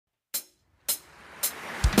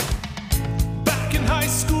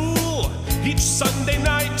Sunday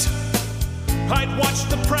night, I'd watch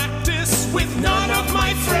the practice with none of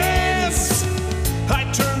my friends.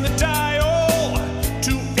 I'd turn the dial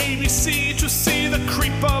to ABC to see the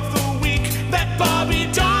creep of the week that Bobby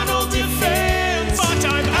Donald defends. But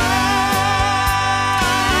I'm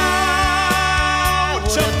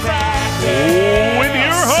out of practice. With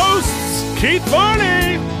your hosts, Keith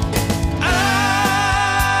Varney. Out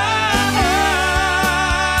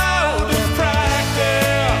of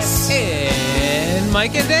practice. And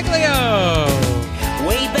Mike Indeglio.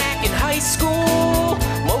 Way back in high school,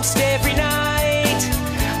 most every night,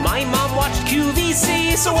 my mom watched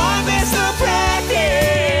QVC, so I missed the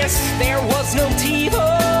practice. There was no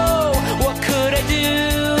TiVo, what could I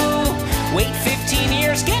do? Wait 15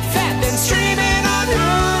 years, get fat, then stream it on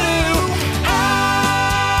Hulu.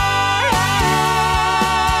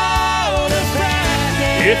 Out of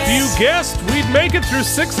practice. If you guessed we'd make it through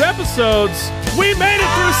 6 episodes, we made it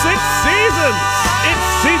through 6 seasons. It's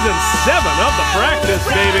season 7 of The Practice,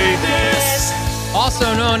 baby.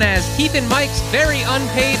 Also known as Keith and Mike's very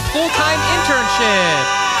unpaid full-time internship.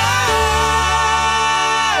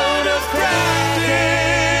 Out of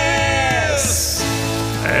practice.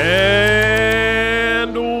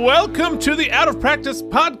 And welcome to the Out of Practice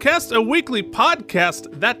podcast, a weekly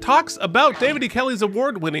podcast that talks about David E. Kelley's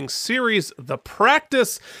award-winning series, The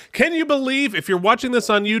Practice. Can you believe, if you're watching this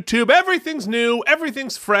on YouTube, everything's new,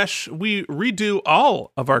 everything's fresh. We redo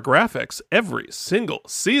all of our graphics every single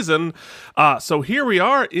season. So here we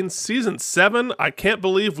are in season 7. I can't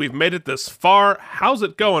believe we've made it this far. How's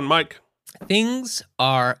it going, Mike? Things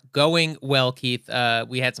are going well, Keith.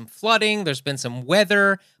 We had some flooding. There's been some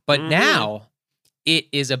weather. But now it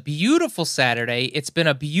is a beautiful Saturday. It's been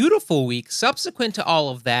a beautiful week subsequent to all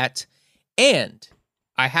of that. And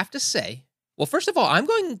I have to say, well, first of all, I'm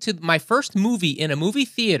going to my first movie in a movie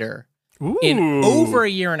theater in over a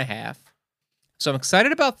year and a half. So I'm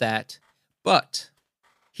excited about that. But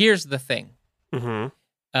here's the thing. Well,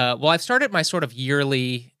 I've started my sort of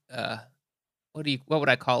yearly, what would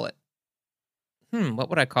I call it? What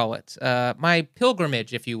would I call it? My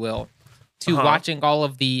pilgrimage, if you will, to watching all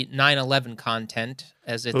of the 9/11 content,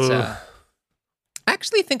 as it's... I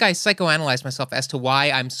actually think I psychoanalyzed myself as to why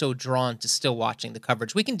I'm so drawn to still watching the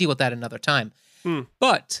coverage. We can deal with that another time.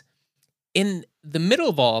 But in the middle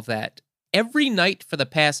of all of that, every night for the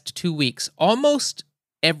past 2 weeks, almost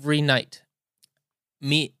every night,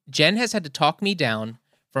 Jen has had to talk me down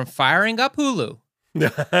from firing up Hulu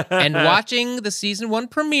and watching the season 1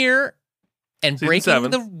 premiere and breaking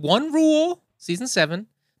the one rule, season 7,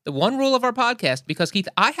 the one rule of our podcast, because, Keith,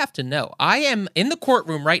 I have to know. I am in the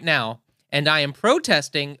courtroom right now, and I am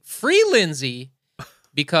protesting Free Lindsay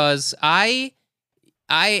because I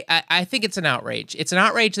think it's an outrage. It's an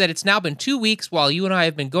outrage that it's now been 2 weeks while you and I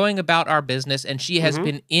have been going about our business, and she has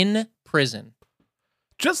been in prison.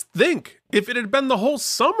 Just think, if it had been the whole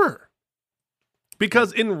summer.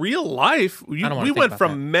 Because in real life, we went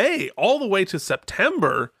from May all the way to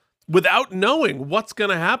September without knowing what's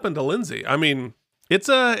going to happen to Lindsay. I mean, it's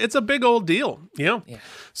a big old deal, you know? Yeah.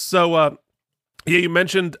 So, you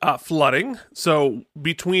mentioned flooding. So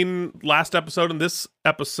between last episode and this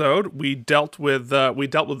episode, we dealt with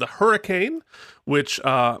the hurricane, which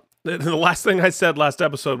the last thing I said last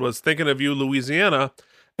episode was thinking of you, Louisiana,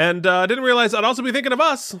 and I didn't realize I'd also be thinking of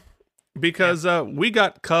us because we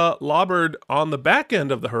got clobbered on the back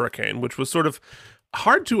end of the hurricane, which was sort of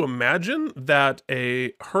hard to imagine that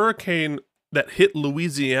a hurricane that hit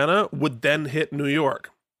Louisiana would then hit New York.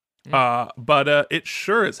 But it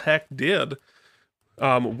sure as heck did.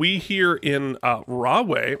 We here in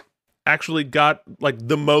Rahway actually got like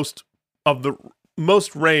the most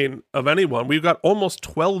rain of anyone. We got almost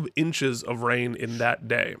 12 inches of rain in that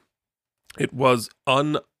day. It was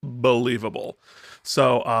unbelievable.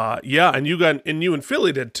 So and you and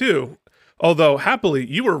Philly did too. Although happily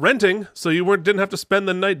you were renting, so you didn't have to spend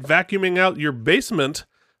the night vacuuming out your basement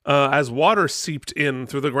as water seeped in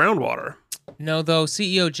through the groundwater. No, though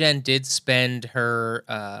CEO Jen did spend her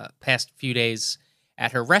past few days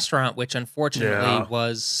at her restaurant, which unfortunately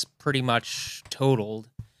was pretty much totaled.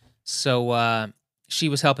 So she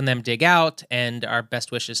was helping them dig out, and our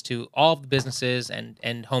best wishes to all of the businesses and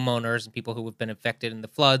homeowners and people who have been affected in the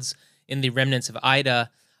floods in the remnants of Ida.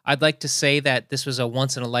 I'd like to say that this was a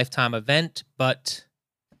once-in-a-lifetime event, but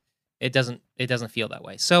it doesn't feel that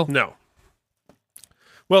way. So no.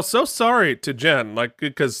 Well, so sorry to Jen, like,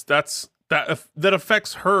 because that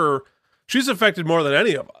affects her. She's affected more than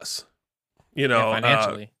any of us, you know,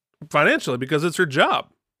 financially, because it's her job,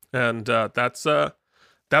 and that's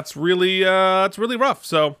really rough.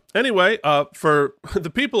 So anyway, for the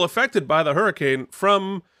people affected by the hurricane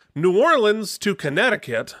from New Orleans to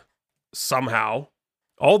Connecticut, somehow,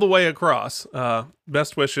 all the way across.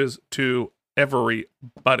 Best wishes to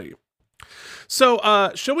everybody.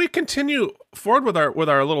 So, shall we continue forward with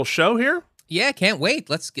our little show here? Yeah, can't wait.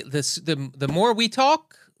 Let's get this. The more we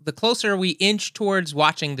talk, the closer we inch towards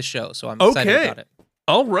watching the show. So I'm excited about it.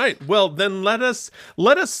 All right. Well, then let us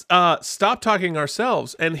stop talking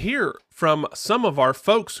ourselves and hear from some of our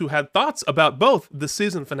folks who had thoughts about both the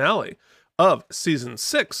season finale of season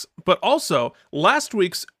 6, but also last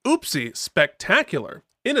week's Oopsie Spectacular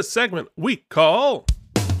in a segment we call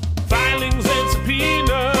Filings and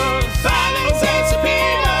subpoenas. Filings and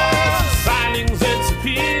subpoenas. Filings and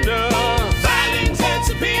subpoenas. Filings and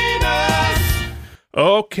subpoenas.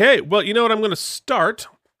 Okay, well, you know what? I'm going to start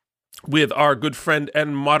with our good friend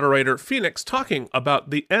and moderator Phoenix talking about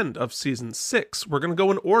the end of season 6. We're going to go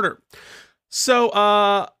in order. So,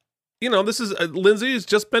 this is Lindsay's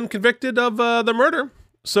just been convicted of the murder.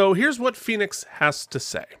 So here's what Phoenix has to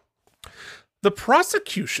say. The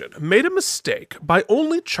prosecution made a mistake by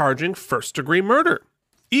only charging first-degree murder.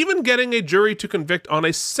 Even getting a jury to convict on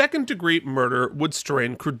a second-degree murder would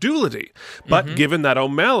strain credulity. But given that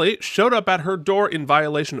O'Malley showed up at her door in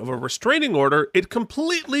violation of a restraining order, it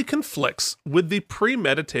completely conflicts with the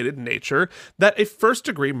premeditated nature that a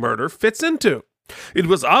first-degree murder fits into. It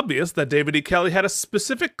was obvious that David E. Kelley had a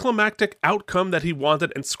specific climactic outcome that he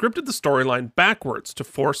wanted and scripted the storyline backwards to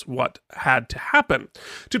force what had to happen.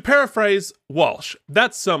 To paraphrase Walsh,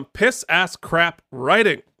 that's some piss-ass crap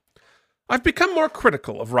writing. I've become more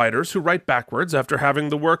critical of writers who write backwards after having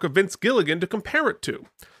the work of Vince Gilligan to compare it to.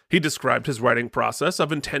 He described his writing process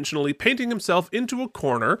of intentionally painting himself into a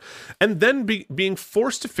corner and then being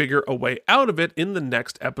forced to figure a way out of it in the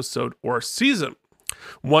next episode or season.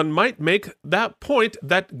 One might make that point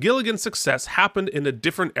that Gilligan's success happened in a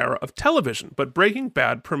different era of television, but Breaking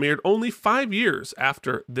Bad premiered only 5 years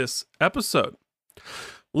after this episode.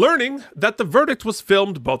 Learning that the verdict was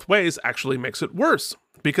filmed both ways actually makes it worse,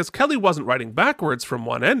 because Kelley wasn't writing backwards from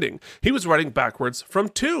one ending, he was writing backwards from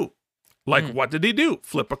 2. Like, what did he do?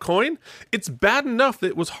 Flip a coin? It's bad enough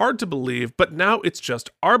that it was hard to believe, but now it's just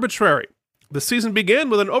arbitrary. The season began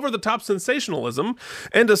with an over-the-top sensationalism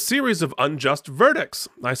and a series of unjust verdicts.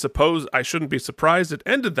 I suppose I shouldn't be surprised it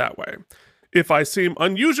ended that way. If I seem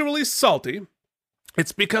unusually salty,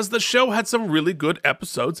 it's because the show had some really good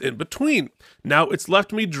episodes in between. Now it's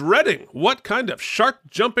left me dreading what kind of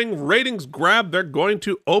shark-jumping ratings grab they're going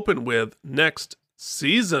to open with next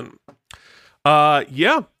season.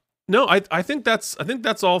 Yeah. No, I think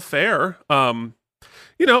that's all fair.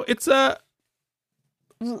 It's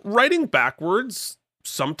writing backwards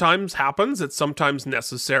sometimes happens. It's sometimes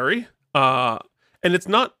necessary. And it's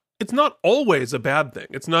not always a bad thing.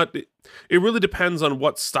 It really depends on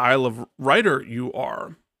what style of writer you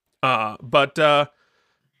are.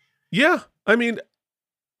 Yeah, I mean,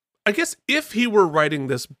 I guess if he were writing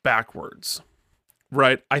this backwards,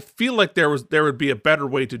 right, I feel like there would be a better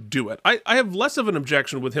way to do it. I have less of an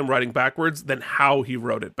objection with him writing backwards than how he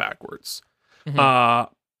wrote it backwards.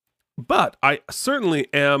 But I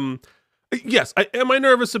certainly am. Yes, am I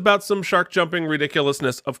nervous about some shark jumping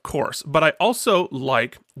ridiculousness? Of course. But I also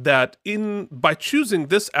like that by choosing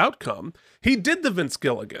this outcome, he did the Vince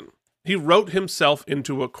Gilligan. He wrote himself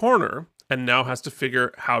into a corner and now has to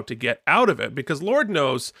figure how to get out of it, because Lord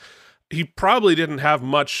knows he probably didn't have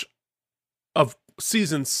much of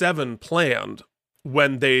season 7 planned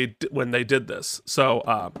when they did this.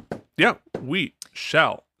 So yeah, we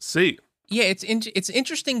shall see. Yeah, it's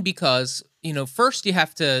interesting because, first you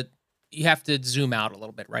have to zoom out a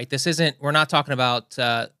little bit, right? We're not talking about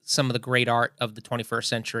some of the great art of the 21st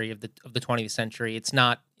century, of the 20th century. It's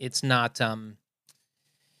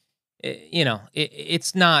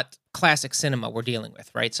not classic cinema we're dealing with,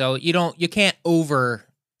 right? So you can't over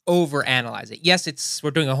analyze it. Yes,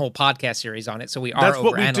 we're doing a whole podcast series on it, so we are That's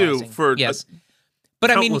what overanalyzing. we do for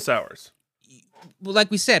countless hours. Like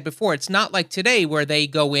we said before, it's not like today where they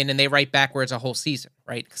go in and they write backwards a whole season,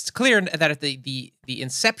 right? It's clear that at the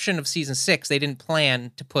inception of season 6, they didn't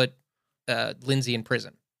plan to put Lindsay in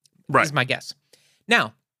prison. Right. Is my guess.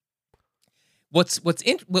 Now, what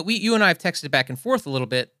you and I have texted back and forth a little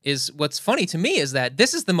bit is what's funny to me is that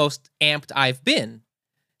this is the most amped I've been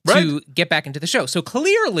to get back into the show. So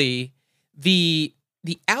clearly, the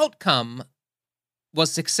outcome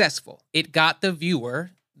was successful. It got the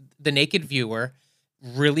naked viewer,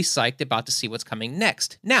 really psyched about to see what's coming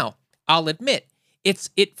next. Now, I'll admit,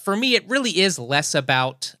 for me, it really is less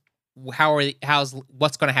about what's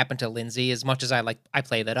going to happen to Lindsay as much as I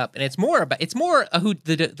play that up, and it's more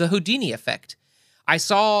the Houdini effect. I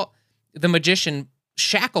saw the magician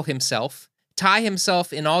shackle himself, tie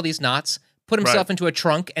himself in all these knots, put himself Right. into a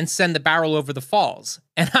trunk, and send the barrel over the falls.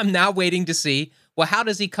 And I'm now waiting to see, well, how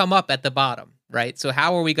does he come up at the bottom, right? So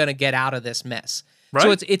how are we going to get out of this mess?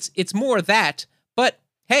 Right. So it's more that, but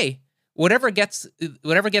hey, whatever gets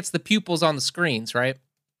the pupils on the screens, right?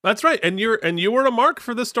 That's right. And you were a mark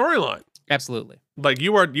for the storyline. Absolutely. Like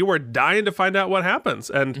you are dying to find out what happens,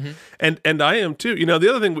 and I am too. You know, the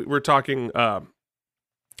other thing we were talking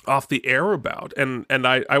off the air about, and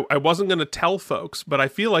I wasn't going to tell folks, but I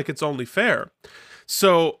feel like it's only fair.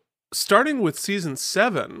 So starting with season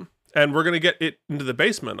 7, and we're going to get it into the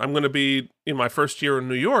basement. I'm going to be in my first year in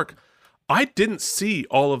New York. I didn't see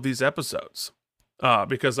all of these episodes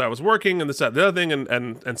because I was working and this, that, the other thing,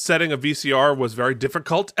 and setting a VCR was very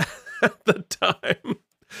difficult at the time.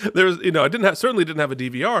 There's, I certainly didn't have a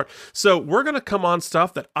DVR. So we're going to come on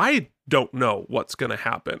stuff that I don't know what's going to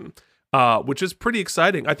happen, which is pretty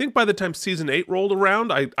exciting. I think by the time season 8 rolled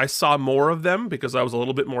around, I saw more of them because I was a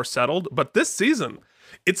little bit more settled. But this season,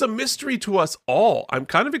 it's a mystery to us all. I'm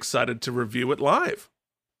kind of excited to review it live.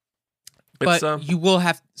 But you will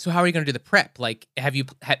have. So how are you going to do the prep? Like, are you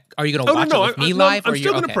going to watch it with me live? I'm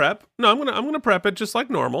still going to prep. No, I'm going to prep it just like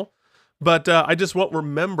normal. But I just won't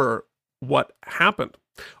remember what happened.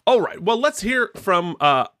 All right. Well, let's hear from.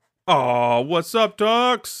 What's up,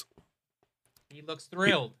 Docs? He looks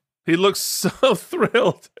thrilled. He looks so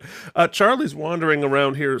thrilled. Charlie's wandering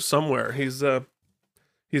around here somewhere. He's been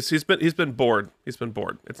bored. He's been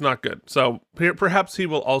bored. It's not good. So perhaps he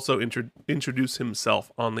will also introduce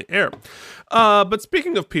himself on the air. But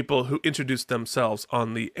speaking of people who introduce themselves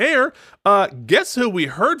on the air, guess who we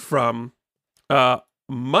heard from?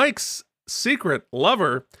 Mike's secret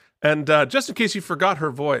lover. And just in case you forgot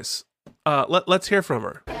her voice, let's hear from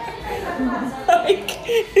her.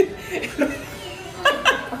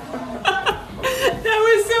 That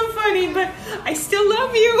was so funny, but I still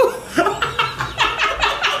love you.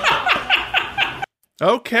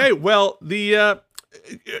 Okay, well,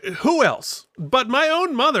 who else but my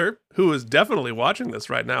own mother, who is definitely watching this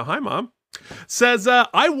right now, hi Mom, says,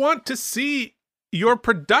 I want to see your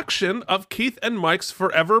production of Keith and Mike's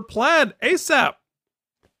Forever Plaid ASAP.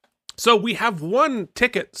 So we have 1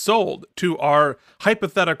 ticket sold to our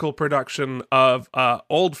hypothetical production of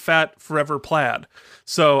Old Fat Forever Plaid.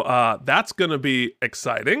 So that's going to be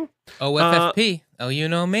exciting. OFFP. Oh, you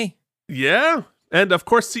know me. Yeah. And of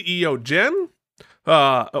course, CEO Jen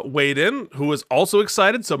weighed in, who was also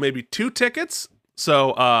excited. So maybe 2 tickets.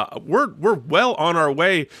 So we're well on our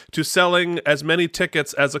way to selling as many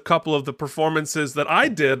tickets as a couple of the performances that I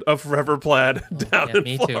did of Forever Plaid down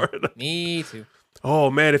in Florida. Me too.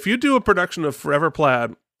 Oh man, if you do a production of Forever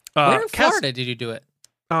Plaid, where in Florida did you do it?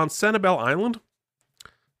 On Sanibel Island,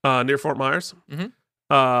 near Fort Myers.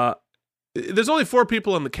 Mm-hmm. There's only 4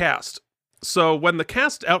 people in the cast, so when the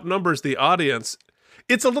cast outnumbers the audience,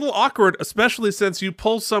 it's a little awkward, especially since you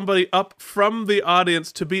pull somebody up from the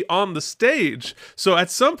audience to be on the stage. So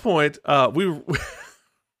at some point, there's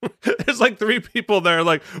like 3 people there,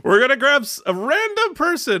 like, we're gonna grab a random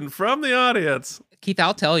person from the audience. Keith,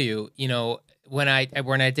 I'll tell you, when I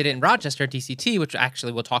did it in Rochester at DCT, which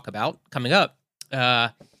actually we'll talk about coming up,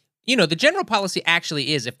 the general policy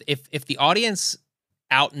actually is if the audience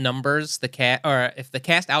outnumbers the cast, or if the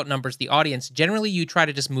cast outnumbers the audience, generally you try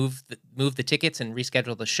to just move the tickets and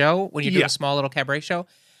reschedule the show when you're doing a small little cabaret show.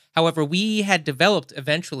 However, we had developed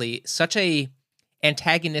eventually such a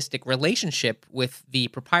antagonistic relationship with the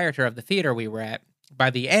proprietor of the theater we were at.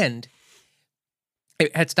 By the end,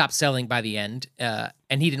 it had stopped selling by the end,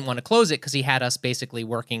 and he didn't want to close it because he had us basically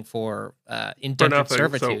working for indentured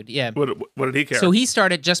servitude. So yeah. What did he care? So he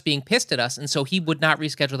started just being pissed at us, and so he would not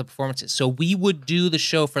reschedule the performances. So we would do the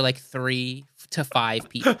show for like 3 to 5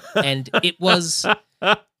 people, and it was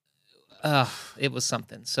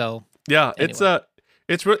something. So yeah, anyway.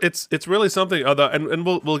 it's really something. Although, and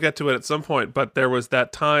we'll get to it at some point. But there was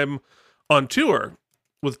that time on tour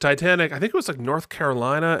with Titanic, I think it was like North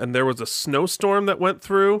Carolina, and there was a snowstorm that went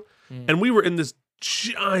through, and we were in this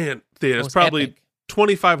giant theater. It's probably epic.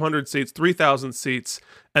 2,500 seats, 3,000 seats,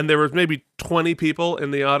 and there was maybe 20 people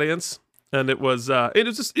in the audience, and it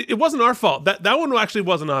wasn't our fault. That one actually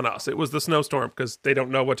wasn't on us. It was the snowstorm, because they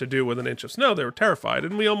don't know what to do with an inch of snow. They were terrified,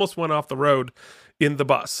 and we almost went off the road in the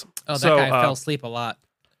bus. Oh, that guy fell asleep a lot.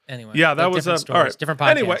 Anyway, yeah, that was different all right. Different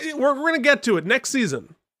podcast. Anyway, we're gonna get to it next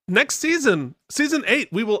season. Next season, season 8,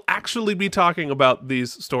 we will actually be talking about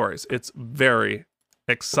these stories. It's very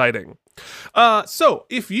exciting. So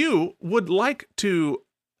if you would like to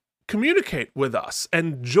communicate with us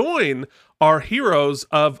and join our heroes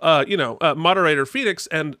of, moderator Phoenix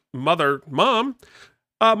and Mom,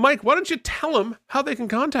 Mike, why don't you tell them how they can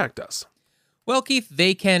contact us? Well, Keith,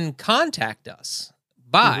 they can contact us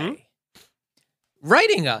by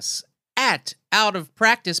writing us at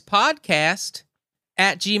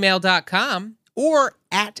outofpracticepodcast@gmail.com or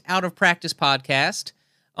at outofpracticepodcast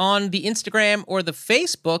on the Instagram or the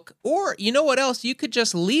Facebook, or you know what else? You could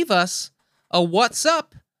just leave us a what's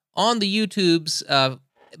up on the YouTube's.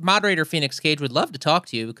 Moderator Phoenix Cage would love to talk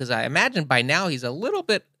to you because I imagine by now he's a little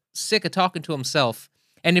bit sick of talking to himself.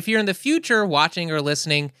 And if you're in the future watching or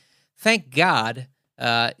listening, thank God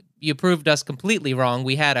you proved us completely wrong.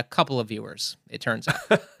 We had a couple of viewers, it turns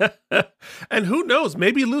out. And who knows?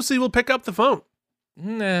 Maybe Lucy will pick up the phone.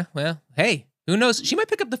 Nah, well, hey, who knows? She might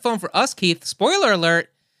pick up the phone for us, Keith. Spoiler alert.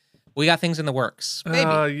 We got things in the works.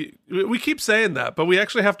 Maybe. We keep saying that, but we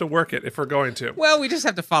actually have to work it if we're going to. Well, we just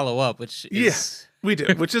have to follow up, which is... Yes, we do,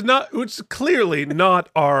 which is clearly not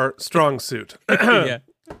our strong suit. Yeah.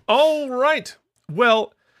 All right.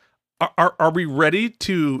 Well, are we ready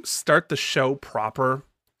to start the show proper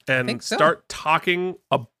and think so. start talking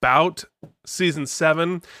about season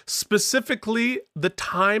 7, specifically the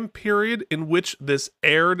time period in which this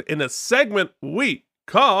aired in a segment we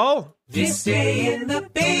call This Day in the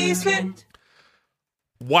Basement.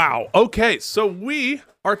 Wow. Okay, so we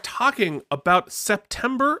are talking about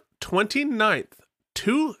September 29th,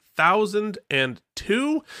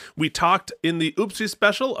 2002. We talked in the Oopsie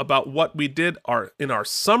special about what we did in our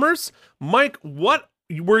summers. Mike, what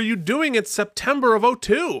were you doing in September of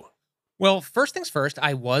 2002? Well, first things first,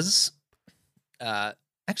 I was...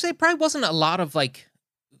 actually, it probably wasn't a lot of, like,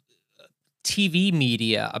 TV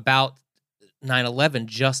media about 9/11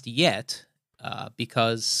 just yet,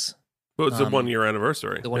 because... Well, it's the 1-year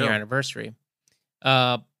anniversary. The 1-year anniversary.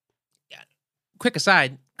 Quick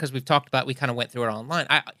aside, because we kind of went through it online.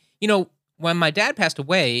 When my dad passed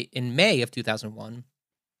away in May of 2001,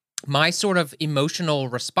 my sort of emotional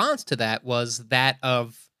response to that was that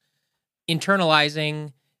of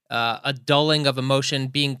internalizing, a dulling of emotion,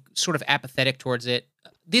 being sort of apathetic towards it.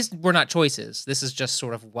 These were not choices. This is just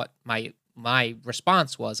sort of what my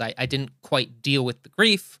response was. I didn't quite deal with the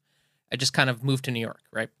grief. I just kind of moved to New York,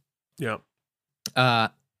 right? Yeah.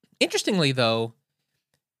 Interestingly, though,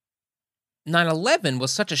 9/11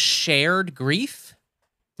 was such a shared grief.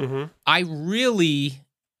 Mm-hmm. I really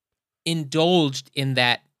indulged in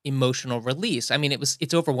that emotional release. I mean,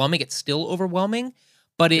 it's overwhelming. It's still overwhelming,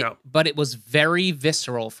 but it was very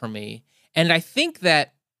visceral for me. And I think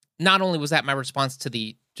that not only was that my response to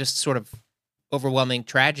the just sort of overwhelming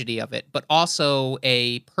tragedy of it, but also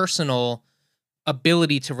a personal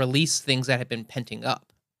ability to release things that had been penting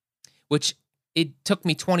up, which it took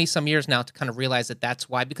me 20 some years now to kind of realize that that's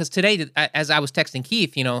why. Because today, as I was texting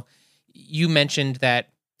Keith, you mentioned that,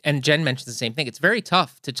 and Jen mentioned the same thing. It's very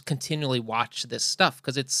tough to continually watch this stuff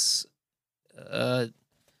because it's a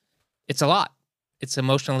lot. It's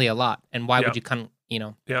emotionally a lot. And why would you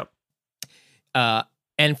Yeah.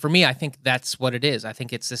 And for me, I think that's what it is. I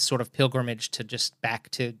think it's this sort of pilgrimage to just back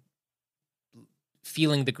to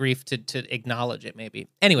feeling the grief to acknowledge it, maybe.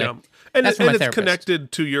 Anyway, and that's from my it's therapist.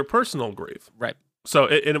 connected to your personal grief, Right? So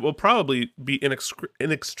it will probably be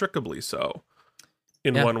inextricably so,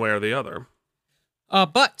 in one way or the other.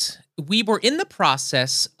 But we were in the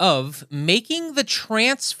process of making the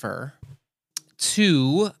transfer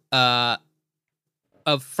to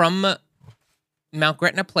from Mount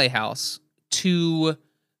Gretna Playhouse to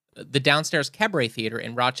the downstairs Cabaret Theater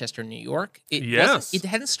in Rochester, New York. It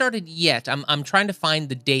hadn't started yet. I'm trying to find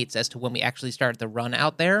the dates as to when we actually started the run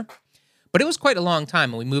out there, but it was quite a long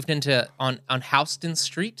time. And we moved into on Houston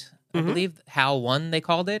Street, I believe, Hal 1 they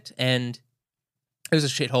called it, and it was a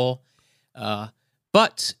shithole.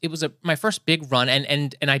 But it was my first big run,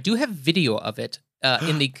 and I do have video of it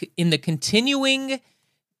in the continuing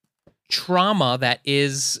trauma that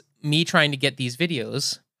is me trying to get these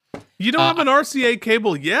videos. You don't have an RCA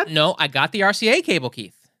cable yet? No, I got the RCA cable,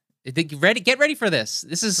 Keith. Get ready for this.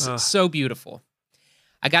 This is so beautiful.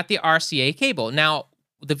 I got the RCA cable. Now,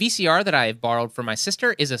 the VCR that I have borrowed from my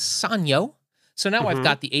sister is a Sanyo. So now I've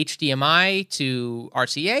got the HDMI to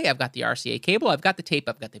RCA. I've got the RCA cable. I've got the tape.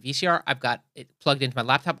 I've got the VCR. I've got it plugged into my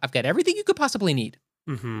laptop. I've got everything you could possibly need.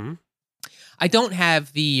 Mm-hmm. I don't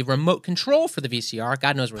have the remote control for the VCR.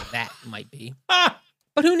 God knows where that might be.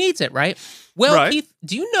 But who needs it, right? Well, Right. Keith,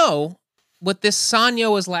 do you know what this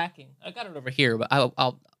Sanyo is lacking? I got it over here, but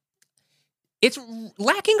it's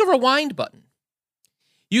lacking a rewind button.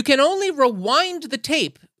 You can only rewind the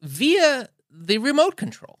tape via the remote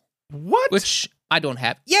control. What? Which I don't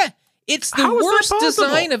have. Yeah, it's the How is that worst possible?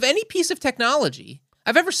 design of any piece of technology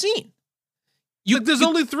I've ever seen. There's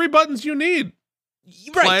only 3 buttons you need.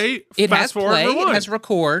 right. Play, It fast has forward, play, rewind. it has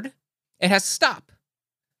record, it has stop.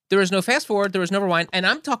 There is no fast forward, there is no rewind, and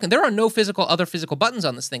I'm talking, there are no other physical buttons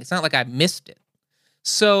on this thing. It's not like I missed it.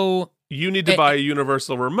 So you need to buy a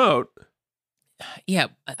universal remote. Yeah,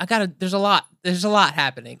 there's a lot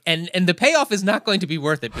happening, and the payoff is not going to be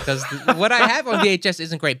worth it because what I have on VHS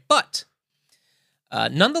isn't great, but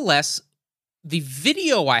nonetheless, the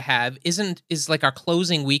video I have is like our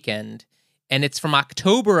closing weekend, and it's from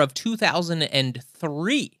October of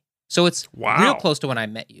 2003, so it's real close to when I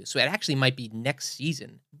met you. So it actually might be next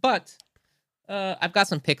season, but I've got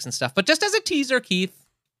some pics and stuff. But just as a teaser, Keith,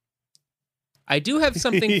 I do have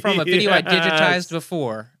something from a video I digitized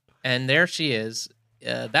before. And there she is.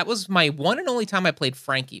 That was my one and only time I played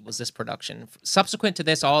Frankie, was this production. Subsequent to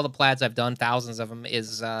this, all the plaids I've done, thousands of them,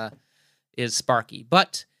 is Sparky.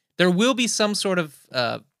 But there will be some sort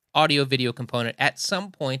of audio-video component at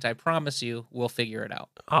some point. I promise you, we'll figure it out.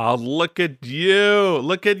 Oh, look at you.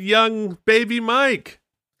 Look at young baby Mike.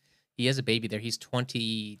 He is a baby there. He's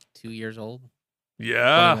 22 years old.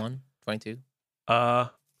 Yeah. 21, 22.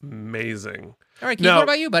 Amazing. All right, Keith, what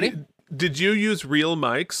about you, buddy? Did you use real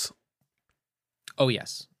mics? Oh,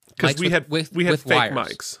 yes. Because we had fake wires.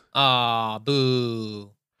 mics. Ah,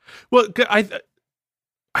 boo. Well, I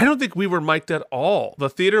don't think we were mic'd at all. The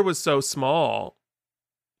theater was so small.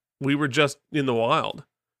 We were just in the wild.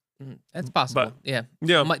 That's possible. But, yeah.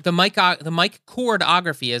 Yeah. The mic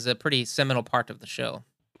chordography is a pretty seminal part of the show.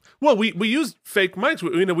 Well, we used fake mics.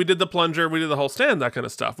 We did the plunger, we did the whole stand, that kind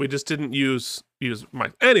of stuff. We just didn't use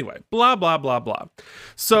mics. Anyway, blah blah blah blah.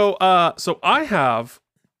 So I have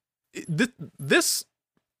this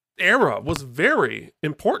era was very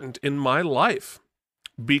important in my life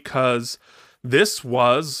because this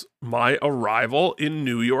was my arrival in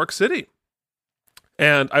New York City.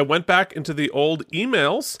 And I went back into the old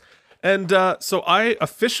emails, and so I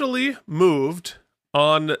officially moved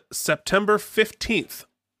on September 15th.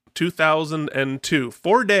 2002,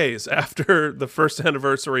 4 days after the first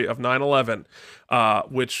anniversary of 9/11,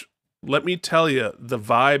 which, let me tell you, the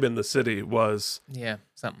vibe in the city was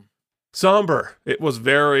something somber. It was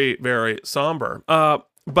very, very somber.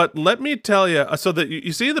 But let me tell you, so that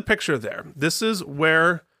you see the picture there. This is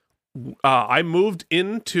where I moved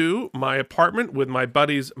into my apartment with my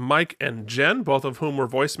buddies Mike and Jen, both of whom were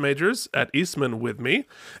voice majors at Eastman with me.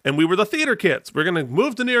 And we were the theater kids. We're going to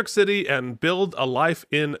move to New York City and build a life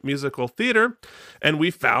in musical theater. And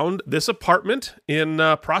we found this apartment in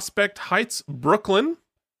Prospect Heights, Brooklyn.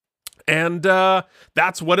 And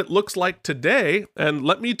that's what it looks like today. And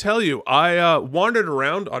let me tell you, I wandered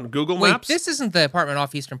around on Google Maps. Wait, this isn't the apartment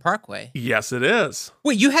off Eastern Parkway. Yes, it is.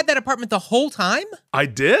 Wait, you had that apartment the whole time? I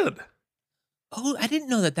did. Oh, I didn't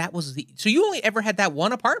know that was the... So you only ever had that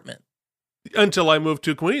one apartment? Until I moved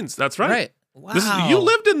to Queens. That's right. Right. Wow. You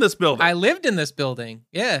lived in this building. I lived in this building.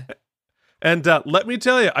 Yeah. And let me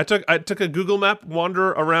tell you, I took a Google map wander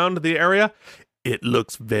around the area. It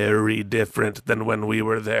looks very different than when we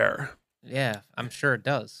were there. Yeah, I'm sure it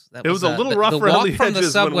does. It was a little rough around the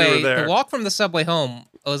edges when we were there. The walk from the subway home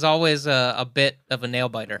was always a bit of a nail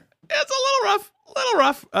biter. It's a little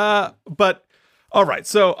rough. But all right,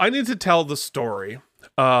 so I need to tell the story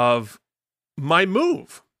of my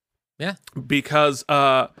move. Yeah. Because,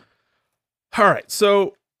 all right,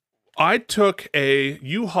 so I took a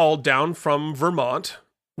U-Haul down from Vermont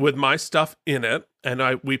with my stuff in it,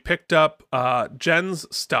 and we picked up Jen's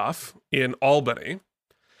stuff in Albany.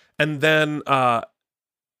 And then I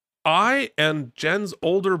and Jen's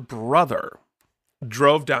older brother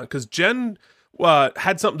drove down because Jen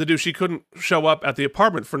had something to do. She couldn't show up at the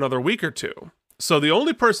apartment for another week or two. So the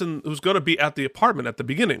only person who's going to be at the apartment at the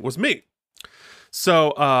beginning was me.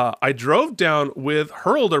 So I drove down with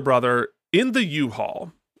her older brother in the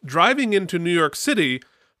U-Haul, driving into New York City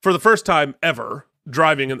for the first time ever,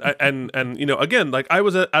 driving. And again, like I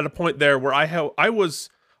was at a point there where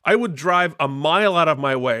I would drive a mile out of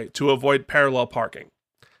my way to avoid parallel parking.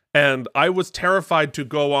 And I was terrified to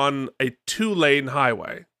go on a 2-lane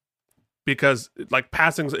highway because like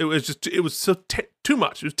passing, it was so too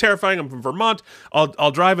much. It was terrifying. I'm from Vermont.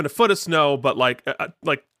 I'll drive in a foot of snow, but like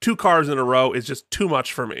 2 cars in a row is just too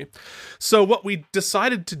much for me. So what we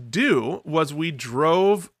decided to do was we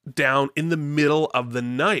drove down in the middle of the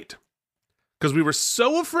night because we were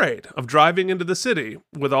so afraid of driving into the city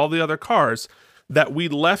with all the other cars that we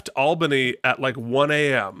left Albany at like 1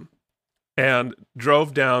 a.m. and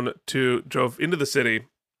drove into the city.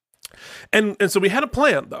 And so we had a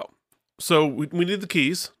plan though. So we needed the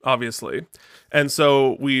keys, obviously. And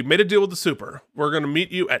so we made a deal with the super. We're going to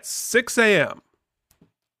meet you at 6 a.m.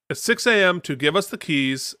 At 6 a.m. to give us the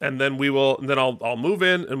keys, and then I'll move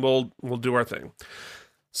in and we'll do our thing.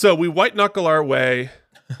 So we white knuckle our way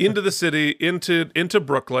into the city, into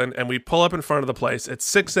Brooklyn, and we pull up in front of the place at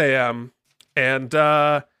 6 a.m. And,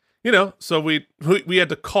 so we had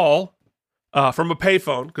to call from a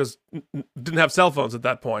payphone because didn't have cell phones at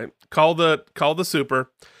that point. Call the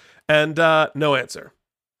super, and no answer.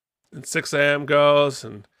 And 6 a.m. goes,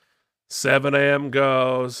 and 7 a.m.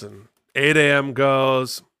 goes, and 8 a.m.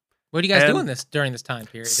 goes. What are you guys doing during this time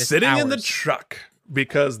period? Sitting in the truck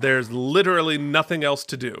because there's literally nothing else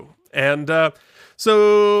to do. And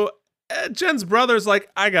so Jen's brother's like,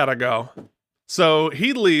 I gotta go. So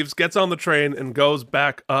he leaves, gets on the train, and goes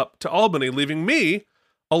back up to Albany, leaving me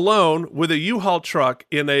alone with a U-Haul truck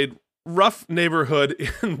in a rough neighborhood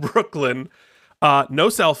in Brooklyn. No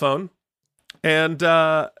cell phone, and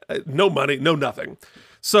no money, no nothing.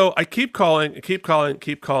 So I keep calling.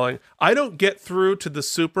 I don't get through to the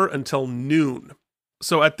super until noon.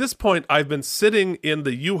 So at this point, I've been sitting in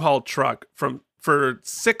the U-Haul truck for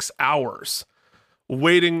 6 hours,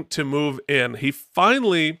 waiting to move in. He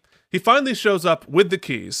finally shows up with the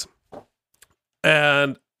keys,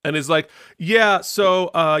 and he's like, "Yeah,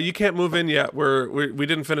 so you can't move in yet. We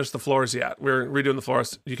didn't finish the floors yet. We're redoing the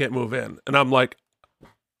floors. You can't move in." And I'm like,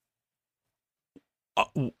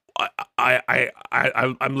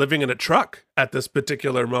 I'm living in a truck at this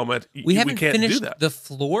particular moment. We haven't can't finished do that. the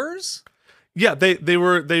floors? Yeah, they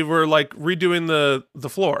were like redoing the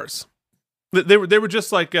floors. They were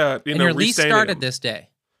just like And your lease restaining started them. this day.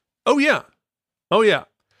 Oh yeah.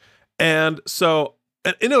 And so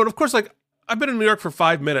and of course, like, I've been in New York for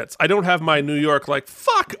 5 minutes. I don't have my New York like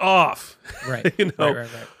fuck off. Right. Right.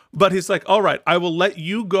 But he's like, all right, I will let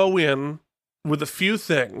you go in with a few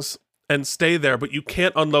things and stay there, but you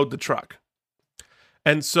can't unload the truck.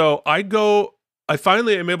 And so I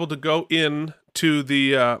finally am able to go into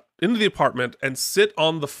the apartment and sit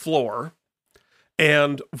on the floor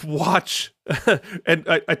and watch. And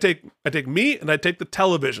I take me and I take the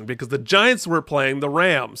television because the Giants were playing the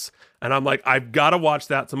Rams. And I'm like, I've got to watch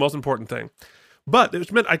that. It's the most important thing. But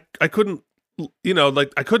it meant I couldn't,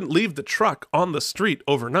 I couldn't leave the truck on the street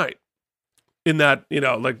overnight in that,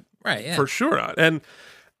 Right, yeah. for sure not.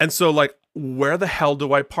 And so, like, where the hell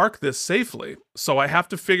do I park this safely? So I have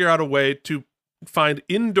to figure out a way to find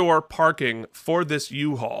indoor parking for this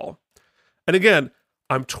U-Haul. And again,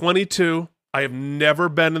 I'm 22. I have never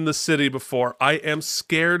been in the city before. I am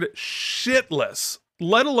scared shitless,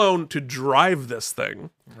 let alone to drive this thing.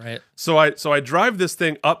 Right. So I drive this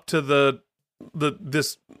thing up to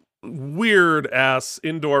this weird ass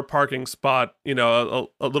indoor parking spot, a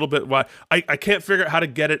little bit wide. I can't figure out how to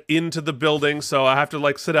get it into the building, so I have to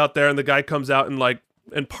like sit out there, and the guy comes out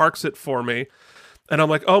and parks it for me. And I'm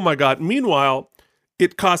like, oh my God. Meanwhile,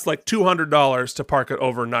 it costs like $200 to park it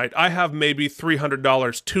overnight. I have maybe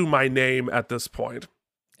 $300 to my name at this point.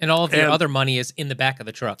 And all of your other money is in the back of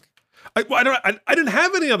the truck. I didn't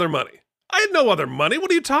have any other money. I had no other money. What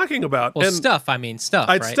are you talking about? Well, And stuff. I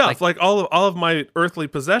had stuff, like all of my earthly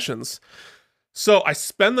possessions. So I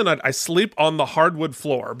spend the night. I sleep on the hardwood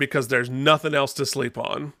floor because there's nothing else to sleep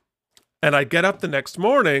on. And I get up the next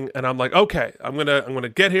morning, and I'm like, okay, I'm gonna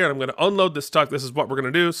get here, and I'm gonna unload this truck. This is what we're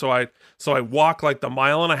gonna do. So I walk like the 1.5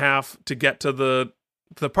 miles to get to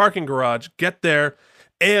the parking garage. Get there,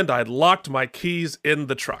 and I locked my keys in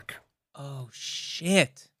the truck. Oh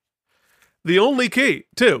shit. The only key,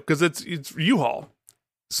 too, because it's U-Haul.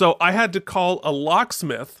 So I had to call a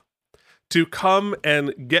locksmith to come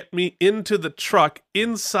and get me into the truck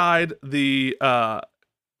inside the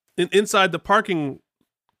parking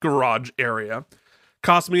garage area.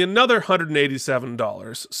 Cost me another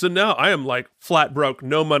 $187. So now I am like flat broke,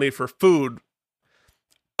 no money for food,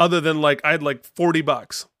 other than like I had like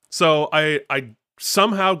 $40. So I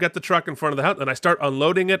somehow get the truck in front of the house, and I start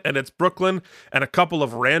unloading it, and it's Brooklyn, and a couple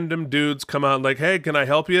of random dudes come out and like, hey, can I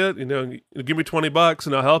help you? Give me $20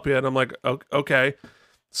 and I'll help you. And I'm like, okay.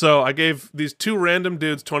 So I gave these two random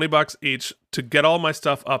dudes $20 each to get all my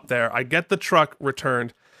stuff up there. I get the truck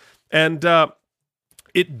returned, and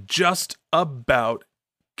it just about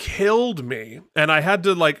killed me. And I had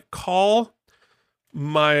to like call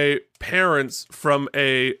my parents from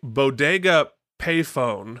a bodega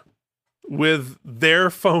payphone with their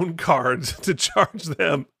phone cards to charge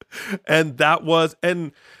them. And that was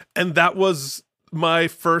my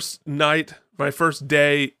first night, my first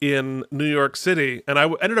day in New York City. And I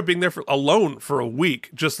ended up being there alone for a week,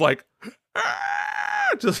 just like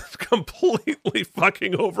just completely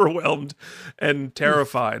fucking overwhelmed and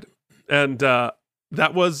terrified. And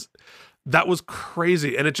that was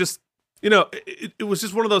crazy. And it just, it was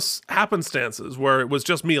just one of those happenstances where it was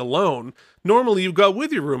just me alone. Normally you go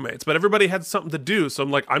with your roommates, but everybody had something to do. So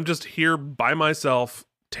I'm like, I'm just here by myself,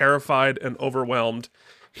 terrified and overwhelmed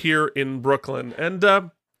here in Brooklyn.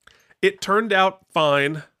 And it turned out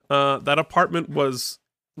fine. That apartment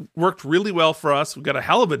worked really well for us. We got a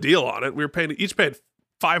hell of a deal on it. We were each paid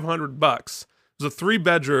 $500. It was a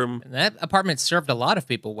 3-bedroom. And that apartment served a lot of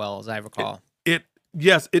people well, as I recall.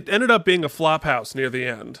 Yes, it ended up being a flop house near the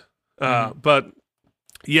end. But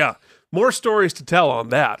yeah, more stories to tell on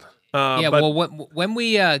that. Well, when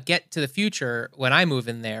we get to the future, when I move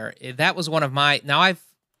in there, that was one of my. Now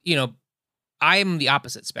I'm the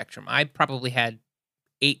opposite spectrum. I probably had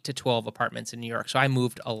 8 to 12 apartments in New York, so I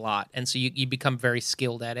moved a lot, and so you become very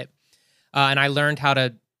skilled at it. And I learned how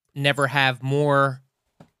to never have more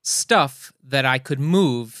stuff that I could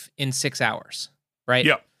move in 6 hours. Right.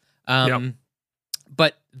 Yep.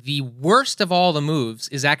 But the worst of all the moves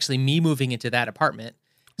is actually me moving into that apartment.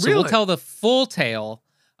 So Really? we'll tell the full tale,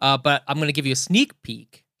 but I'm going to give you a sneak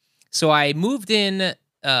peek. So I moved in.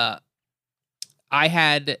 I'm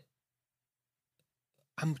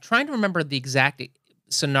trying to remember the exact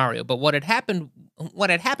scenario, but what had happened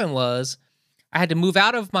was I had to move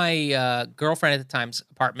out of my girlfriend at the time's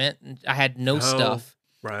apartment. And I had no stuff,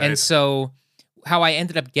 Right. and so how I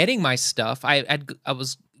ended up getting my stuff, I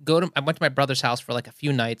went to my brother's house for like a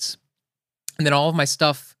few nights, and then all of my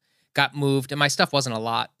stuff got moved, and my stuff wasn't a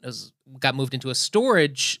lot. Got moved into a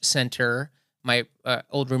storage center. My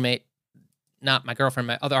old roommate, not my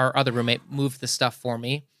girlfriend, our other roommate, moved the stuff for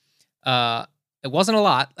me. It wasn't a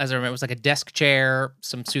lot, as I remember. It was like a desk chair,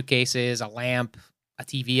 some suitcases, a lamp, a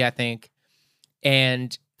TV, I think,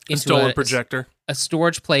 and a into stolen projector. a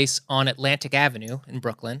storage place on Atlantic Avenue in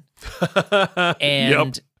Brooklyn.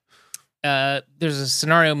 And there's a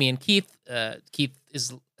scenario, me and Keith. Keith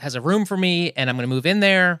has a room for me, and I'm going to move in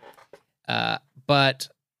there. But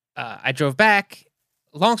I drove back.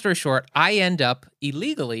 Long story short, I end up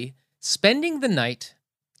illegally spending the night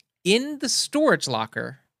in the storage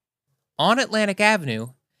locker on Atlantic Avenue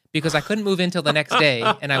because I couldn't move in till the next day,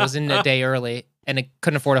 and I was in a day early, and I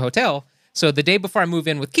couldn't afford a hotel. So the day before I move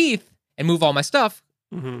in with Keith and move all my stuff,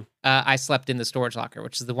 I slept in the storage locker,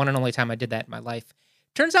 which is the one and only time I did that in my life.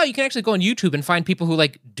 Turns out you can actually go on YouTube and find people who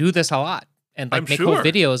like do this a lot and like make whole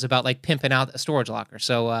videos about like pimping out a storage locker.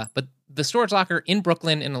 So, but the storage locker in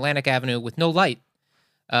Brooklyn in Atlantic Avenue with no light,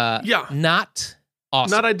 not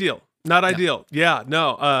awesome. Not ideal. Not ideal. Yeah,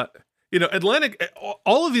 no. Atlantic,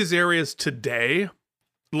 all of these areas today,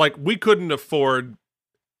 like we couldn't afford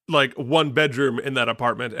like 1 bedroom in that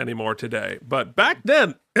apartment anymore today. But back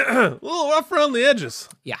then, a little rough around the edges.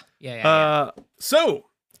 Yeah. So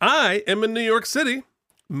I am in New York City.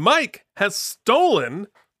 Mike has stolen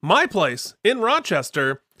my place in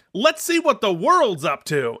Rochester. Let's see what the world's up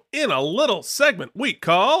to in a little segment we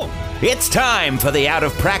call... It's time for the Out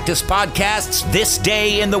of Practice Podcast's This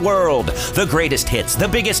Day in the World. The greatest hits, the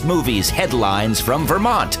biggest movies, headlines from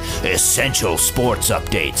Vermont, essential sports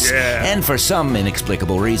updates, and for some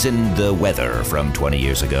inexplicable reason, the weather from 20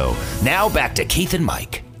 years ago. Now back to Keith and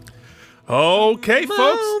Mike. Okay,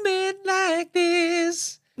 folks. Moment like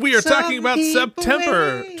this. We are talking about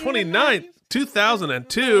September 29th,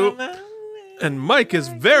 2002. And Mike is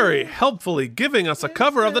very helpfully giving us a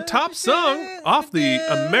cover of the top song off the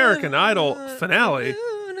American Idol finale.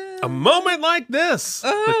 A Moment Like This,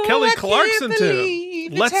 the Kelly Clarkson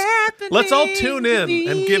tune. Let's all tune in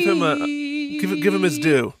and give him his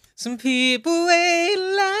due. Some people wait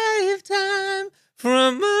a lifetime for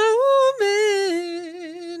a moment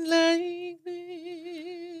like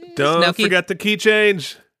this. Don't forget the key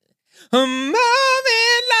change. A moment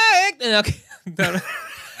like this. Okay.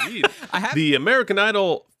 The American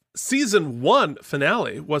Idol Season 1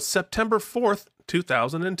 finale was September 4th,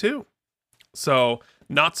 2002. So,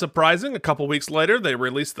 not surprising, a couple weeks later, they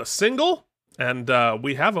released the single, and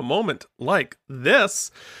we have a moment like this.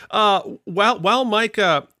 While Mike,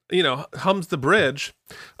 hums the bridge,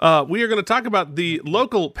 we are going to talk about the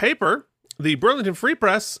local paper. The Burlington Free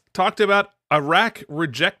Press talked about Iraq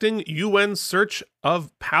rejecting UN search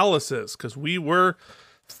of palaces, because we were...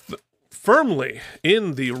 firmly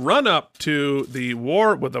in the run-up to the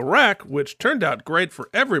war with Iraq, which turned out great for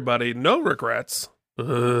everybody, no regrets.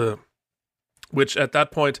 Which at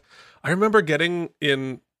that point, I remember getting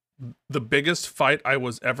in the biggest fight I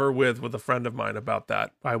was ever with a friend of mine about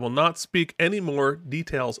that. I will not speak any more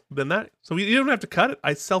details than that. So you don't have to cut it.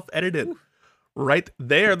 I self-edited right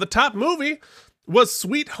there. The top movie was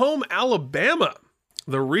Sweet Home Alabama,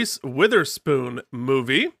 the Reese Witherspoon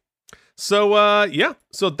movie. So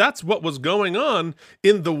so that's what was going on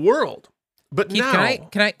in the world. But Keith, now,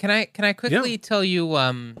 can I quickly tell you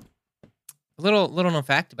a little known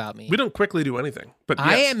fact about me? We don't quickly do anything, but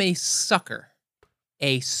I am a sucker,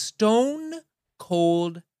 a stone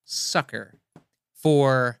cold sucker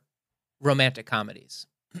for romantic comedies.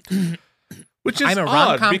 Which is I'm a odd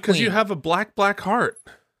rom-com because queen. you have a black heart.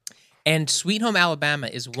 And Sweet Home Alabama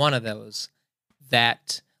is one of those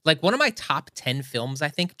that, like one of my top 10 films, I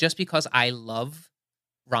think, just because I love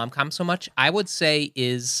rom-com so much, I would say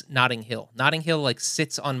is Notting Hill. Notting Hill like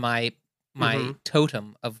sits on my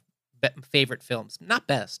totem of favorite films. Not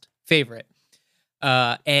best, favorite.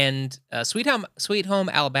 And Sweet Home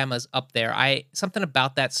Alabama's up there. Something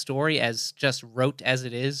about that story, as just rote as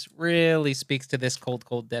it is, really speaks to this Cold,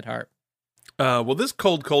 Cold, Dead Heart. Well, this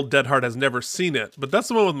Cold, Cold, Dead Heart has never seen it, but that's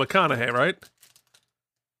the one with McConaughey, right?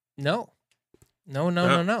 No.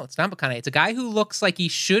 It's not McConaughey. It's a guy who looks like he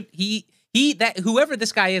should. That whoever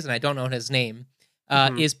this guy is, and I don't know his name,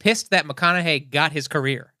 is pissed that McConaughey got his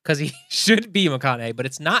career because he should be McConaughey, but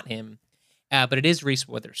it's not him. But it is Reese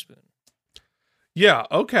Witherspoon. Yeah.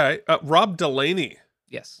 Okay. Rob Delaney.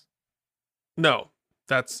 Yes. No,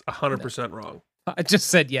 that's 100% wrong. I just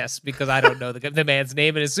said yes because I don't know the man's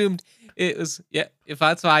name and assumed it was. Yeah. If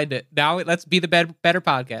that's fine. Now let's be the better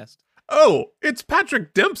podcast. Oh, it's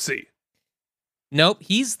Patrick Dempsey. Nope,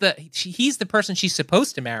 he's the person she's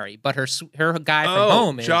supposed to marry, but her guy from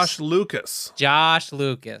home is Josh Lucas. Josh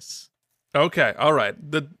Lucas. Okay, all right.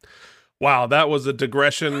 Wow, that was a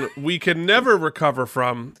digression we can never recover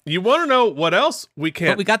from. You want to know what else we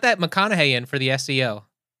can't? But we got that McConaughey in for the SEO.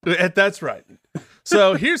 That's right.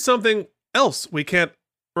 So here's something else we can't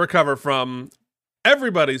recover from.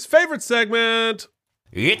 Everybody's favorite segment.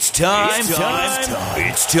 It's time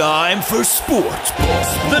for sports ball.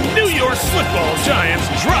 The New York Football Giants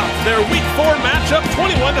dropped their Week 4 matchup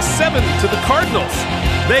 21-7 to the Cardinals.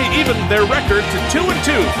 They evened their record to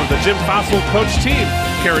 2-2 for the Jim Fossil coach team.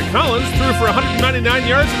 Kerry Collins threw for 199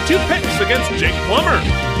 yards and 2 picks against Jake Plummer.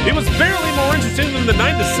 It was barely more interesting than the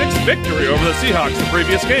 9-6 victory over the Seahawks the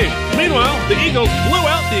previous game. Meanwhile, the Eagles blew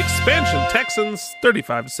out the expansion Texans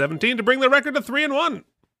 35-17 to bring the record to 3-1.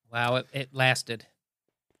 Wow, it lasted.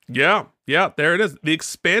 Yeah, there it is. The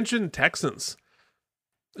expansion Texans.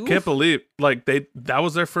 Oof. Can't believe that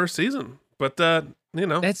was their first season. But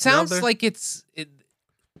it sounds like it's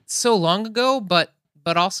so long ago, but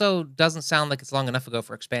also doesn't sound like it's long enough ago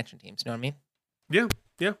for expansion teams. You know what I mean?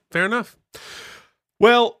 Yeah, fair enough.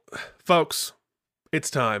 Well, folks, it's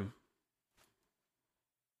time.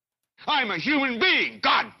 I'm a human being.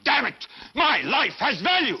 God damn it! My life has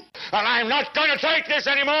value, and I'm not gonna take this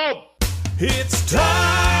anymore. It's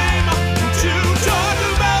time to talk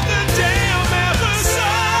about the damn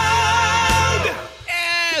episode!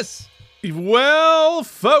 Yes! Well,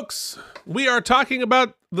 folks, we are talking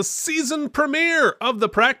about the season premiere of The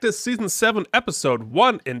Practice Season 7, Episode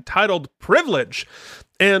 1, entitled Privilege.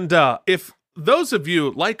 And if those of you,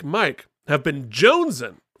 like Mike, have been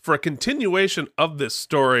jonesing for a continuation of this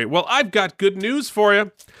story, well, I've got good news for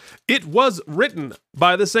you. It was written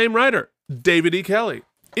by the same writer, David E. Kelley.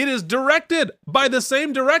 It is directed by the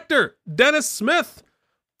same director, Dennis Smith.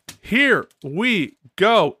 Here we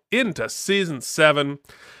go into season 7.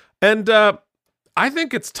 And I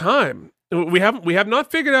think it's time. We have not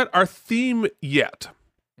figured out our theme yet.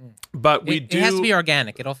 But it has to be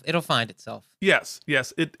organic. It'll find itself. Yes,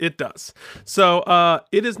 it does. So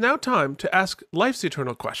it is now time to ask life's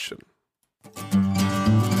eternal question.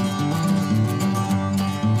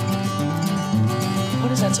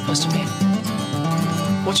 What is that supposed to mean?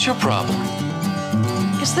 What's your problem?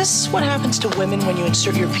 Is this what happens to women when you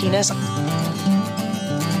insert your penis?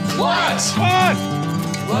 What?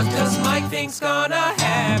 What does Mike think's gonna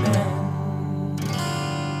happen?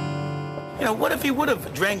 You know, what if he would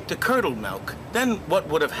have drank the curdled milk? Then what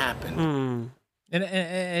would have happened?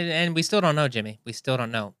 And we still don't know, Jimmy. We still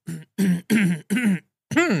don't know.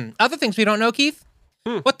 Other things we don't know, Keith.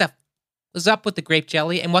 What the was up with the grape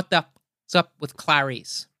jelly, and what the is up with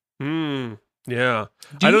Clarice? Yeah.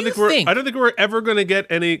 I don't think we're ever going to get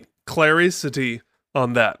any clarity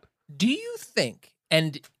on that. Do you think?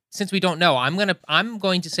 And since we don't know, I'm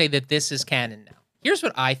going to say that this is canon now. Here's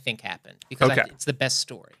what I think happened because it's the best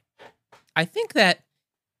story. I think that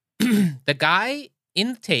the guy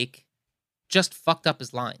in the take just fucked up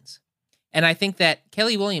his lines. And I think that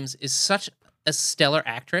Kelly Williams is such a stellar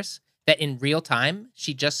actress that in real time,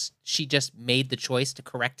 she just made the choice to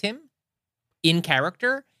correct him in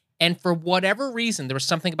character. And for whatever reason, there was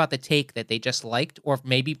something about the take that they just liked, or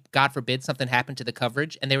maybe, God forbid, something happened to the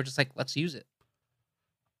coverage, and they were just like, let's use it.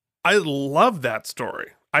 I love that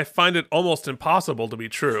story. I find it almost impossible to be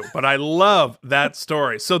true, but I love that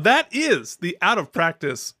story. So that is the Out of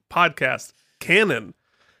Practice podcast canon.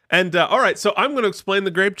 And all right, so I'm going to explain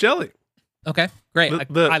the grape jelly. Okay, great.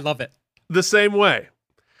 I love it. The same way.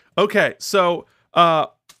 Okay, so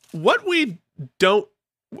what we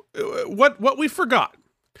forgot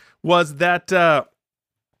was that the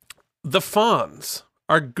Fonz,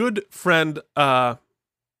 our good friend Henry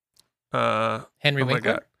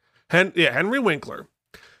Winkler. Henry Winkler,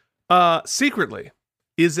 secretly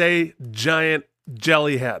is a giant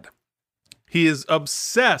jelly head. He is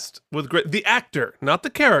obsessed with grape. The actor, not the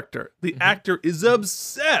character. The actor is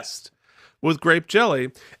obsessed with grape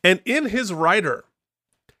jelly. And in his writer,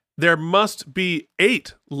 there must be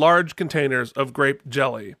 8 large containers of grape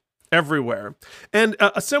jelly everywhere. And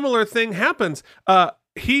a similar thing happens.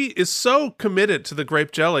 He is so committed to the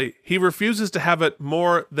grape jelly, he refuses to have it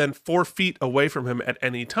more than 4 feet away from him at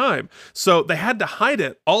any time. So they had to hide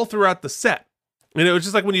it all throughout the set. And it was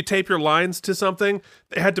just like when you tape your lines to something,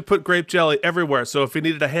 they had to put grape jelly everywhere. So if he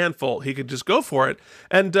needed a handful, he could just go for it.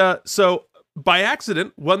 And so by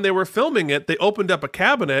accident, when they were filming it, they opened up a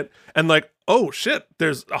cabinet and like, oh shit,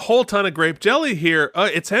 there's a whole ton of grape jelly here.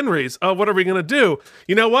 It's Henry's. What are we going to do?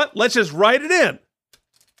 You know what? Let's just write it in.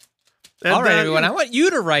 And all right, everyone, I want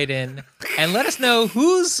you to write in and let us know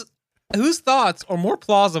whose thoughts are more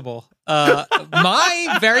plausible.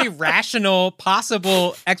 My very rational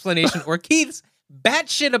possible explanation or Keith's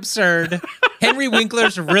batshit absurd Henry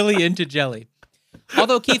Winkler's really into jelly.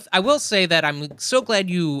 Although, Keith, I will say that I'm so glad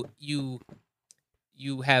you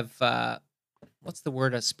have what's the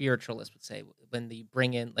word a spiritualist would say when you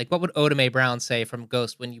bring in, like, what would Oda Mae Brown say from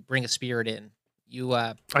Ghost when you bring a spirit in?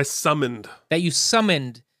 I summoned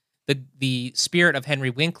the spirit of Henry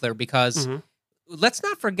Winkler, because let's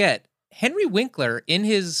not forget, Henry Winkler in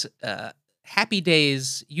his Happy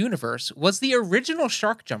Days universe was the original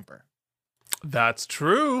shark jumper. That's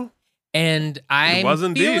true. And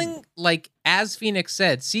I'm feeling like, as Phoenix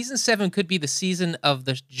said, season 7 could be the season of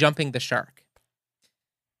the jumping the shark.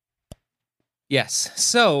 Yes.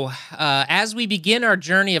 So as we begin our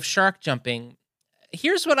journey of shark jumping,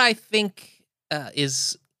 here's what I think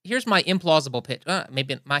here's my implausible pitch.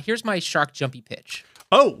 Here's my shark jumpy pitch.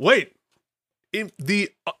 Oh, wait.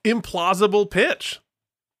 The implausible pitch.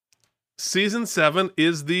 Season 7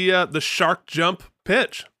 is the shark jump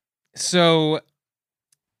pitch. So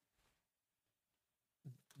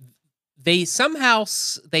they somehow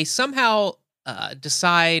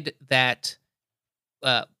decide that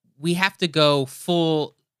we have to go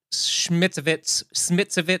full Schmitzovitz.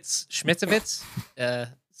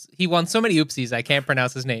 He won so many oopsies, I can't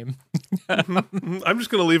pronounce his name. I'm just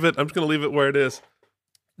gonna leave it. I'm just gonna leave it where it is.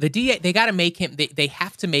 The DA, they got to make him. They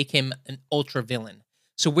have to make him an ultra villain.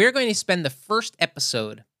 So we're going to spend the first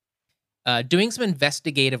episode doing some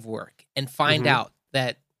investigative work and find out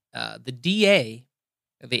that the DA,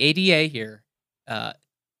 the ADA here,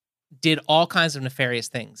 did all kinds of nefarious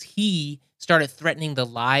things. He started threatening the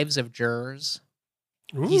lives of jurors.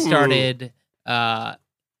 Ooh. He started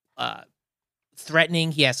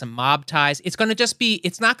threatening. He has some mob ties. It's going to just be,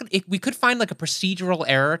 it's not going to, we could find like a procedural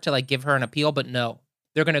error to like give her an appeal, but no,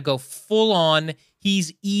 they're going to go full on.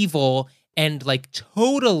 He's evil and like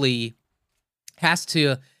totally has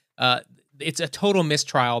to, it's a total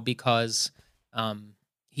mistrial because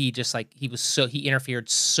he interfered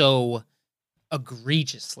so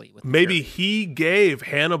egregiously with maybe he gave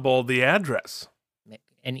Hannibal the address.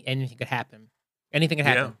 Anything could happen. Anything could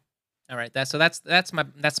happen. Yeah. All right, that's my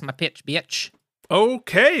pitch, bitch.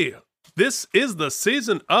 Okay, this is the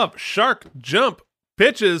season of Shark Jump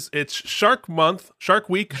pitches. It's Shark Month, Shark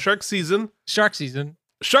Week, Shark Season. Shark Season.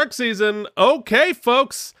 Shark Season. Okay,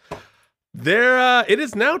 folks, it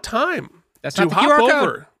is now time to hop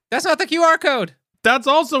over. That's not the QR code. That's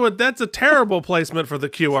also that's a terrible placement for the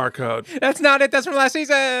QR code. That's not it. That's from last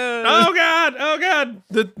season. Oh God.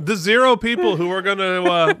 The 0 people who are going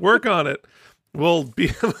to work on it will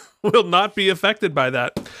not be affected by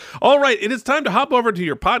that. All right, it is time to hop over to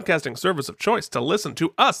your podcasting service of choice to listen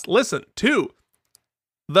to us. Listen to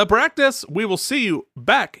The Practice. We will see you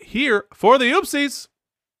back here for the oopsies.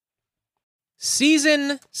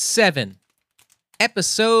 Season 7,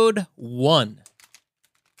 Episode 1,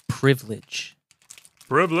 Privilege.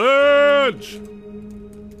 Privilege!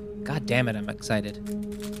 God damn it, I'm excited.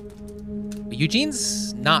 But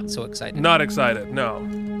Eugene's not so excited. Not excited, no.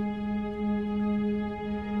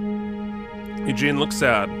 Eugene looks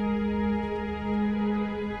sad.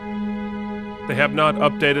 They have not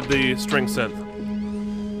updated the string synth.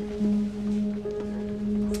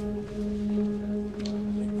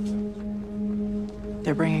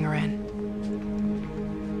 They're bringing her in.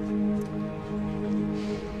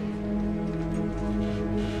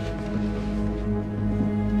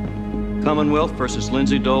 Commonwealth versus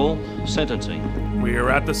Lindsay Dole, sentencing. We are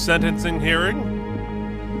at the sentencing hearing.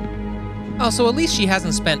 Oh, so at least she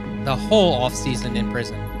hasn't spent the whole off-season in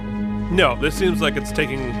prison. No, this seems like it's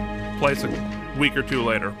taking place a week or 2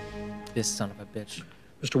 later. This son of a bitch.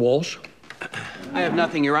 Mr. Walsh? I have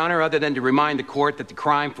nothing, Your Honor, other than to remind the court that the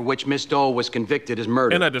crime for which Miss Dole was convicted is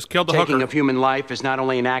murder. And I just killed the hooker. Taking of human life is not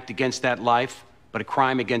only an act against that life, but a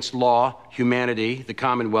crime against law, humanity, the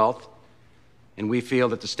Commonwealth, and we feel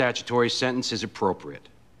that the statutory sentence is appropriate.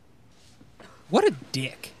 What a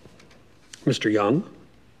dick. Mr. Young?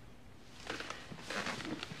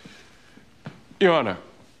 Your Honor,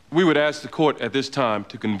 we would ask the court at this time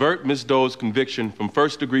to convert Ms. Dole's conviction from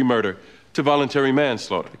first-degree murder to voluntary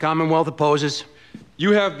manslaughter. The Commonwealth opposes.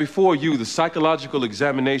 You have before you the psychological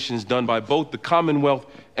examinations done by both the Commonwealth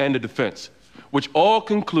and the defense, which all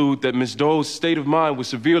conclude that Ms. Dole's state of mind was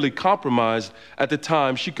severely compromised at the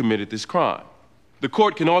time she committed this crime. The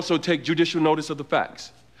court can also take judicial notice of the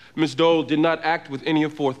facts. Ms. Dole did not act with any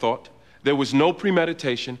forethought. There was no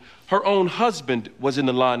premeditation. Her own husband was in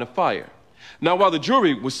the line of fire. Now, while the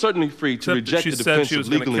jury was certainly free to reject the defense of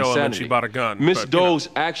legal insanity, Ms. Dole's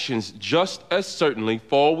actions just as certainly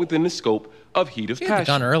fall within the scope of heat of passion. She had the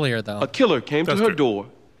gun earlier, though. A killer came to her door,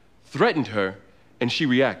 threatened her, and she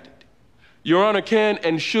reacted. Your Honor can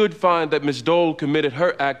and should find that Ms. Dole committed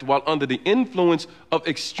her act while under the influence of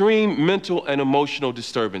extreme mental and emotional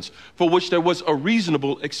disturbance, for which there was a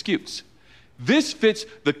reasonable excuse. This fits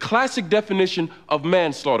the classic definition of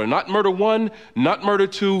manslaughter, not murder one, not murder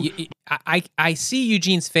two. I see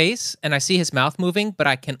Eugene's face, and I see his mouth moving, but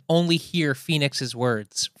I can only hear Phoenix's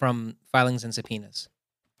words from Filings and Subpoenas.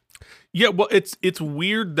 Yeah, well, it's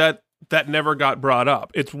weird that never got brought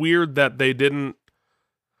up. It's weird that they didn't.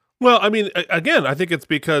 Well, I mean, again, I think it's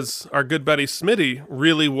because our good buddy Smitty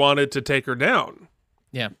really wanted to take her down.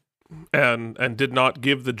 Yeah. And did not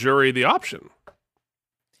give the jury the option.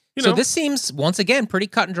 So this seems, once again, pretty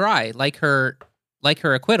cut and dry, like her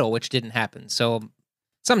acquittal, which didn't happen. So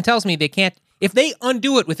something tells me they can't, if they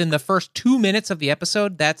undo it within the first 2 minutes of the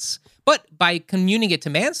episode, but by commuting it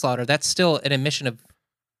to manslaughter, that's still an admission of,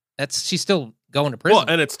 she's still going to prison. Well,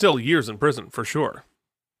 and it's still years in prison, for sure.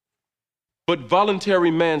 But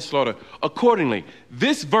voluntary manslaughter, accordingly,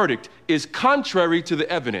 this verdict is contrary to the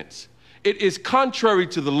evidence. It is contrary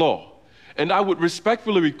to the law. And I would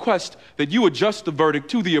respectfully request that you adjust the verdict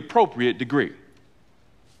to the appropriate degree.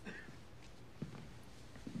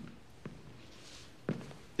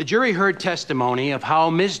 The jury heard testimony of how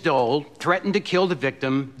Ms. Dole threatened to kill the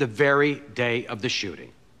victim the very day of the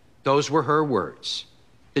shooting. Those were her words.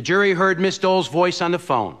 The jury heard Ms. Dole's voice on the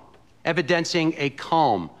phone, evidencing a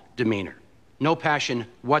calm demeanor, no passion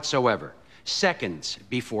whatsoever, seconds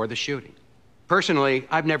before the shooting. Personally,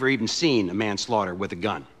 I've never even seen a manslaughter with a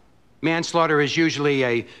gun. Manslaughter is usually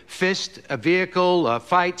a fist, a vehicle, a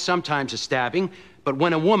fight, sometimes a stabbing. But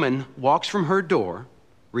when a woman walks from her door,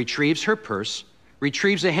 retrieves her purse,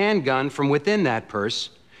 retrieves a handgun from within that purse,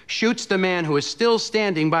 shoots the man who is still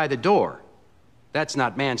standing by the door, that's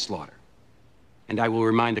not manslaughter. And I will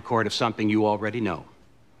remind the court of something you already know.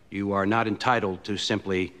 You are not entitled to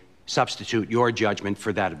simply substitute your judgment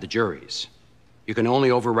for that of the jury's. You can only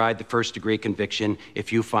override the first-degree conviction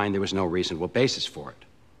if you find there was no reasonable basis for it.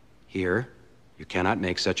 Here, you cannot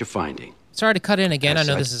make such a finding. Sorry to cut in again. I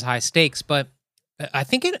know this is high stakes, but I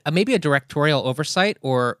think maybe a directorial oversight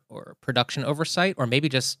or production oversight, or maybe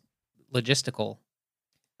just logistical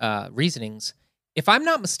reasonings. If I'm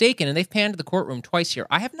not mistaken, and they've panned the courtroom twice here,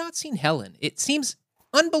 I have not seen Helen. It seems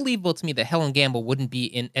unbelievable to me that Helen Gamble wouldn't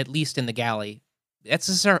be at least in the galley. That's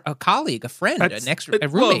just a colleague, a friend, a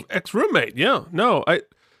roommate. Well, ex-roommate, yeah. No,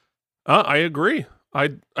 I agree.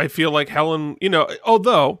 I feel like Helen,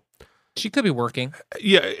 although she could be working.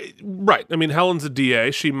 Yeah, right. I mean, Helen's a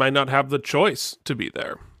DA. She might not have the choice to be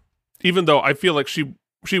there. Even though I feel like she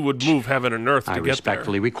would move heaven and earth to get there. I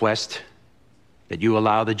respectfully request that you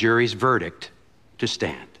allow the jury's verdict to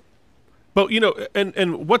stand. But,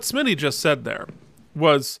 and what Smitty just said there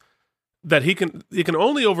was that he can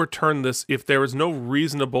only overturn this if there is no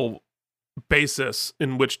reasonable basis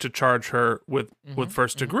in which to charge her with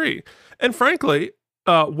first degree. And frankly,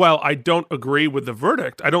 while I don't agree with the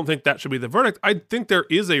verdict, I don't think that should be the verdict. I think there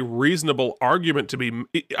is a reasonable argument to be.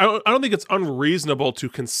 I don't think it's unreasonable to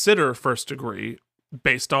consider first degree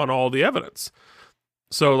based on all the evidence.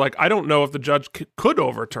 So, I don't know if the judge could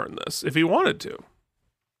overturn this if he wanted to,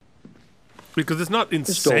 because it's not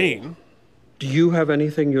insane. Do you have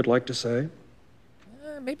anything you'd like to say?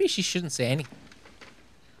 Maybe she shouldn't say anything.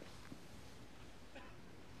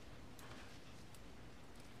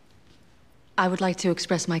 I would like to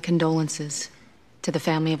express my condolences to the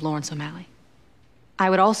family of Lawrence O'Malley.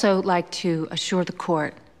 I would also like to assure the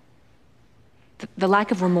court the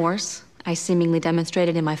lack of remorse I seemingly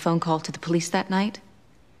demonstrated in my phone call to the police that night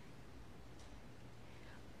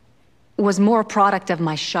was more a product of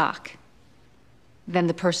my shock than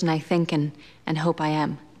the person I think and hope I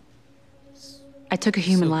am. I took a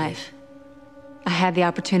human life. I had the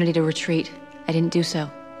opportunity to retreat. I didn't do so.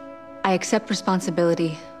 I accept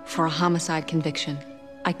responsibility for a homicide conviction.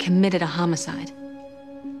 I committed a homicide.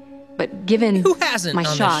 But given Who hasn't my on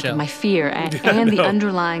this shock show? and my fear and the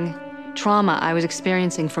underlying trauma I was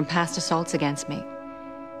experiencing from past assaults against me,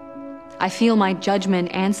 I feel my judgment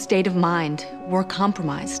and state of mind were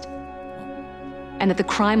compromised, and that the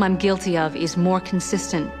crime I'm guilty of is more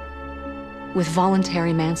consistent with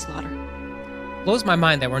voluntary manslaughter. Blows my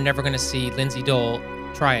mind that we're never going to see Lindsay Dole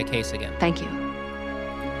try a case again. Thank you.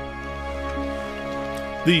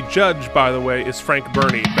 The judge, by the way, is Frank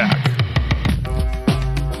Burney back.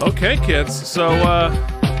 Okay, kids. So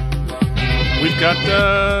we've got.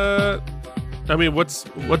 I mean, what's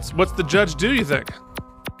the judge do? You think?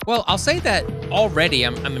 Well, I'll say that already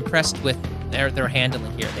I'm impressed with their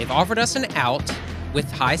handling here. They've offered us an out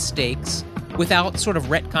with high stakes without sort of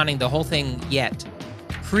retconning the whole thing yet.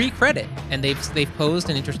 Pre-credit, and they've posed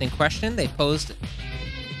an interesting question. They've posed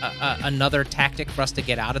another tactic for us to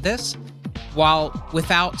get out of this, while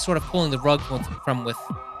without sort of pulling the rug from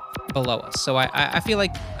below us. So I feel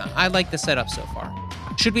like I like the setup so far.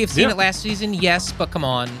 Should we have seen it last season? Yes, but come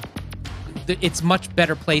on. It's much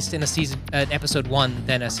better placed in an episode 1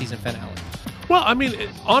 than a season finale. Well, I mean,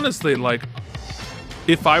 honestly, like,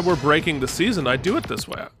 if I were breaking the season, I'd do it this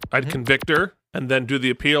way. I'd convict her and then do the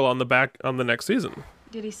appeal on the next season.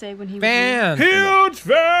 Did he say when he Fan. was Huge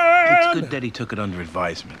fan! It's good that he took it under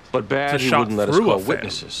advisement. But bad, It's a he shot wouldn't let us through a call fan.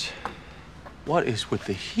 witnesses. What is with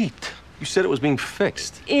the heat? You said it was being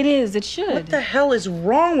fixed. It is. It should. What the hell is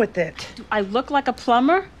wrong with it? Do I look like a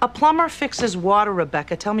plumber? A plumber fixes water,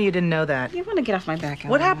 Rebecca. Tell me you didn't know that. You want to get off my back,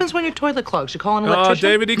 What happens when your toilet clogs? You call an Oh, electrician?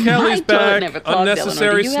 David E. Kelly's My toilet back. never clogged, Unnecessary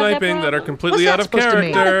Eleanor. Do you have that sniping that are problem? completely What's out that of supposed to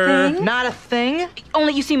mean? character. Not a thing?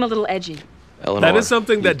 Only you seem a little edgy. Eleanor, That is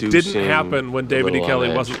something you that do didn't seem happen when a David E. little Kelly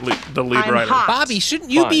on edge. wasn't the lead I'm writer. hot. Bobby,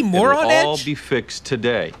 shouldn't you Fine, be more it'll on all edge? be fixed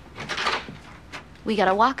today. We got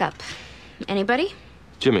a walk-up. Anybody?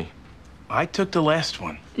 Jimmy. I took the last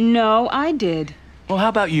one. No, I did. Well, how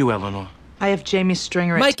about you, Eleanor? I have Jamie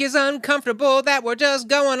Stringer. Mike is uncomfortable that we're just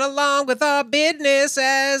going along with our business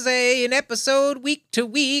as an episode week to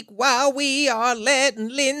week while we are letting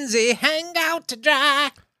Lindsay hang out to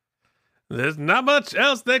dry. There's not much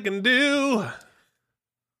else they can do.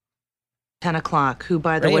 10 o'clock, who,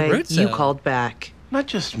 by the Ray way, Abruzzo. you called back. Not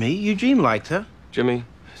just me. Eugene liked her. Jimmy,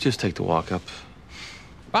 just take the walk up.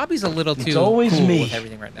 Bobby's a little too It's always cool me. with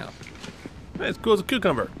everything right now. It's cool as a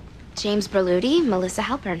cucumber. James Berluti, Melissa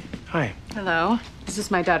Halpern. Hi. Hello. This is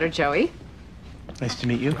my daughter, Joey. Nice to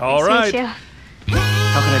meet you. All right. How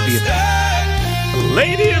can I be of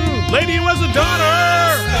Lady was a daughter.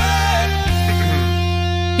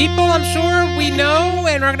 People I'm sure we know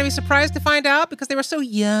and are going to be surprised to find out because they were so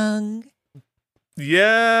young.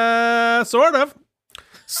 Yeah, sort of.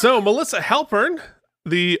 So Melissa Halpern,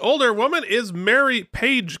 the older woman, is Mary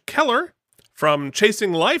Page Keller from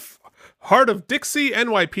Chasing Life, Heart of Dixie,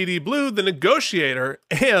 NYPD Blue, The Negotiator,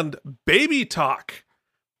 and Baby Talk.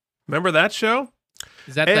 Remember that show?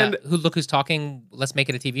 Is that Look Who's Talking, Let's Make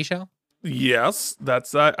It a TV show? Yes,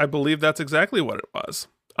 that's. I believe that's exactly what it was.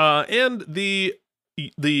 And the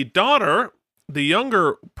daughter, the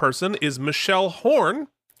younger person, is Michelle Horn,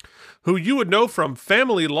 who you would know from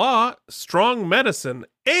Family Law, Strong Medicine,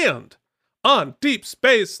 and on Deep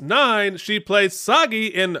Space Nine, she plays Sagi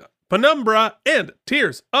in Penumbra and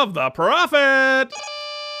Tears of the Prophet.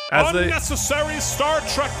 Unnecessary Star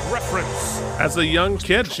Trek reference. As a young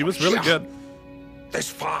kid, she was really good. This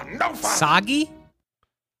far, no fun. Sagi?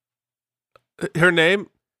 Her name,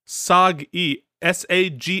 Sagi,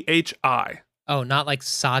 Saghi. Oh, not like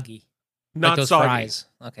soggy. Not like those soggy. fries.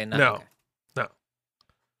 Okay, No. Okay.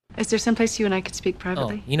 Is there someplace you and I could speak Oh,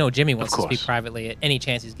 privately? you know Jimmy wants Of to speak course. privately at any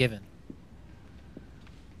chance he's given.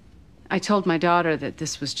 I told my daughter that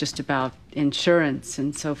this was just about insurance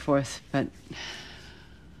and so forth, but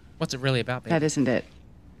What's it really about, baby? that isn't it.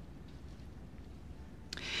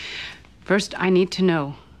 First, I need to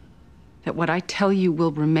know that what I tell you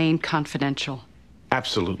will remain confidential.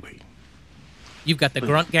 Absolutely. You've got the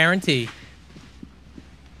grunt guarantee.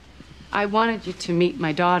 I wanted you to meet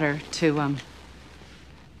my daughter to,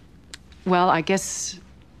 well, I guess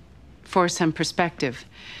for some perspective.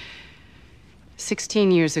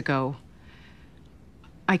 16 years ago,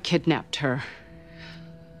 I kidnapped her.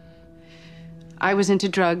 I was into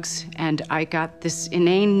drugs, and I got this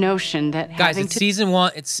inane notion that Guys, having it's to... season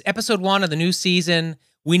 1. It's episode 1 of the new season.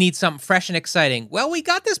 We need something fresh and exciting. Well, we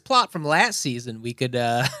got this plot from last season. We could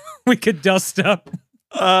we could dust up.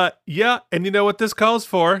 Yeah, and you know what this calls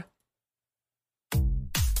for?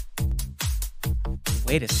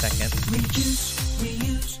 Wait a second. Reduce,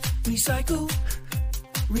 reuse, recycle.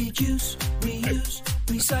 Reduce, reuse,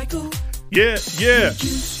 recycle. Yeah.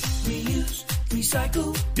 Reduce, reuse,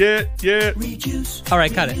 recycle, Yeah. reduce. All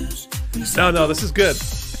right, cut it. No, this is good.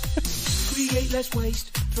 Create less waste,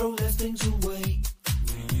 throw less things away.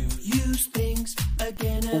 Use things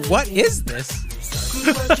again and What again. is this?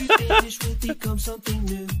 Recycle what you finish with becomes something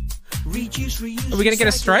new. Reduce, reuse, Are we gonna get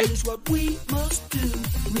a recycle strike? is what we must do.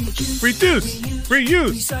 Reduce,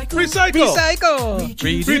 Reuse, recycle.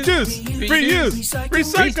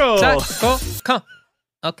 Recycle.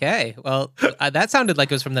 Okay, well, that sounded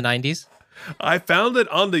like it was from the 90s. I found it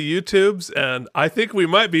on the YouTubes, and I think we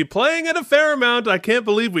might be playing it a fair amount. I can't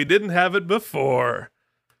believe we didn't have it before.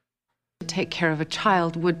 To take care of a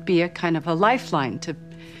child would be a kind of a lifeline to...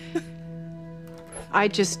 I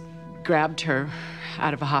just grabbed her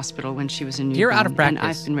out of a hospital when she was a newborn. You're out of practice. And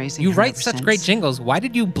I've been raising You her write ever such since. great jingles. Why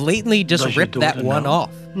did you blatantly just Does your rip that daughter one know?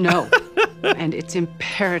 off? No. And it's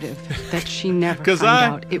imperative that she never 'Cause find I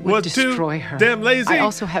out. It would was too destroy her. damn lazy. I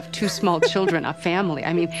also have 2 small children, a family.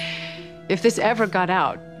 I mean, if this ever got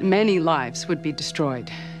out, many lives would be destroyed.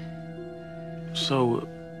 So,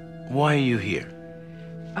 why are you here?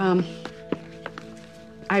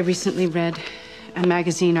 I recently read a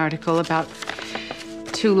magazine article about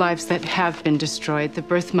 2 lives that have been destroyed, the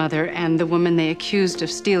birth mother and the woman they accused of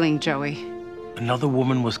stealing Joey. Another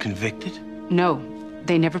woman was convicted? No,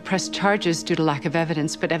 they never pressed charges due to lack of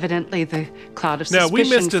evidence, but evidently the cloud of Now, suspicion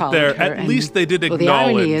we missed it followed there. her, At and- least they did well, the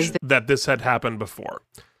irony acknowledge is that this had happened before.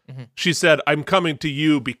 She said, I'm coming to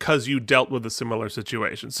you because you dealt with a similar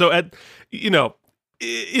situation. So,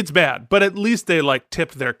 it's bad, but at least they,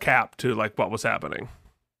 tipped their cap to, what was happening.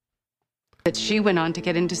 that she went on to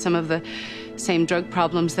get into some of the same drug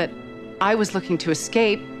problems that I was looking to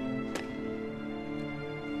escape.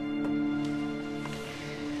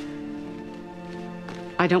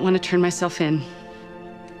 I don't want to turn myself in.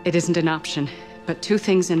 It isn't an option. But 2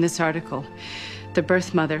 things in this article. The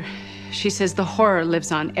birth mother, she says the horror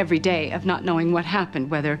lives on every day of not knowing what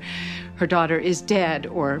happened, whether her daughter is dead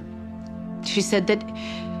or... She said that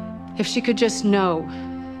if she could just know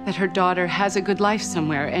that her daughter has a good life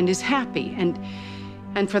somewhere and is happy. And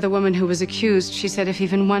for the woman who was accused, she said if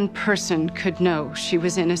even one person could know she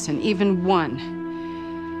was innocent, even one.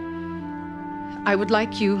 I would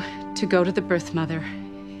like you to go to the birth mother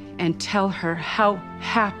and tell her how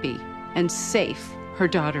happy and safe her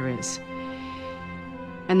daughter is.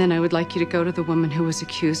 And then I would like you to go to the woman who was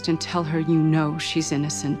accused and tell her you know she's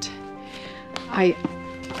innocent. I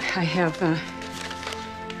have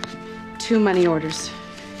 2 money orders,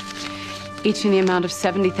 each in the amount of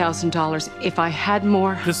 $70,000. If I had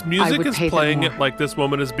more, This I music would is pay them playing more. it like this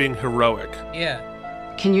woman is being heroic. Yeah.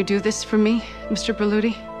 Can you do this for me, Mr.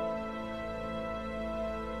 Berluti?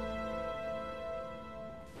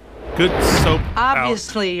 Good soap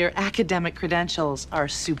Obviously, your academic credentials are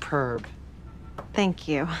superb. Thank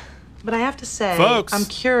you. But I have to say, Folks, I'm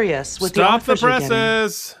curious with the stop the offers you're getting.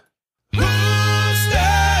 presses.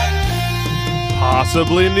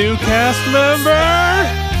 Possibly new cast member.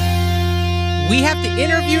 We have to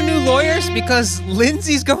interview new lawyers because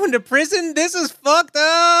Lindsay's going to prison? This is fucked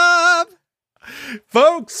up!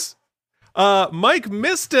 Folks, Mike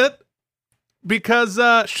missed it because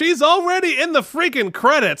she's already in the freaking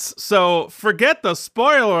credits, so forget the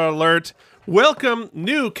spoiler alert. Welcome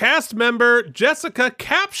new cast member Jessica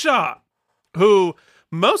Capshaw, who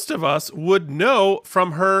most of us would know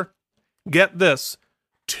from her, get this,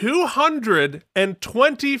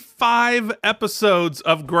 225 episodes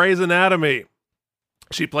of Grey's Anatomy.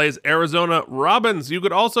 She plays Arizona Robbins. You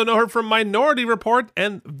could also know her from Minority Report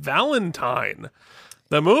and Valentine,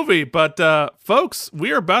 the movie. But folks,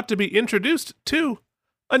 we are about to be introduced to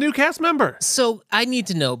a new cast member. So I need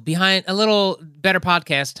to know, behind a little better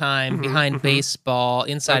podcast time, behind baseball,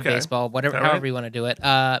 inside baseball, whatever, All right. however you want to do it.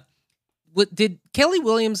 Did Kelly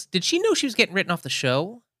Williams, did she know she was getting written off the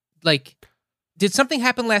show? Did something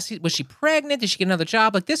happen last season? Was she pregnant? Did she get another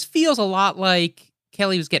job? This feels a lot like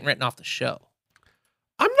Kelly was getting written off the show.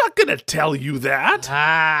 I'm not going to tell you that.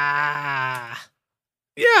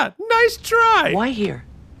 Yeah, nice try. Why here?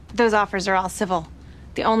 Those offers are all civil.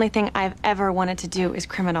 The only thing I've ever wanted to do is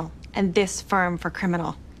criminal, and this firm for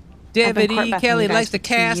criminal. I've been Deputy court-buffing Kelly you guys likes to for 2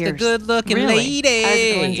 cast a years. good-looking Really? lady. I was at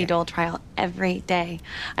the Lindsay Dole trial every day.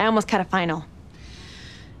 I almost cut a final.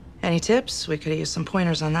 Any tips? We could use some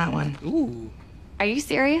pointers on that one. Ooh. Are you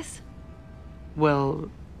serious?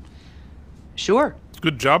 Well, sure.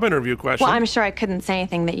 Good job interview question. Well, I'm sure I couldn't say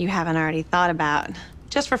anything that you haven't already thought about.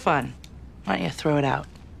 Just for fun. Why don't you throw it out?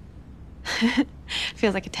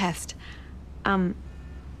 Feels like a test. I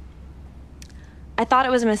thought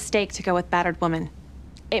it was a mistake to go with battered woman.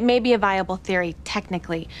 It may be a viable theory,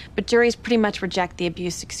 technically, but juries pretty much reject the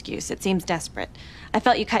abuse excuse. It seems desperate. I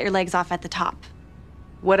felt you cut your legs off at the top.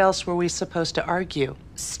 What else were we supposed to argue?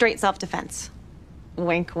 Straight self-defense.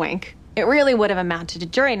 Wink, wink. It really would have amounted to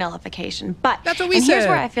jury nullification, but that's what we and said. Here's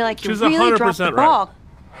where I feel like you She's really dropped the 100% ball. right.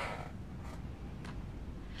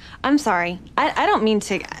 I'm sorry. I don't mean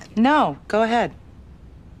to. No, go ahead.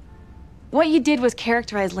 What you did was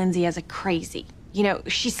characterize Lindsay as a crazy. You know,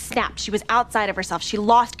 she snapped. She was outside of herself. She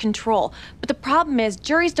lost control. But the problem is,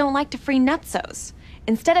 juries don't like to free nutsos.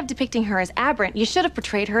 Instead of depicting her as aberrant, you should have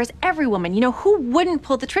portrayed her as every woman. You know, who wouldn't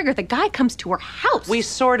pull the trigger? The guy comes to her house. We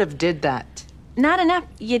sort of did that. Not enough.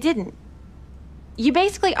 You didn't. You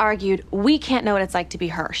basically argued, we can't know what it's like to be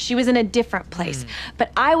her. She was in a different place.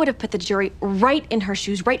 But I would have put the jury right in her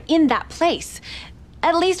shoes, right in that place.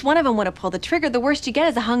 At least one of them would have pulled the trigger. The worst you get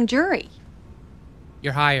is a hung jury.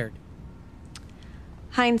 You're hired.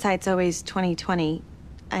 Hindsight's always 20/20.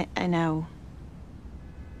 I know.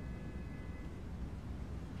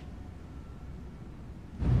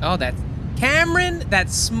 Oh, that's Cameron, the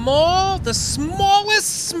smallest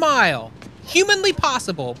smile humanly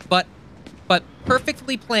possible, but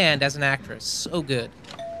perfectly planned as an actress. So good.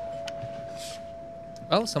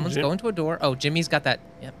 Oh, someone's going to a door. Oh, Jimmy's got that.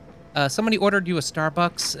 Yep. Somebody ordered you a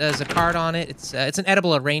Starbucks. There's a card on it. It's an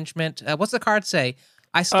edible arrangement. What's the card say?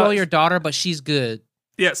 I stole your daughter, but she's good.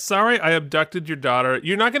 Yeah, sorry, I abducted your daughter.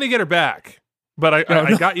 You're not going to get her back, but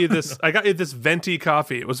I got you this. I got you this venti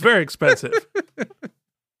coffee. It was very expensive.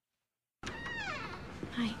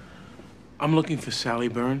 Hi. I'm looking for Sally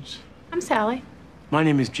Burns. I'm Sally. My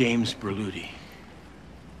name is James Berluti.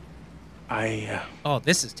 Oh,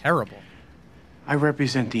 this is terrible. I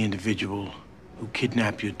represent the individual who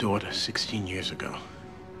kidnapped your daughter 16 years ago.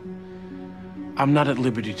 I'm not at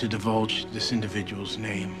liberty to divulge this individual's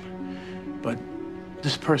name, but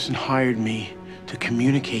this person hired me to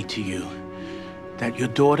communicate to you that your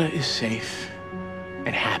daughter is safe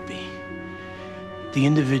and happy. The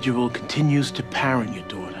individual continues to parent your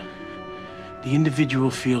daughter. The individual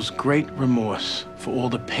feels great remorse for all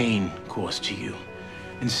the pain caused to you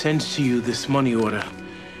and sends to you this money order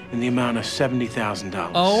in the amount of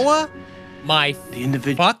 $70,000. Oh my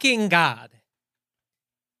fucking God.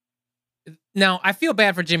 Now, I feel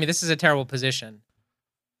bad for Jimmy. This is a terrible position.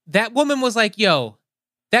 That woman was like, yo,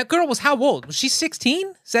 that girl was how old? Was she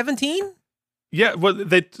 16? 17? Yeah, well,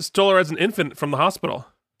 they stole her as an infant from the hospital.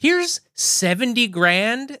 Here's 70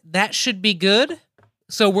 grand. That should be good.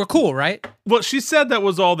 So we're cool, right? Well, she said that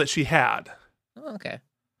was all that she had. Oh, okay.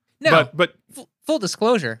 Now, but full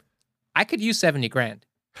disclosure, I could use 70 grand.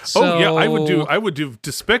 So oh yeah, I would do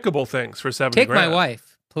despicable things for 70 grand. Take my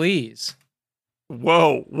wife, please.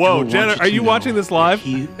 Whoa, Jenna, are you watching this live?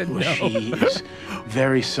 He or she is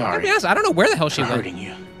very sorry. I'll be honest, I don't know where the hell she went. Hurting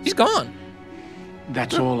you. She's gone.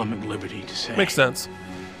 That's all I'm at liberty to say. Makes sense.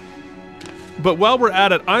 But while we're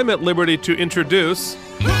at it, I'm at liberty to introduce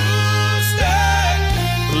the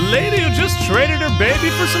lady who just traded her baby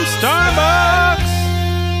for some Starbucks.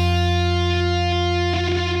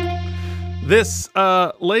 This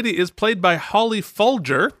lady is played by Holly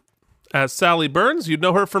Folger as Sally Burns. You'd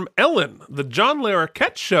know her from Ellen, The John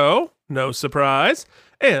Larroquette Show, no surprise,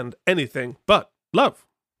 and Anything But Love.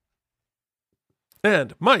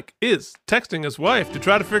 And Mike is texting his wife to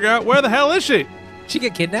try to figure out where the hell is she. She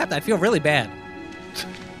get kidnapped? I feel really bad.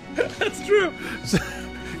 That's true. So,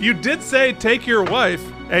 you did say take your wife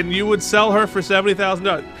and you would sell her for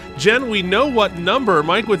 $70,000. Jen, we know what number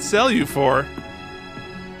Mike would sell you for.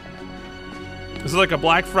 Is it like a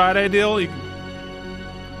Black Friday deal?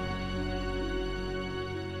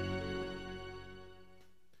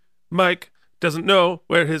 Mike doesn't know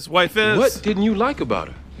where his wife is. What didn't you like about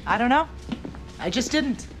her? I don't know. I just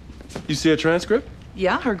didn't. You see a transcript?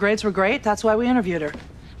 Yeah, her grades were great. That's why we interviewed her.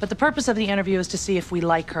 But the purpose of the interview is to see if we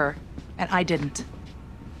like her, and I didn't.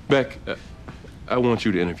 Beck, I want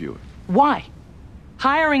you to interview her. Why?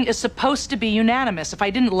 Hiring is supposed to be unanimous. If I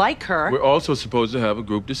didn't like her... We're also supposed to have a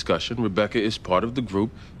group discussion. Rebecca is part of the group.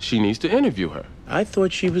 She needs to interview her. I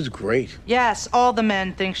thought she was great. Yes, all the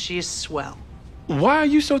men think she's swell. Why are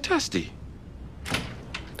you so testy?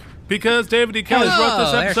 Because David E. Kelly wrote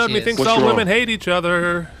this episode and he thinks all women hate each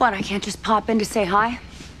other. What, I can't just pop in to say hi?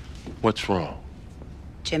 What's wrong?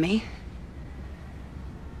 Jimmy?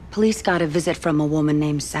 Police got a visit from a woman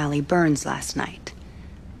named Sally Burns last night.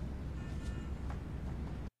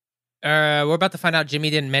 We're about to find out Jimmy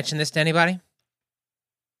didn't mention this to anybody.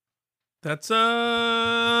 That's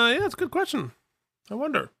that's a good question. I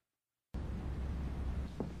wonder.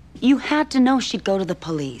 You had to know she'd go to the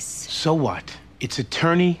police. So what? It's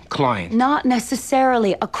attorney-client. Not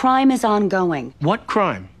necessarily. A crime is ongoing. What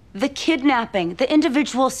crime? The kidnapping. The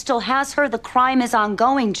individual still has her. The crime is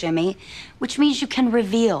ongoing, Jimmy, which means you can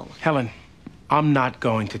reveal. Helen, I'm not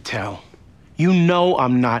going to tell. You know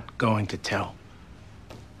I'm not going to tell.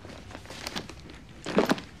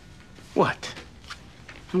 What?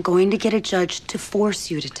 I'm going to get a judge to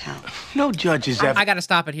force you to tell. No judge is ever... I got to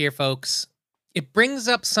stop it here, folks. It brings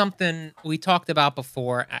up something we talked about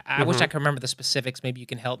before. I wish I could remember the specifics. Maybe you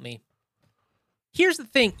can help me. Here's the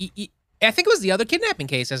thing. I think it was the other kidnapping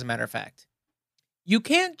case, as a matter of fact. You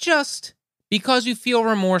can't just, because you feel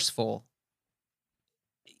remorseful,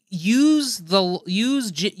 use the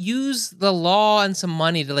law and some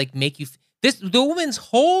money to like make you... The woman's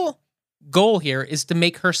whole goal here is to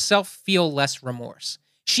make herself feel less remorse.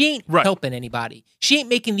 She ain't helping anybody. She ain't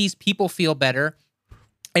making these people feel better.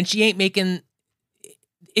 And she ain't making...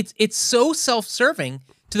 It's so self-serving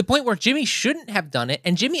to the point where Jimmy shouldn't have done it,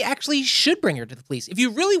 and Jimmy actually should bring her to the police. If you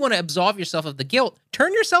really want to absolve yourself of the guilt,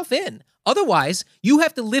 turn yourself in. Otherwise, you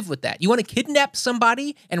have to live with that. You want to kidnap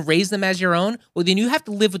somebody and raise them as your own? Well, then you have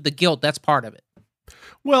to live with the guilt. That's part of it.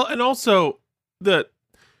 Well, and also the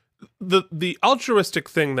altruistic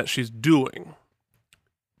thing that she's doing,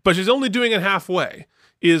 but she's only doing it halfway,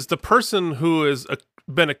 is the person who has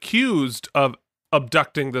been accused of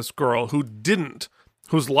abducting this girl who didn't,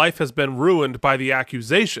 whose life has been ruined by the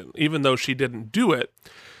accusation, even though she didn't do it.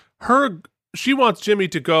 She wants Jimmy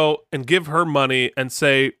to go and give her money and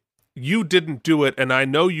say, you didn't do it, and I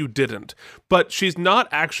know you didn't. But she's not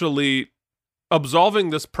actually absolving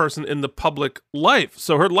this person in the public life.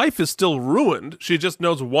 So her life is still ruined. She just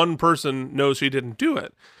knows one person knows she didn't do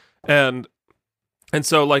it. And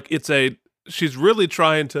so like she's really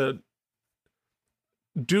trying to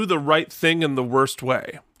do the right thing in the worst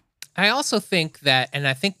way. I also think that, and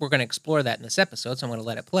I think we're going to explore that in this episode, so I'm going to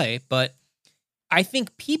let it play, but I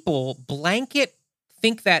think people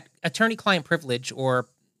think that attorney-client privilege or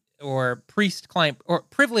priest-client, or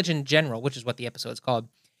privilege in general, which is what the episode's called,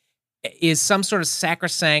 is some sort of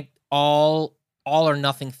sacrosanct all or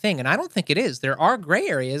nothing thing. And I don't think it is. There are gray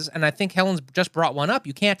areas, and I think Helen's just brought one up.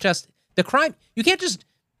 You can't just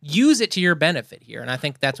use it to your benefit here, and I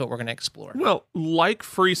think that's what we're going to explore. Well, like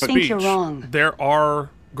free speech, I think you're wrong. There are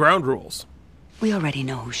ground rules. We already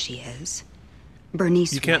know who she is.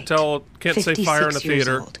 Bernice You can't White, say fire in a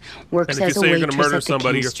theater. Old, works and if as you say a you're going to murder waitress at the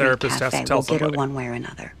somebody, King your Street therapist has to Cafe. tell We'll somebody. get her one way or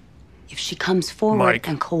another. If she comes forward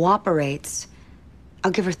and cooperates,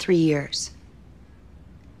 I'll give her 3 years.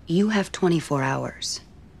 You have 24 hours.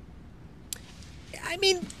 I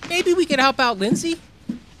mean, maybe we could help out Lindsay.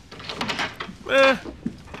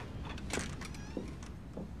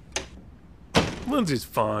 Lindsay's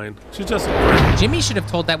fine. She doesn't. Jimmy should have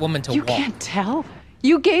told that woman to walk. You can't tell.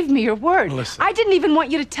 You gave me your word. Listen. I didn't even want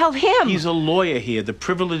you to tell him. He's a lawyer here. The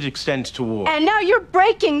privilege extends to all. And now you're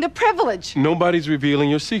breaking the privilege. Nobody's revealing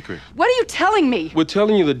your secret. What are you telling me? We're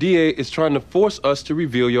telling you the DA is trying to force us to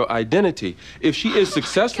reveal your identity. If she is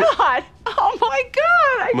successful... God! Oh my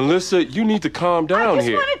God! Melissa, you need to calm down I just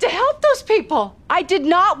here. wanted to help those people. I did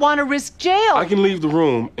not want to risk jail. I can leave the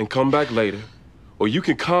room and come back later. Or you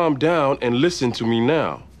can calm down and listen to me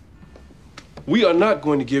now. We are not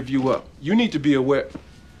going to give you up. You need to be aware...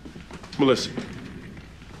 Melissa.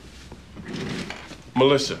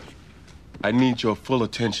 Melissa, I need your full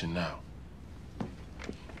attention now.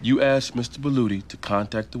 You asked Mr. Berluti to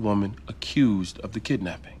contact the woman accused of the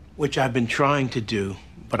kidnapping. Which I've been trying to do,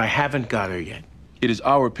 but I haven't got her yet. It is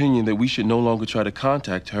our opinion that we should no longer try to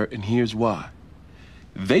contact her, and here's why.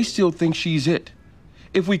 They still think she's it.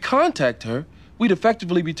 If we contact her, we'd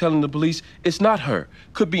effectively be telling the police it's not her,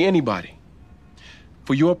 could be anybody.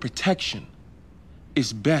 For your protection,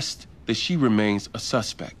 it's best that she remains a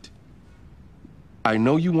suspect. I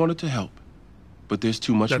know you wanted to help, but there's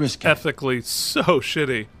too much risk. That's ethically so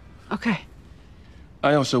shitty. Okay.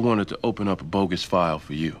 I also wanted to open up a bogus file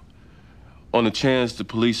for you. On the chance the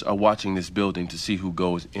police are watching this building to see who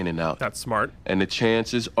goes in and out. That's smart. And the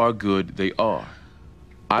chances are good they are.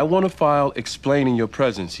 I want a file explaining your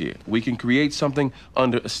presence here. We can create something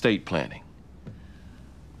under estate planning.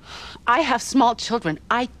 I have small children.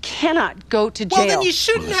 I cannot go to jail. Well, then you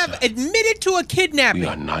shouldn't have admitted to a kidnapping. We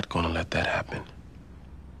are not going to let that happen.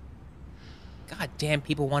 God damn,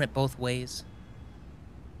 people want it both ways.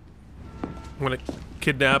 Want to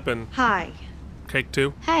kidnap and Hi. cake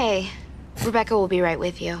too? Hey. Rebecca will be right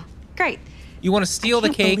with you. Great. You want to steal the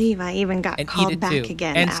cake? I can't believe I even got and called eat it back too,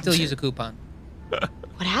 again and after. still use a coupon.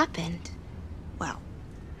 What happened? Well,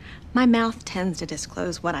 my mouth tends to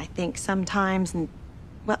disclose what I think sometimes, and,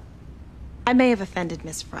 well, I may have offended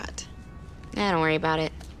Miss Frutt. Don't worry about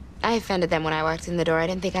it. I offended them when I walked in the door. I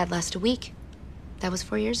didn't think I'd last a week. That was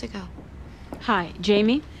 4 years ago. Hi,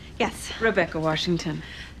 Jamie? Yes. Rebecca Washington.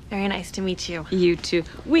 Very nice to meet you. You too.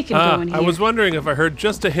 We can go in here. I was wondering if I heard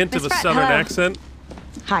just a hint of a Frutt, southern hello. accent.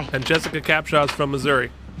 Hi. And Jessica Capshaw's from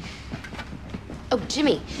Missouri. Oh,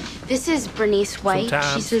 Jimmy, this is Bernice White.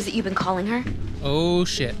 Sometimes. She says that you've been calling her. Oh,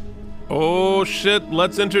 shit. Oh, shit.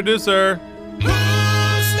 Let's introduce her.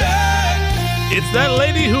 It's that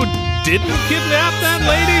lady who didn't kidnap that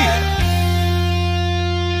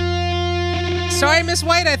lady. Sorry, Miss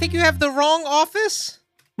White. I think you have the wrong office.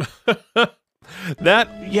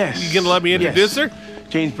 Yes. You gonna let me introduce her?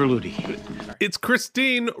 James Berluti. It's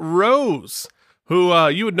Christine Rose, who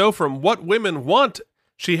you would know from What Women Want.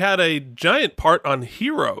 She had a giant part on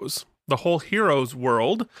Heroes, the whole Heroes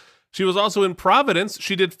world. She was also in Providence.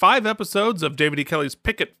 She did 5 episodes of David E. Kelley's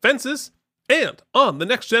Picket Fences. And on The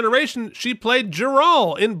Next Generation, she played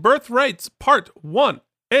Jor-El in Birthrights Part 1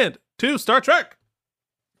 and 2 Star Trek.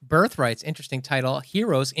 Birthrights, interesting title.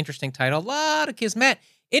 Heroes, interesting title. A lot of kismet.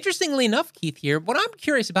 Interestingly enough, Keith, here, what I'm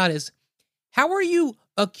curious about is, how are you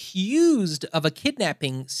accused of a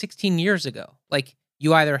kidnapping 16 years ago? Like,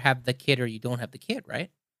 you either have the kid or you don't have the kid, right?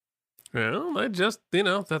 Well, I just,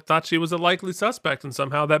 thought she was a likely suspect, and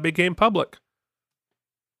somehow that became public.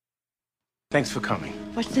 Thanks for coming.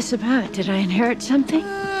 What's this about? Did I inherit something?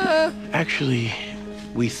 Actually,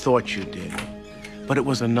 we thought you did, but it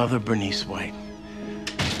was another Bernice White.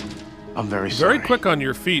 I'm very sorry. Very quick on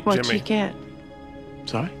your feet, What'd Jimmy. she get?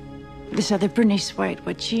 Sorry? This other Bernice White,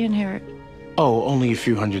 what'd she inherit? Oh, only a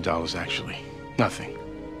few $100s, actually. Nothing.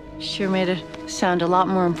 Sure made it sound a lot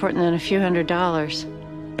more important than a few $100s.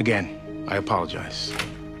 Again, I apologize.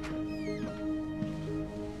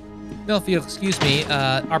 Bill, if you'll excuse me,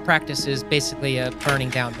 our practice is basically a burning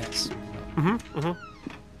down mess.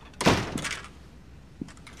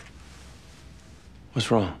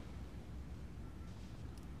 What's wrong?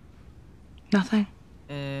 Nothing.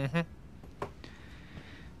 Mm-hmm.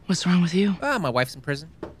 What's wrong with you? My wife's in prison.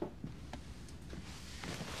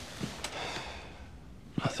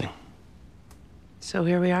 Nothing. So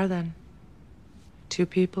here we are then. 2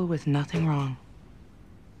 people with nothing wrong.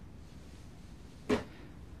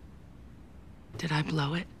 Did I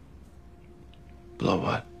blow it? Blow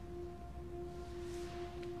what?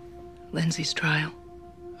 Lindsay's trial.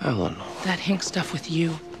 Eleanor. That Hink stuff with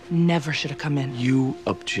you never should have come in. You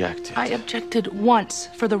objected. I objected once.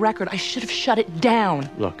 For the record, I should have shut it down.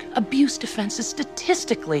 Look. Abuse defenses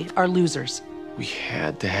statistically are losers. We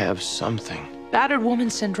had to have something. Battered woman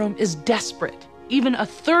syndrome is desperate. Even a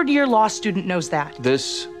 3rd-year law student knows that.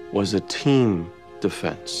 This was a team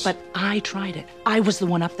defense. But I tried it. I was the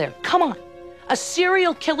one up there. Come on. A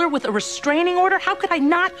serial killer with a restraining order? How could I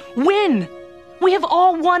not win? We have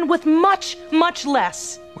all won with much, much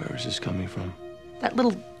less. Where is this coming from? That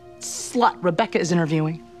little slut Rebecca is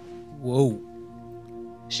interviewing. Whoa.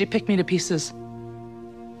 She picked me to pieces.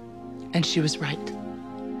 And she was right.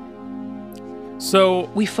 So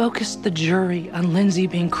we focused the jury on Lindsay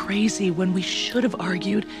being crazy when we should have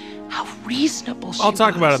argued how reasonable she was. I'll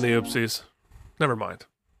talk about it in the oopsies. Never mind.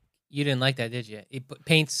 You didn't like that, did you? It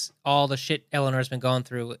paints all the shit Eleanor's been going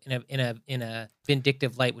through in a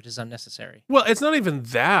vindictive light, which is unnecessary. Well, it's not even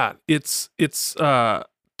that. It's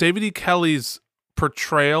David E. Kelley's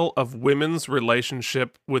portrayal of women's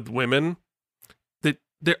relationship with women. That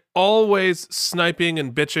they're always sniping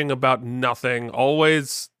and bitching about nothing.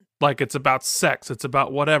 Always like it's about sex. It's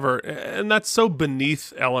about whatever, and that's so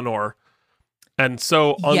beneath Eleanor, and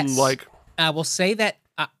so unlike. I will say that.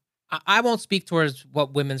 I won't speak towards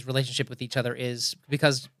what women's relationship with each other is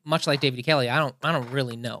because, much like David E. Kelley, I don't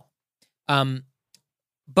really know.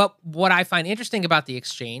 But what I find interesting about the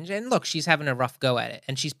exchange, and look, she's having a rough go at it,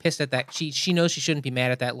 and she's pissed at that. She knows she shouldn't be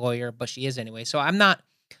mad at that lawyer, but she is anyway. So I'm not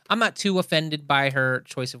too offended by her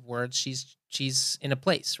choice of words. She's in a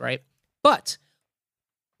place, right? But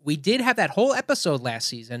we did have that whole episode last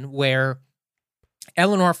season where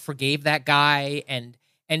Eleanor forgave that guy and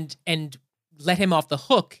let him off the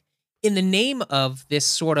hook in the name of this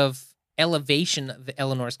sort of elevation of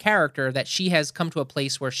Eleanor's character, that she has come to a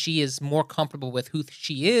place where she is more comfortable with who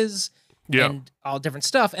she is and all different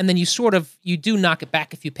stuff. And then you do knock it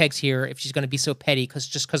back a few pegs here if she's going to be so petty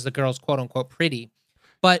because the girl's quote unquote pretty.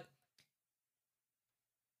 But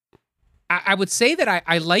I would say that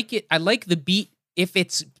I like it. I like the beat if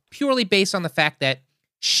it's purely based on the fact that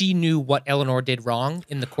she knew what Eleanor did wrong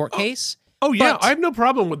in the court case. Oh yeah, But I have no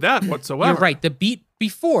problem with that whatsoever. you're right. The beat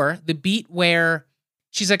before, the beat where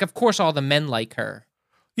she's like, of course all the men like her.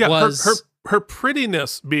 Yeah, was, her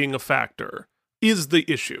prettiness being a factor is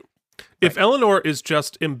the issue. If Eleanor is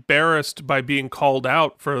just embarrassed by being called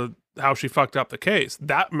out for how she fucked up the case,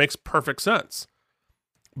 that makes perfect sense.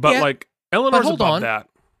 But like Eleanor's above that.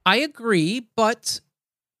 I agree, but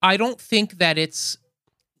I don't think that it's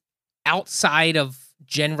outside of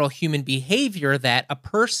general human behavior that a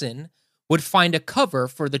person would find a cover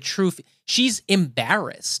for the truth. She's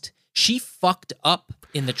embarrassed. she fucked up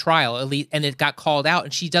in the trial, at least, and it got called out,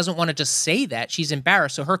 and she doesn't want to just say that. She's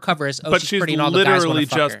embarrassed, so her cover is, but she's pretty and all the guys want to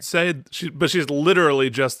fuck her. She's literally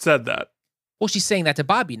just said that. Well, she's saying that to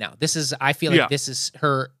Bobby now. I feel like this is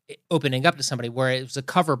her opening up to somebody, where it was a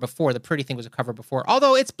cover before. The pretty thing was a cover before.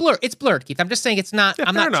 Although it's blurred, Keith. I'm just saying it's not,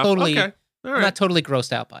 I'm not totally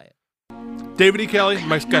grossed out by it. David E. Kelley,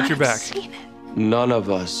 Mike's got your back. None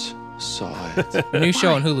of us saw it. The new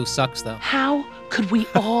show on Hulu sucks, though. How could we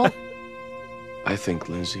all... I think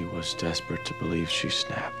Lindsay was desperate to believe she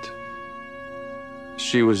snapped.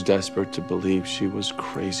 She was desperate to believe she was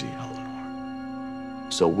crazy, Eleanor.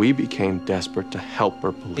 So we became desperate to help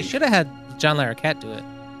her believe. They should have had John Larroquette do it.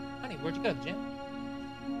 Honey, where'd you go, Jim?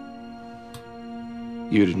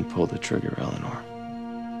 You didn't pull the trigger, Eleanor.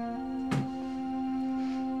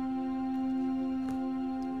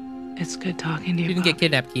 It's good talking to you. She didn't get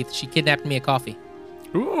kidnapped, Keith. She kidnapped me a coffee.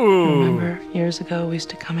 Ooh. Remember, years ago, we used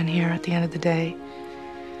to come in here at the end of the day.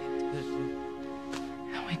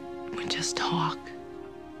 And we'd just talk.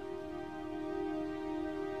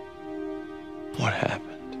 What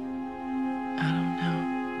happened? I don't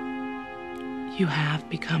know. You have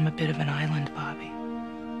become a bit of an island, Bobby.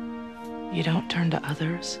 You don't turn to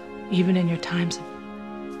others, even in your times of...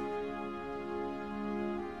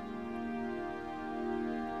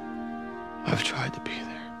 I've tried to be there.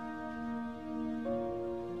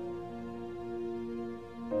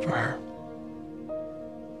 For her.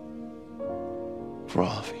 For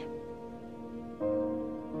all of you.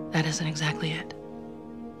 That isn't exactly it.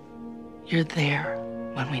 You're there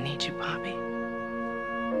when we need you, Bobby.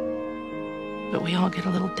 But we all get a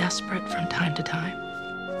little desperate from time to time.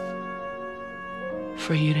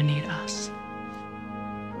 For you to need us.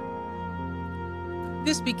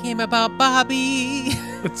 This became about Bobby.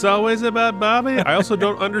 It's always about Bobby. I also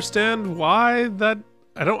don't understand why that...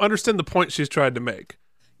 I don't understand the point she's tried to make.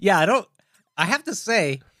 Yeah, I have to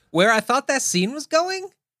say, where I thought that scene was going,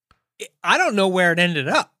 I don't know where it ended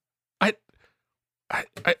up.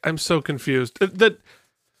 I'm so confused. That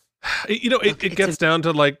it gets down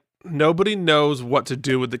to like nobody knows what to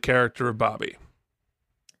do with the character of Bobby.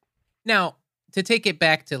 Now, to take it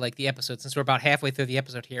back to like the episode, since we're about halfway through the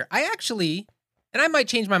episode here, I actually, and I might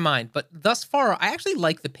change my mind, but thus far, I actually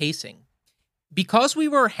like the pacing. Because we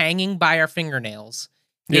were hanging by our fingernails,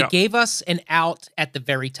 they gave us an out at the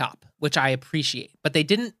very top, which I appreciate, but they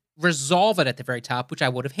didn't resolve it at the very top, which I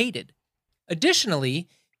would have hated. Additionally,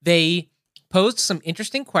 they posed some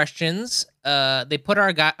interesting questions. They put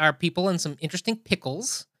our people in some interesting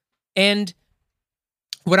pickles. And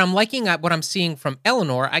what I'm liking at what I'm seeing from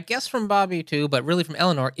Eleanor, I guess from Bobby too, but really from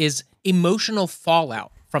Eleanor, is emotional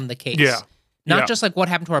fallout from the case. Yeah. Not just like what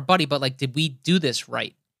happened to our buddy, but like, did we do this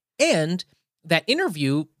right? And that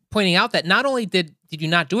interview pointing out that not only did you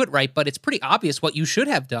not do it right, but it's pretty obvious what you should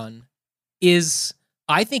have done is,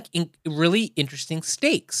 I think, really interesting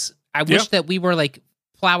stakes. I wish that we were like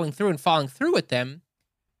plowing through and following through with them,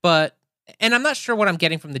 and I'm not sure what I'm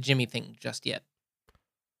getting from the Jimmy thing just yet.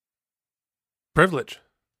 Privilege.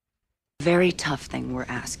 Very tough thing we're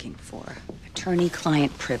asking for.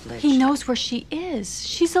 Attorney-client privilege. He knows where she is.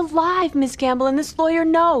 She's alive, Miss Gamble, and this lawyer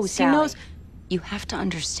knows. Sally, he knows. You have to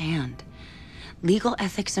understand. Legal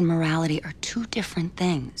ethics and morality are two different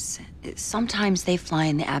things. Sometimes they fly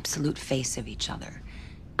in the absolute face of each other.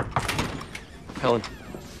 Helen,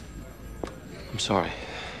 I'm sorry.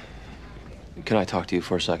 Can I talk to you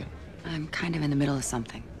for a second? I'm kind of in the middle of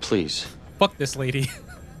something. Please. Fuck this lady.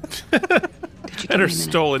 And her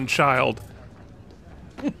stolen child.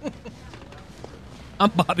 I'm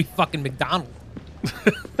Bobby fucking McDonald.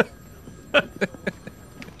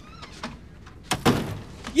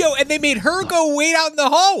 Yo, and they made her go wait out in the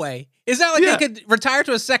hallway. It's not like they could retire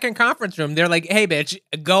to a second conference room. They're like, hey, bitch,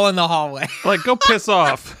 go in the hallway. Like, go piss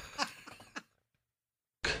off.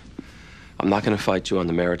 I'm not going to fight you on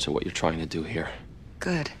the merits of what you're trying to do here.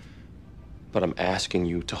 Good. But I'm asking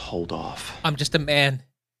you to hold off. I'm just a man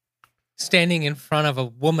standing in front of a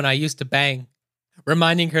woman I used to bang,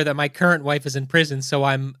 reminding her that my current wife is in prison, so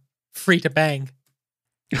I'm free to bang.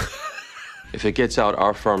 If it gets out,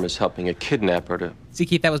 our firm is helping a kidnapper to... See,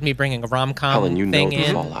 Keith, that was me bringing a rom-com Helen, you thing know the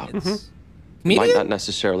in. fallout. It might not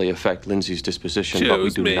necessarily affect Lindsay's disposition, but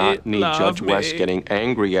we do not need Judge West getting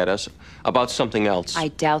angry at us about something else. I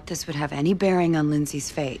doubt this would have any bearing on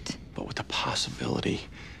Lindsay's fate. But with the possibility,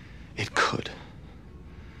 it could.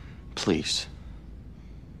 Please.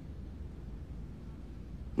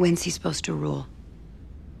 When's he supposed to rule?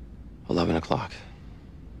 11 o'clock.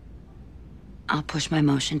 I'll push my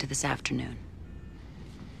motion to this afternoon.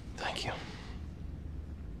 Thank you.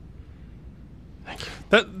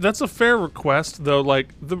 That's a fair request, though.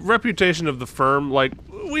 Like, the reputation of the firm, like,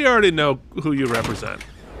 we we already know who you represent.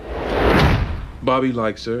 Bobby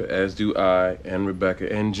likes her, as do I, and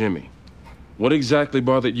Rebecca, and Jimmy. What exactly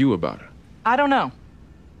bothered you about her? I don't know.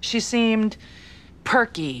 She seemed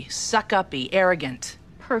perky, suck-uppy, arrogant.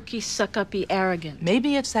 Perky, suck-uppy, arrogant.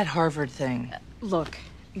 Maybe it's that Harvard thing. Look,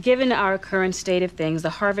 given our current state of things, the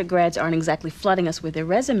Harvard grads aren't exactly flooding us with their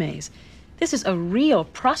resumes. This is a real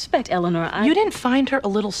prospect, Eleanor. You didn't find her a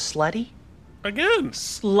little slutty? Again.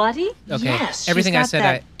 Slutty? Okay. Yes. Everything she's got I said,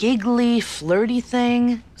 that giggly, flirty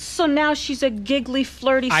thing. So now she's a giggly,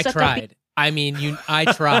 flirty, I suck-uppy. tried. I mean, I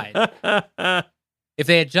tried. If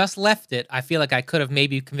they had just left it, I feel like I could have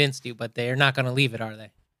maybe convinced you, but they're not going to leave it, are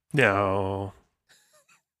they? No.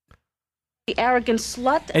 The arrogant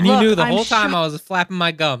slut. And you Look, knew the I'm whole time sure- I was flapping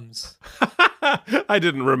my gums. I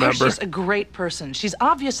didn't remember. She's a great person. She's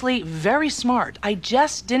obviously very smart. I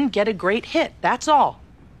just didn't get a great hit. That's all.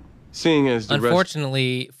 Seeing as the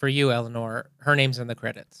Unfortunately for you, Eleanor, her name's in the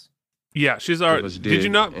credits. Yeah, she's rest already. of us Did you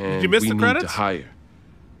not? Did you miss we the need credits? to hire.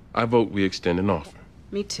 I vote we extend an offer.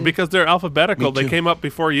 Me too. Because they're alphabetical. Me They too. came up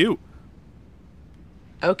before you.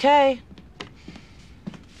 Okay.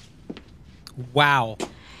 Wow.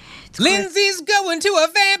 Lindsay's going to a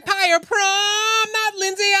vampire prom. Not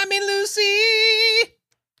Lindsay, I mean Lucy.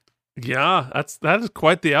 Yeah, that is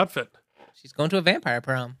quite the outfit. She's going to a vampire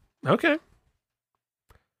prom. Okay.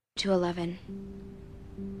 211.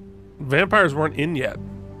 Vampires weren't in yet.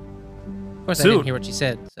 Of course, I Soon. didn't hear what she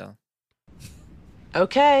said, so.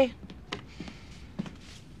 Okay.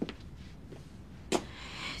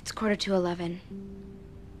 It's 11:45.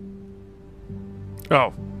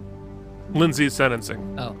 Oh. Lindsay's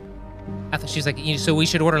sentencing. Oh. I thought she was like, so we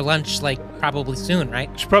should order lunch, like, probably soon, right?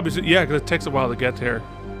 She probably should, yeah, because it takes a while to get here.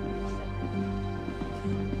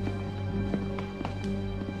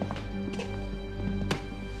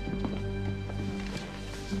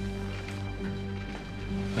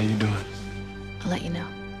 How you doing? I'll let you know.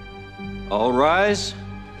 All rise.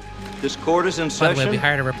 This court is in By the way, session. we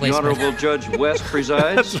hired a The replacement. Honorable Judge West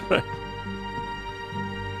presides. That's right.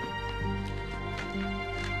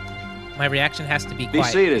 My reaction has to be Be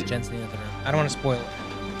quiet. seated. because Jen's in the other room. I don't want to spoil it.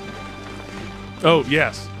 Oh,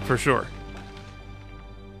 yes, for sure.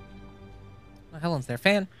 Well, Helen's their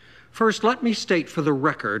fan. First, let me state for the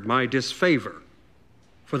record my disfavor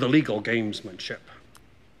for the legal gamesmanship.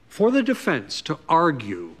 For the defense to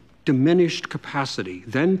argue diminished capacity,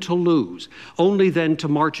 then to lose, only then to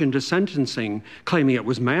march into sentencing claiming it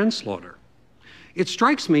was manslaughter, it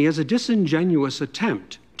strikes me as a disingenuous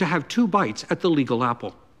attempt to have two bites at the legal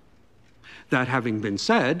apple. That having been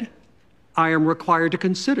said, I am required to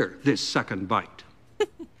consider this second bite.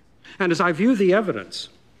 And as I view the evidence,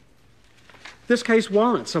 this case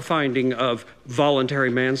warrants a finding of voluntary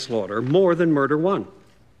manslaughter more than murder one.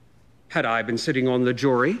 Had I been sitting on the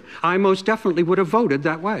jury, I most definitely would have voted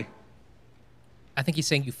that way. I think he's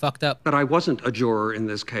saying you fucked up. But I wasn't a juror in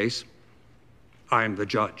this case. I am the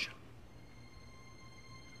judge.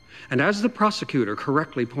 And as the prosecutor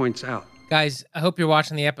correctly points out, Guys, I hope you're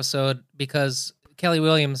watching the episode because Kelly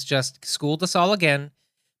Williams just schooled us all again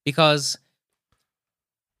because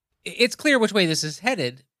it's clear which way this is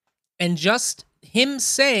headed. And just him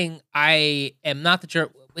saying, I am not the juror,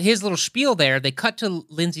 his little spiel there, they cut to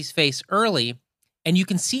Lindsay's face early, and you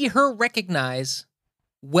can see her recognize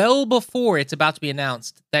well before it's about to be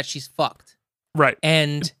announced that she's fucked. Right.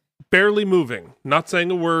 And barely moving, not saying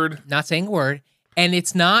a word. Not saying a word. And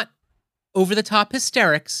it's not over-the-top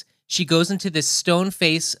hysterics. She goes into this stone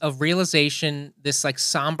face of realization, this like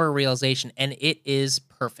somber realization, and it is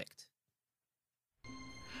perfect.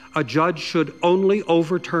 a judge should only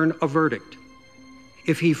overturn a verdict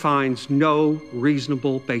if he finds no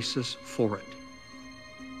reasonable basis for it.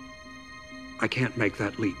 I can't make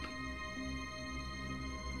that leap.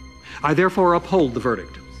 I therefore uphold the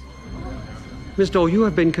verdict. Ms. Dole, you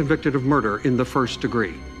have been convicted of murder in the first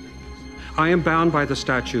degree. I am bound by the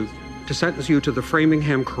statute to sentence you to the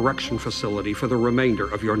Framingham Correction Facility for the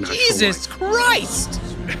remainder of your natural Jesus Christ!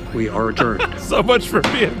 life. We are adjourned. So much for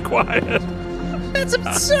being quiet. That's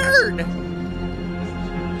absurd!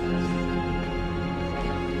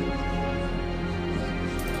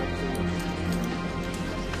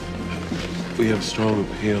 We have strong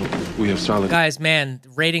appeal. We have solid. Guys, man,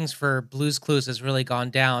 ratings for Blue's Clues has really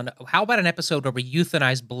gone down. How about an episode where we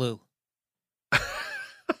euthanize Blue?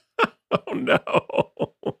 Oh, no.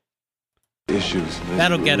 Issues.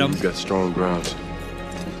 That'll get 'em. We've got strong grounds.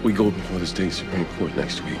 We go before the state Supreme Court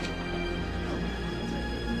next week.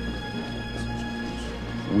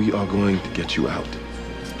 We are going to get you out.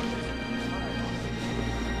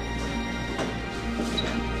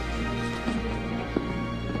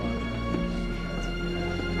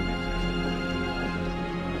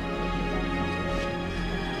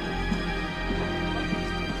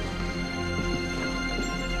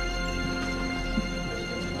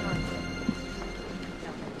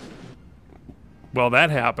 Well, that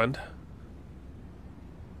happened.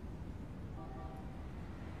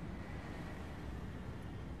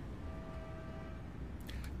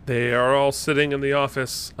 They are all sitting in the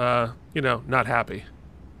office, not happy,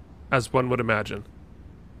 as one would imagine.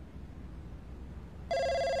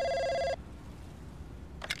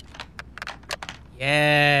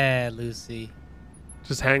 Yeah, Lucy.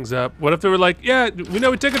 Just hangs up. What if they were like, yeah, we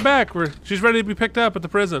know we took it back. She's ready to be picked up at the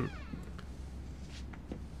prison.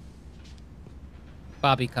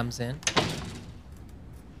 Bobby comes in.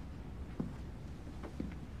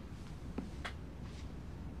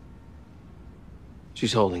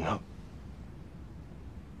 She's holding up.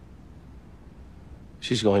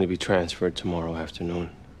 She's going to be transferred tomorrow afternoon.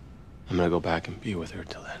 I'm gonna go back and be with her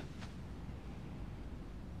till then.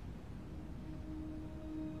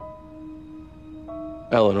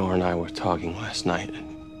 Eleanor and I were talking last night,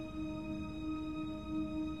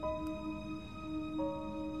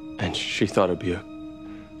 and she thought it'd be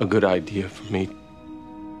a good idea for me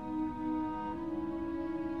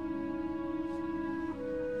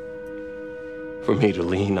to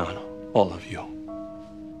lean on all of you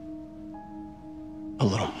a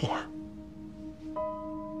little more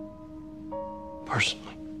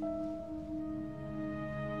personally.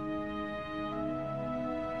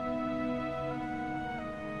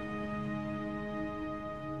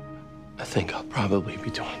 I think I'll probably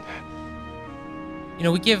be doing that. You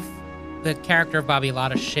know, we give the character of Bobby a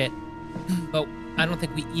lot of shit, but I don't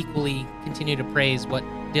think we equally continue to praise what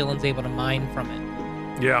Dylan's able to mine from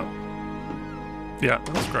it. Yeah. Yeah,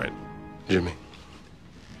 that's great. Jimmy,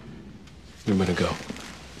 we're gonna go.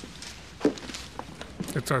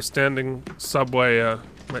 It's our standing Subway,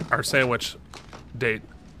 our sandwich date.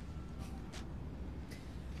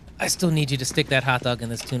 I still need you to stick that hot dog in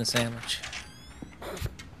this tuna sandwich.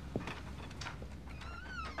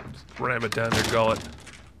 Just ram it down your gullet.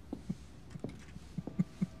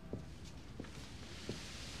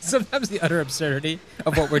 Sometimes the utter absurdity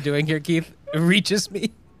of what we're doing here, Keith, reaches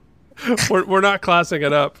me. We're not classing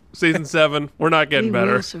it up. Season 7, we're not getting better.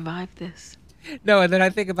 We will survive this. No, and then I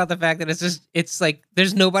think about the fact that it's like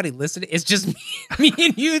there's nobody listening. It's just me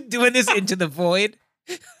and you doing this into the void.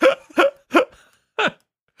 It's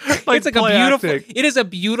like a beautiful. Acting. It is a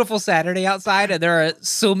beautiful Saturday outside, and there are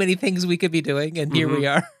so many things we could be doing, and here we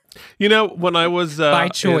are. You know, when I was by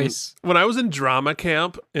choice, when I was in drama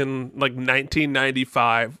camp in like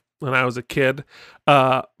 1995, when I was a kid,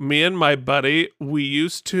 me and my buddy, we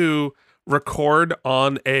used to record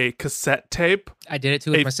on a cassette tape. I did it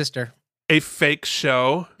too with my sister. A fake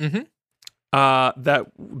show that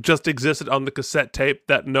just existed on the cassette tape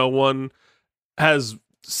that no one has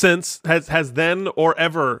then or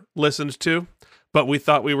ever listened to. But we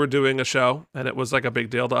thought we were doing a show, and it was like a big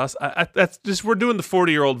deal to us. That's just, we're doing the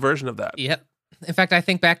 40-year-old version of that. Yep. In fact, I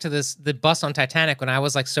think back to the bus on Titanic when I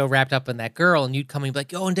was like so wrapped up in that girl, and you'd come and be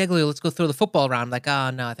like, "Yo, and Degley, let's go throw the football around." I'm like, "Oh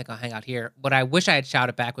no, I think I'll hang out here." What I wish I had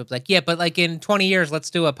shouted back was like, "Yeah, but like in 20 years, let's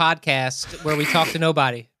do a podcast where we talk to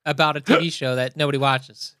nobody about a TV show that nobody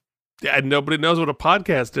watches." Yeah, and nobody knows what a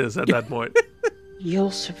podcast is at that point. You'll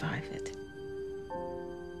survive it,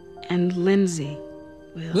 and Lindsay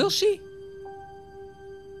will. Will she?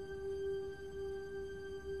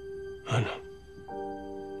 I know.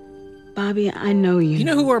 Bobby, I know you. You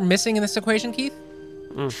know who we're missing in this equation, Keith?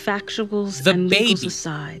 Factuals the and baby. legals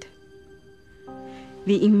aside,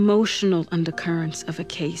 the emotional undercurrents of a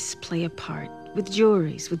case play a part with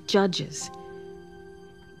juries, with judges,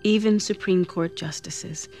 even Supreme Court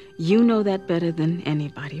justices. You know that better than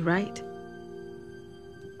anybody, right?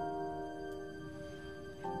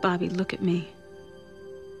 Bobby, look at me.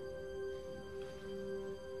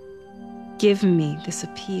 Give me this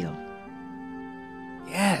appeal.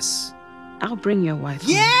 Yes. I'll bring your wife home.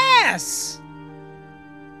 Yes!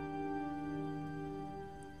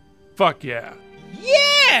 Fuck yeah.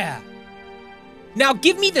 Yeah! Now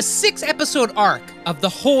give me the 6-episode arc of the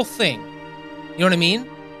whole thing. You know what I mean?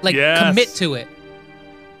 Like, commit to it.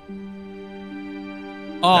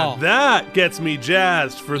 Oh. Now that gets me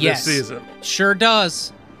jazzed for this season. Sure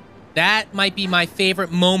does. That might be my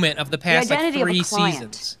favorite moment of the past the identity 3 of a client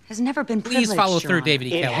seasons. Has never been privileged. Please follow through, Sharon. David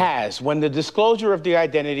E. It Kelley. has, when the disclosure of the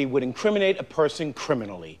identity would incriminate a person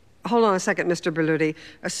criminally. Hold on a second, Mr. Berluti.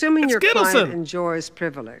 Assuming your client enjoys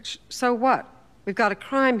privilege, so what? We've got a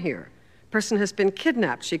crime here. Person has been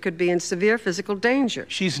kidnapped. She could be in severe physical danger.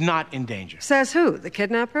 She's not in danger. Says who? The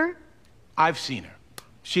kidnapper? I've seen her.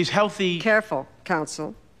 She's healthy. Careful,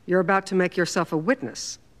 counsel. You're about to make yourself a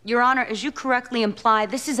witness. Your Honor, as you correctly imply,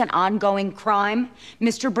 this is an ongoing crime.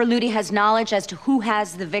 Mr. Berluti has knowledge as to who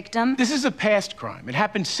has the victim. This is a past crime. It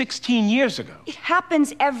happened 16 years ago. It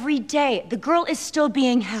happens every day. The girl is still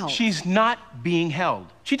being held. She's not being held.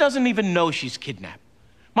 She doesn't even know she's kidnapped.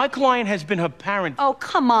 My client has been her parent. Oh,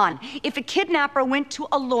 come on. If a kidnapper went to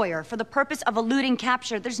a lawyer for the purpose of eluding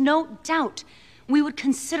capture, there's no doubt we would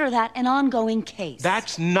consider that an ongoing case.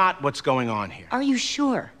 That's not what's going on here. Are you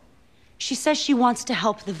sure? She says she wants to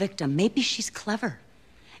help the victim. Maybe she's clever.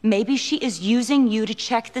 Maybe she is using you to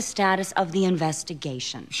check the status of the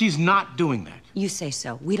investigation. She's not doing that. You say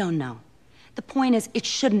so. We don't know. The point is, it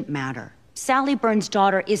shouldn't matter. Sally Burns'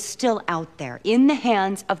 daughter is still out there, in the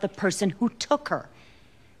hands of the person who took her.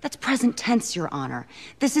 That's present tense, Your Honor.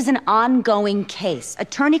 This is an ongoing case.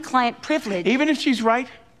 Attorney-client privilege... Even if she's right,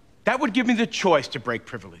 that would give me the choice to break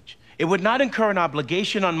privilege. It would not incur an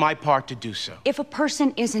obligation on my part to do so. If a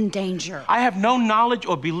person is in danger... I have no knowledge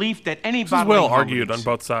or belief that any This is well argued on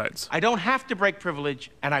both sides. I don't have to break privilege,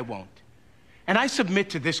 and I won't. And I submit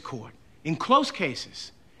to this court, in close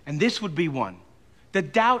cases, and this would be one, the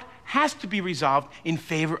doubt has to be resolved in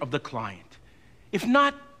favor of the client. If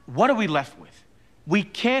not, what are we left with? We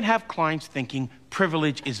can't have clients thinking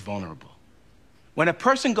privilege is vulnerable. When a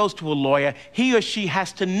person goes to a lawyer, he or she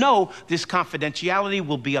has to know this confidentiality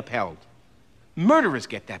will be upheld. Murderers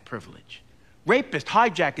get that privilege. Rapists,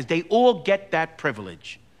 hijackers, they all get that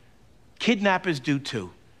privilege. Kidnappers do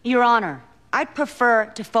too. Your Honor, I'd prefer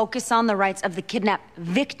to focus on the rights of the kidnapped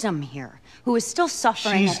victim here, who is still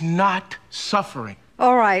suffering. She's not suffering.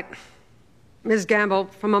 All right. Ms. Gamble,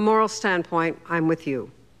 from a moral standpoint, I'm with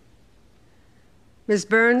you. Ms.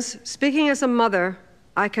 Burns, speaking as a mother,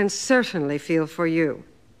 I can certainly feel for you.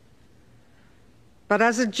 But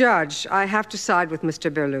as a judge, I have to side with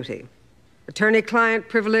Mr. Berluti. Attorney-client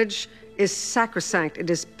privilege is sacrosanct. It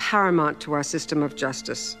is paramount to our system of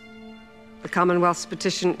justice. The Commonwealth's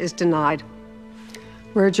petition is denied.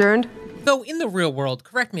 We're adjourned. Though in the real world,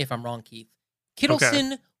 correct me if I'm wrong, Keith,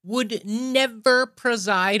 Kittleson would never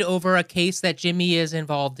preside over a case that Jimmy is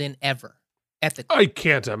involved in ever. Ethically. I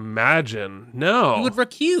can't imagine. No. He would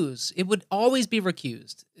recuse. It would always be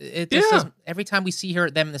recused. It just doesn't, every time we see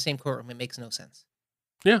them in the same courtroom, it makes no sense.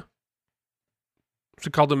 Yeah.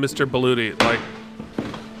 She called him Mr. Berluti. Like,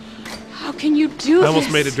 how can you do this? I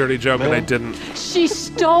almost made a dirty joke and I didn't. She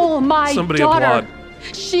stole my Somebody daughter.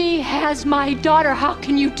 applaud. She has my daughter. How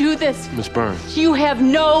can you do this? Miss Burns. You have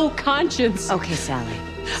no conscience. Okay, Sally.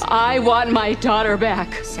 I want my daughter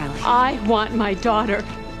back. Sally. I want my daughter.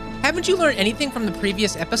 Haven't you learned anything from the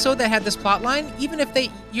previous episode that had this plot line? Even if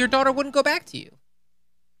your daughter wouldn't go back to you.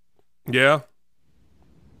 Yeah.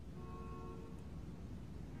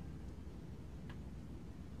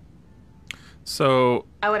 So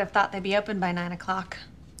I would have thought they'd be open by 9 o'clock.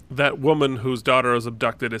 that woman whose daughter was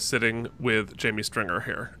abducted is sitting with Jamie Stringer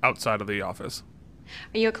here outside of the office.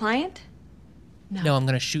 Are you a client? No, I'm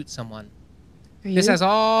going to shoot someone. Are This you? has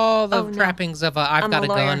all the Oh, no. trappings of I've I'm got a a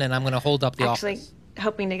gun lawyer. and I'm going to hold up the Actually, office.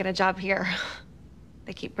 hoping to get a job here.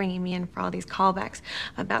 They keep bringing me in for all these callbacks.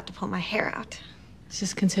 I'm about to pull my hair out. Is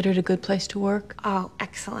this considered a good place to work? Oh,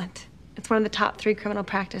 excellent. It's one of the top 3 criminal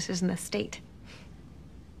practices in the state.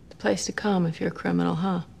 The place to come if you're a criminal,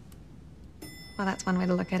 huh? Well, that's one way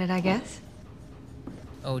to look at it, I guess.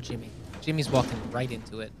 Oh, Jimmy. Jimmy's walking right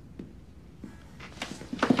into it.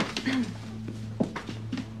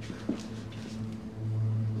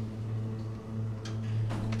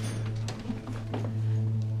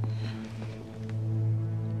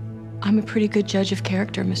 I'm a pretty good judge of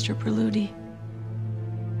character, Mr. Berluti.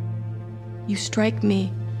 You strike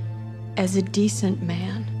me as a decent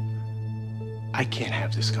man. I can't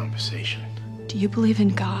have this conversation. Do you believe in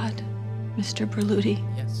God, Mr. Berluti?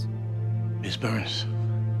 Yes. Ms. Burns,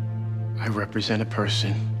 I represent a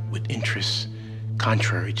person with interests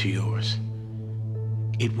contrary to yours.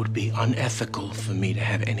 It would be unethical for me to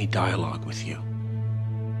have any dialogue with you.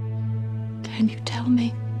 Can you tell me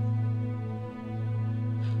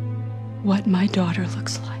what my daughter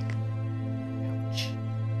looks like?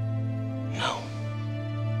 No.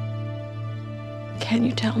 Can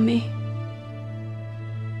you tell me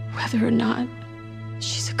whether or not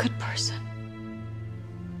she's a good person?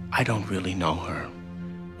 I don't really know her,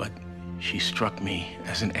 but she struck me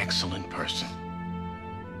as an excellent person.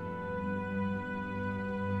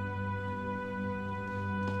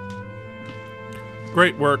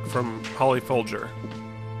 Great work from Holly Folger.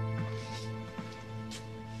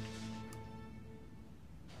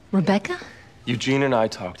 Rebecca? Eugene and I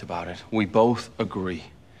talked about it. We both agree.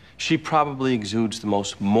 She probably exudes the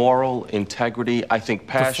most moral integrity, I think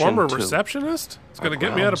passion, The former too. receptionist? It's going to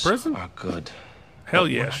Our get me out of grounds prison? are good. Hell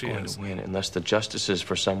But yeah, we're not she going is. to win unless the justices,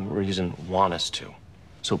 for some reason, want us to.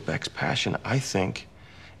 So Beck's passion, I think,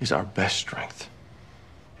 is our best strength.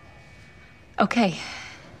 Okay.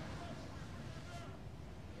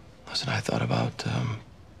 Listen, I thought about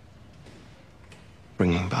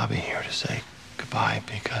bringing Bobby here to say goodbye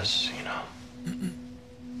because, you know,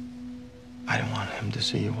 I didn't want him to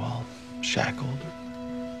see you all shackled.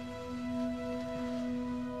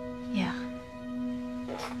 Yeah.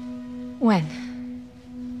 When?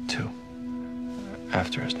 2.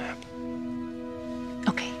 After his nap.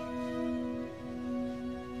 Okay.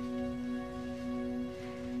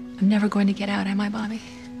 I'm never going to get out, am I, Bobby?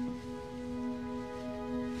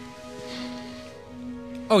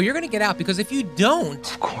 Oh, you're going to get out because if you don't...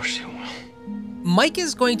 Of course you will. Mike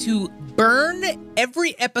is going to burn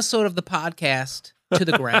every episode of the podcast to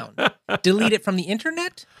the ground, delete it from the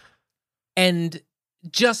internet, and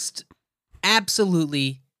just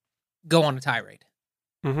absolutely go on a tirade.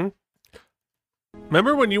 Mm-hmm.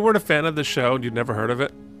 Remember when you weren't a fan of the show and you'd never heard of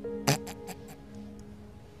it?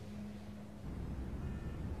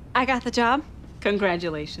 I got the job.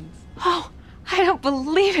 Congratulations. Oh, I don't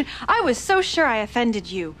believe it. I was so sure I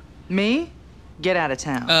offended you. Me? Get out of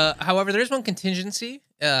town. However, there is one contingency.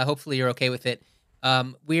 Hopefully you're okay with it.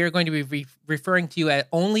 We are going to be referring to you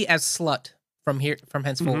only as slut from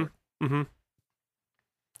henceforward. Mm-hmm.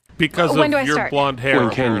 Because When do I of your start? blonde hair. When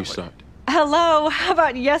can you apparently. start? Hello, how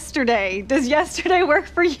about yesterday? Does yesterday work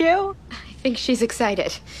for you? I think she's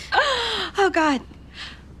excited. Oh, God.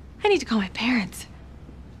 I need to call my parents.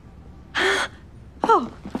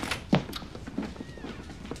 Oh.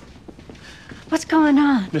 What's going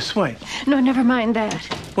on? Miss White, No, never mind that.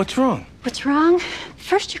 what's wrong? What's wrong?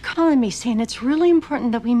 First, you're calling me saying it's really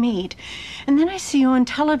important that we meet. And then I see you on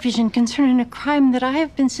television concerning a crime that I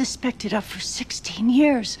have been suspected of for 16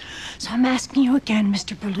 years. So I'm asking you again,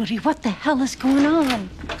 Mr. Berluti, what the hell is going on?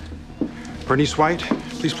 Bernice White,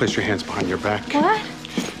 please place your hands behind your back. What?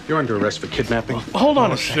 You're under arrest for kidnapping. Hold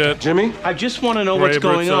on a second. Shit. Jimmy? I just want to know what's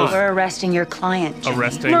going on. We're arresting your client, Jimmy.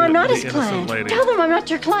 Arresting No, I'm not the his innocent client. lady. Tell them I'm not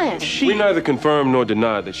your client. We neither confirm nor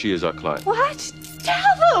deny that she is our client. What?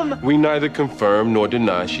 Tell them! We neither confirm nor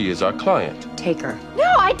deny she is our client. Take her.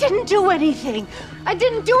 No, I didn't do anything. I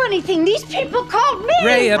didn't do anything. These people called me.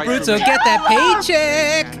 Ray Abruzzo, get that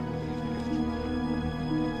paycheck!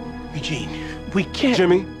 Eugene, we can't.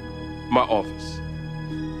 Jimmy, my office.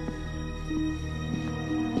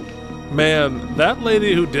 Man, that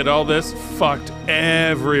lady who did all this fucked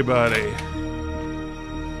everybody.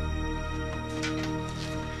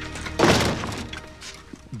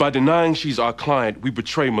 By denying she's our client, we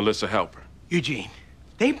betray Melissa Halpern. Eugene,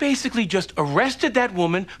 they basically just arrested that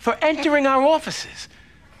woman for entering our offices.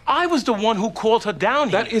 I was the one who called her down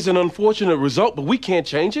here. That is an unfortunate result, but we can't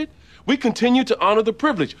change it. We continue to honor the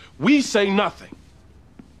privilege. We say nothing.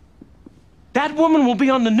 That woman will be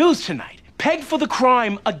on the news tonight, pegged for the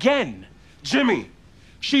crime again. Jimmy,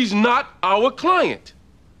 she's not our client.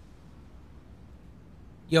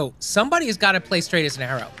 Yo, somebody has got to play straight as an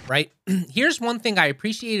arrow, right? Here's one thing I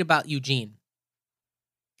appreciate about Eugene.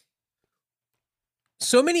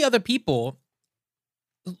 So many other people,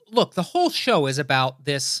 look, the whole show is about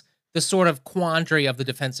the sort of quandary of the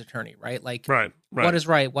defense attorney, right? Like, right. What is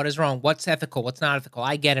right? What is wrong? What's ethical? What's not ethical?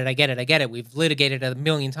 I get it. We've litigated it a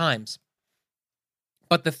million times.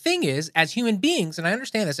 But the thing is, as human beings, and I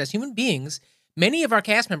understand this, as human beings, many of our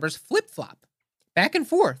cast members flip-flop back and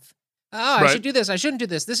forth. Oh, I should do this. I shouldn't do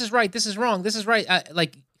this. This is right. This is wrong. This is right.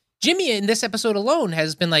 Like, Jimmy in this episode alone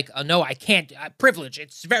has been like, oh, no, I can't. Privilege.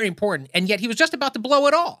 It's very important. And yet he was just about to blow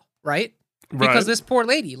it all, right? Because this poor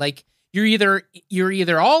lady, like, you're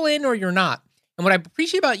either all in or you're not. And what I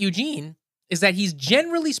appreciate about Eugene is that he's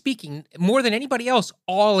generally speaking, more than anybody else,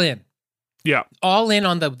 all in. Yeah. All in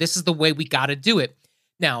on this is the way we got to do it.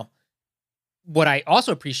 Now, what I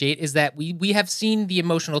also appreciate is that we have seen the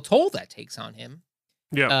emotional toll that takes on him.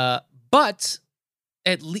 Yeah. But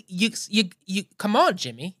at least you come on,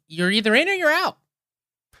 Jimmy. You're either in or you're out.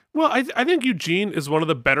 Well, I think Eugene is one of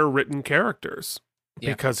the better written characters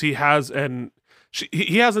because he has an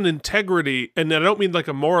integrity, and I don't mean like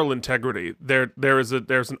a moral integrity. There's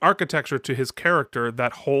an architecture to his character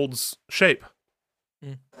that holds shape.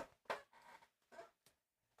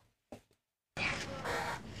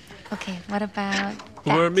 Okay, what about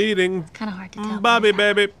We're meeting. It's kind of hard to tell. Bobby,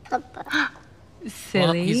 baby. Silly.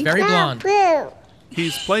 Well, he's very blonde.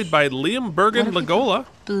 He's played by Liam Bergen Lagola.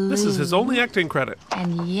 This is his only acting credit.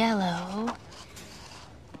 And yellow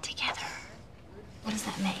together. What does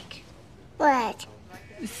that make? What?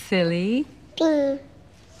 Silly. Pink.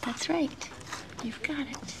 That's right. You've got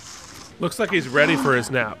it. Looks like he's ready for his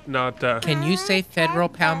nap. Not. Can you say federal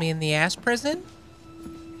pound me in the ass prison?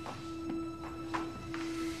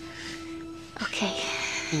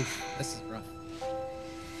 Oof, this is rough.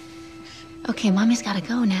 Okay, Mommy's gotta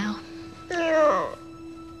go now.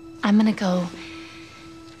 I'm gonna go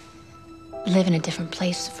live in a different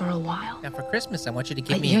place for a while. Now for Christmas, I want you to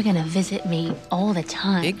give But me. you're gonna visit me all the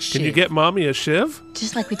time. Big Can you get Mommy a shiv?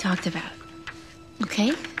 Just like we talked about.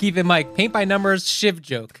 Okay? Keep it, Mike. Paint by numbers, shiv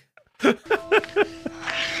joke. I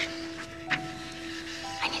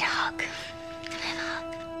need a hug. Can I have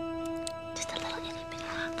a hug? Just a little itty bitty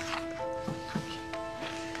hug.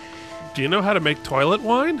 Do you know how to make toilet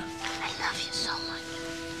wine? I love you so much.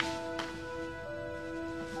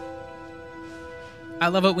 I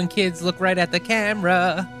love it when kids look right at the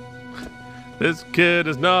camera. This kid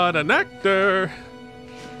is not an actor.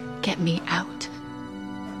 Get me out.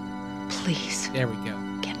 Please. There we go.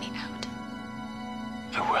 Get me out.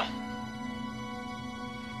 I will.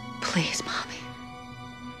 Please, Mommy.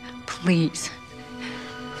 Please.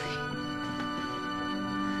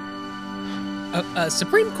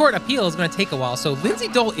 Supreme Court appeal is going to take a while, so Lindsay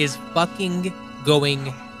Dole is fucking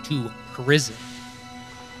going to prison.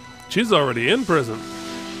 She's already in prison.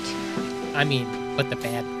 I mean, but the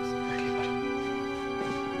bad prison.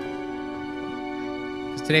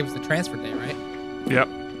 Because today was the transfer day, right? Yep.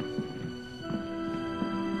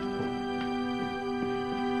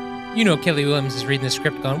 You know Kelly Williams is reading the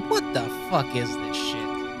script going, what the fuck is this shit?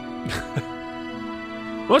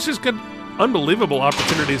 Well, she's got unbelievable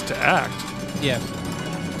opportunities to act. Yeah.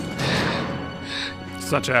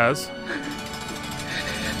 Such as...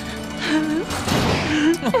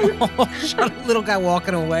 Oh, shut up, little guy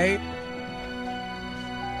walking away.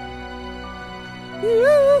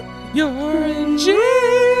 You're in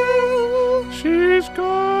jail. She's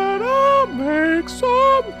gonna make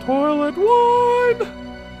some toilet wine.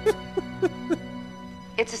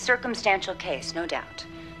 It's a circumstantial case, no doubt.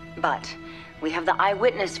 But we have the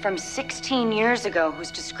eyewitness from 16 years ago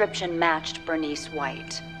whose description matched Bernice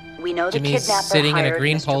White. We know the Jimmy's kidnapper sitting in a hired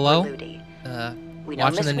green Mr. polo, Berluti. We know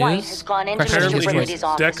watching Miss the White news. has gone into Questioning Mr. his Apparently, Berluti's he's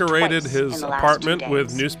office decorated twice his in the last 2 apartment with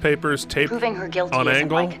days. newspapers taped Proving her guilty on isn't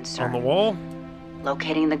angle my on concern. the wall.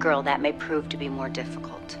 Locating the girl, that may prove to be more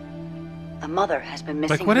difficult. The mother has been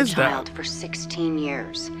missing what her is that? child for 16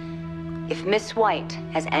 years. If Miss White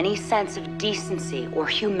has any sense of decency or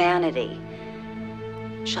humanity,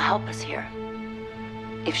 she'll help us here.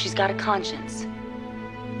 If she's got a conscience,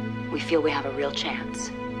 we feel we have a real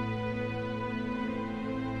chance.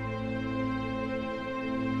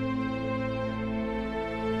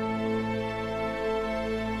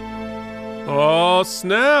 Oh,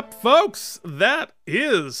 snap, folks. That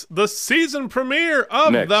is the season premiere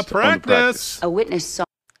of Next The on The Practice. A witness saw.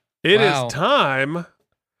 It Wow. is time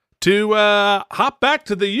to hop back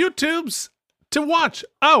to the YouTubes to watch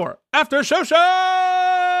our after show.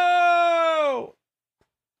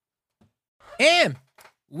 And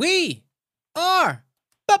we are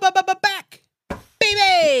back,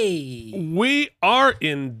 baby. We are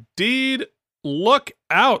indeed. Look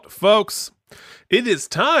out, folks. It is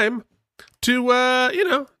time to,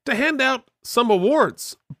 to hand out some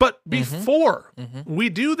awards. But before we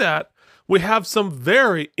do that, we have some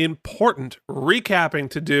very important recapping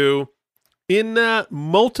to do in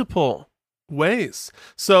multiple ways.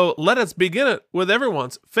 So let us begin it with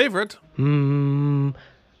everyone's favorite. 2,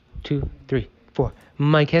 3, 4.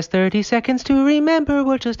 Mike has 30 seconds to remember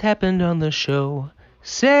what just happened on the show.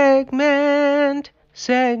 Segment.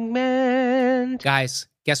 Guys,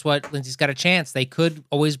 guess what? Lindsay's got a chance. They could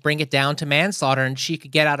always bring it down to manslaughter and she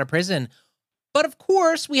could get out of prison. But of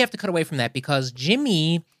course, we have to cut away from that because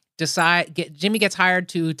Jimmy gets hired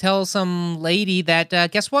to tell some lady that,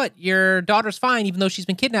 guess what? Your daughter's fine, even though she's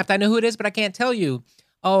been kidnapped. I know who it is, but I can't tell you.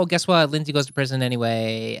 Oh, guess what? Lindsay goes to prison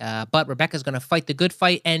anyway. But Rebecca's going to fight the good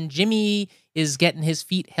fight, and Jimmy is getting his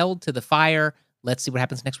feet held to the fire. Let's see what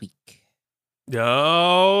happens next week.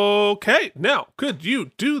 Okay, now, could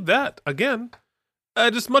you do that again?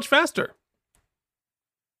 Just much faster.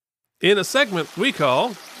 In a segment we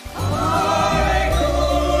call...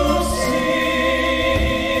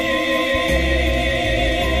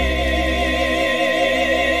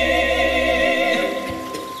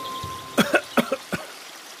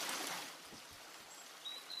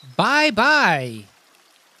 Bye-bye,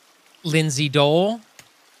 Lindsay Dole.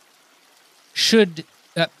 Should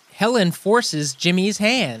Helen forces Jimmy's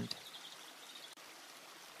hand.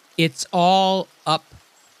 It's all up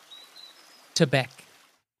to Beck.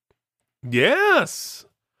 Yes.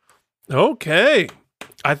 Okay.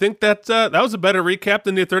 I think that was a better recap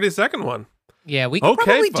than the 30-second one. Yeah, we could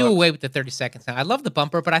probably do folks. away with the 30 seconds now. I love the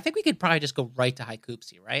bumper, but I think we could probably just go right to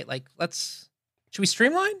Haikoopsy, right? Like, should we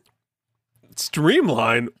streamline?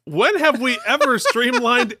 Streamline? When have we ever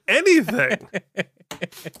streamlined anything?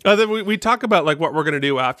 Then we talk about like what we're going to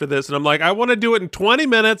do after this. And I'm like, I want to do it in 20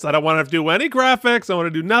 minutes. I don't want to do any graphics. I want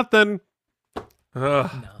to do nothing.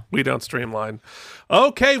 We don't streamline.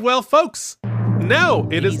 Okay, well, folks, now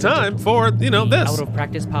it is time for, this. Out of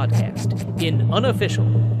Practice podcast, in unofficial,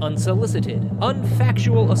 unsolicited,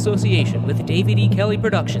 unfactual association with David E. Kelly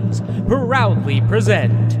Productions, proudly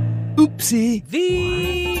present Oopsie.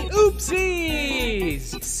 The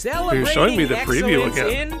Oopsies! Celebrating You're showing me the preview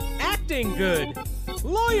excellence again. in acting good,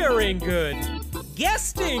 lawyering good,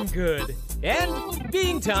 guesting good, and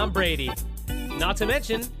being Tom Brady. Not to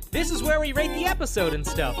mention, this is where we rate the episode and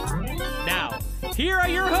stuff. Now, here are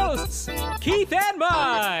your hosts, Keith and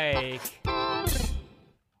Mike.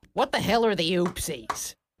 What the hell are the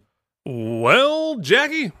Oopsies? Well,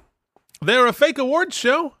 Jackie, they're a fake awards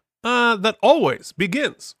show that always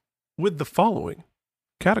begins with the following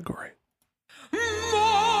category.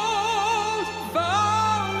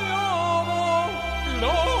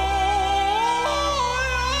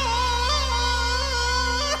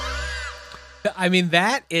 I mean,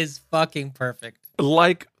 that is fucking perfect.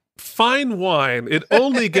 Like fine wine, it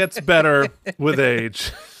only gets better with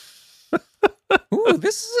age. Ooh,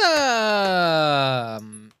 this is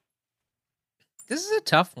a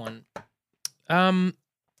tough one. I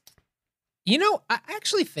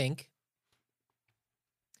actually think,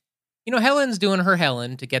 Helen's doing her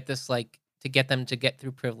Helen to get this, to get them to get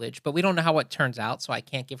through privilege, but we don't know how it turns out, so I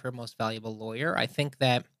can't give her most valuable lawyer. I think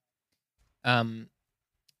that,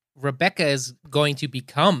 Rebecca is going to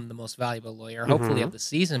become the most valuable lawyer, hopefully, of the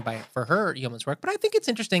season for her yeoman's work. But I think it's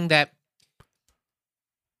interesting that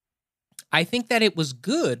it was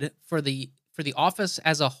good for the office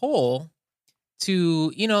as a whole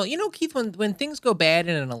to, Keith, when things go bad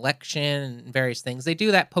in an election and various things, they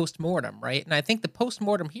do that post-mortem, right? And I think the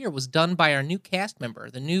post-mortem here was done by our new cast member,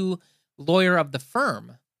 the new lawyer of the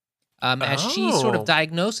firm. As she sort of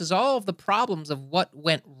diagnoses all of the problems of what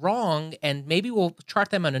went wrong, and maybe we'll chart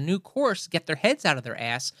them on a new course, get their heads out of their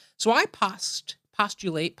ass. So I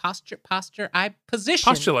postulate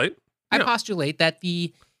that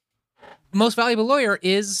the most valuable lawyer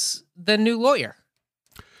is the new lawyer.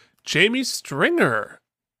 Jamie Stringer.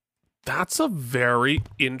 That's a very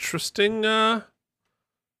interesting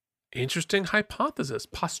hypothesis,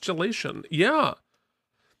 postulation. Yeah.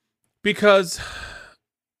 Because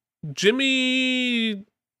Jimmy,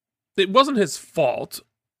 it wasn't his fault,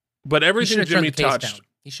 but everything Jimmy touched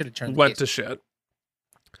went to shit.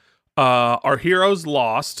 Our heroes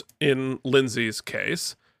lost in Lindsay's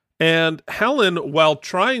case, and Helen, while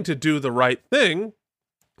trying to do the right thing,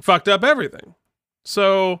 fucked up everything.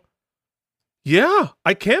 So, yeah,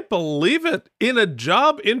 I can't believe it. In a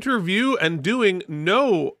job interview and doing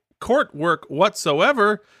no court work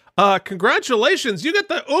whatsoever, congratulations, you get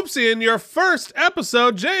the oopsie in your first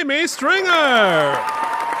episode, Jamie Stringer.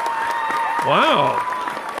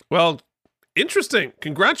 Wow. Well, interesting.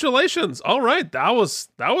 Congratulations. All right, that was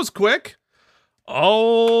quick.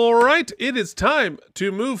 All right, it is time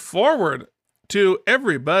to move forward to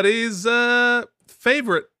everybody's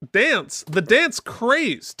favorite dance, the dance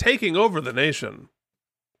craze taking over the nation.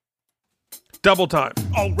 Double time.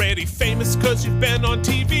 Already famous cause you've been on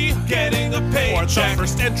TV, getting a paycheck, or the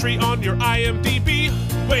first entry on your IMDb.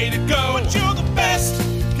 Way to go, but you're the best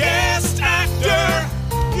guest actor.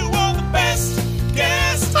 You are the best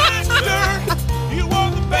guest actor. You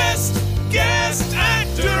are the best guest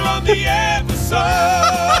actor on the episode.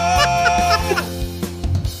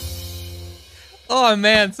 Oh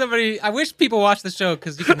man, I wish people watch the show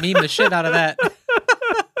because you can meme the shit out of that.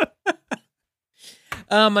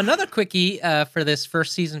 Another quickie for this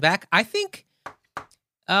first season back, I think,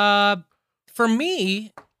 for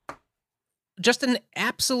me, just an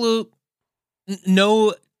absolute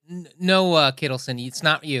no, Kittleson, it's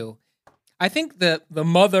not you. I think the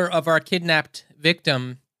mother of our kidnapped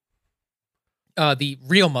victim, the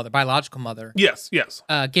real mother, biological mother, yes,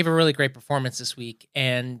 gave a really great performance this week,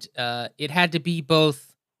 and it had to be both.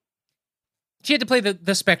 She had to play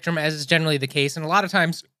the spectrum, as is generally the case, and a lot of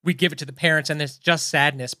times we give it to the parents and it's just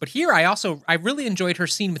sadness. But here I really enjoyed her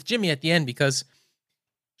scene with Jimmy at the end because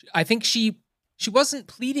I think she wasn't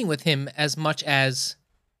pleading with him as much as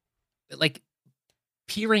like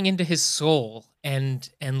peering into his soul and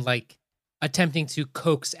like attempting to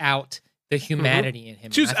coax out the humanity in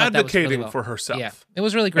him. She was advocating for herself. Yeah, it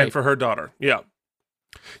was really great. And for her daughter. Yeah.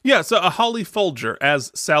 Yeah, so Holly Folger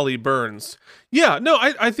as Sally Burns. Yeah, no,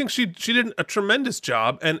 I think she did a tremendous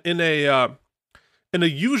job, and in a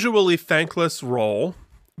usually thankless role,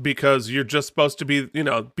 because you're just supposed to be,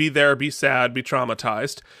 be there, be sad, be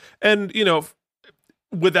traumatized, and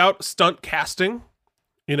without stunt casting,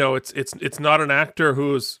 it's not an actor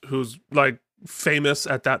who's like famous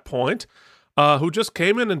at that point, who just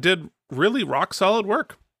came in and did really rock solid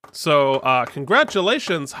work. So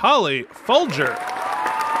congratulations, Holly Folger,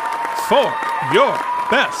 for your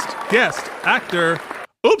Best Guest Actor.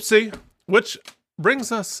 Oopsie, which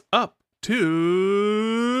brings us up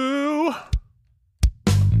to...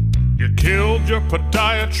 You killed your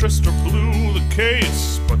podiatrist or blew the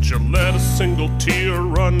case, but you let a single tear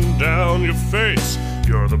run down your face.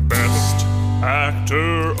 You're the best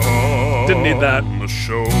actor on Didn't need that. the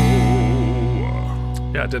show.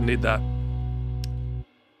 Yeah, I didn't need that.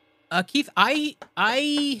 Keith,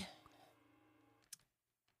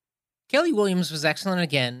 Kelly Williams was excellent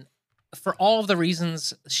again for all of the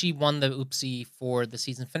reasons she won the Oopsie for the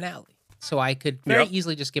season finale. So I could very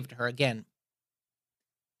easily just give it to her again.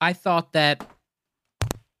 I thought that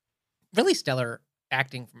really stellar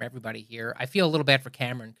acting from everybody here. I feel a little bad for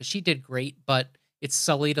Cameron because she did great, but it's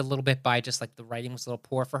sullied a little bit by just like the writing was a little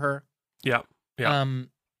poor for her. Yeah. Yeah.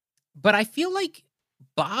 But I feel like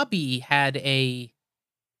Bobby had a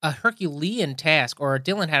Herculean task, or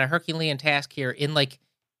Dylan had a Herculean task here in like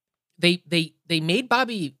they made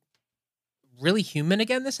Bobby really human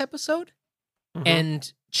again this episode,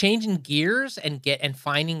 and changing gears and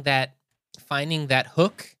finding that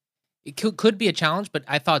hook. It could be a challenge, but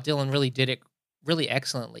I thought Dylan really did it really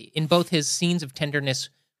excellently in both his scenes of tenderness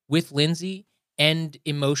with Lindsay and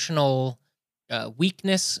emotional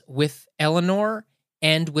weakness with Eleanor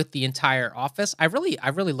and with the entire office. I really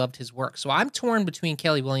loved his work. So I'm torn between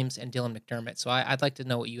Kelly Williams and Dylan McDermott. So I'd like to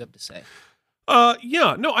know what you have to say.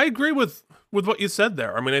 Yeah, no, I agree with what you said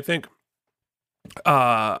there. I mean, I think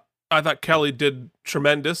I thought Kelly did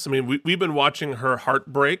tremendous. I mean, we've been watching her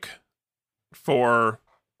heartbreak for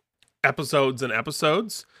episodes and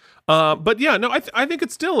episodes. But yeah, no, I think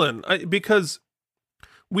it's Dylan because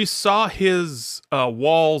we saw his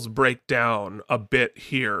walls break down a bit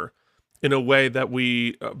here in a way that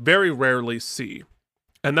we very rarely see,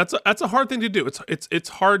 and that's a hard thing to do. It's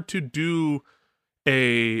hard to do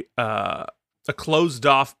a closed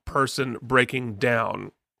off person breaking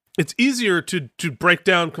down. It's easier to break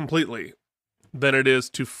down completely than it is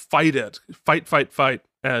to fight,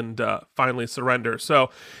 and finally surrender.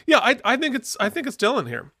 So yeah, I think it's Dylan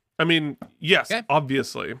here. I mean, yes,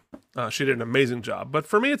 obviously, she did an amazing job, but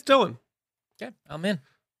for me, it's Dylan. Okay, I'm in.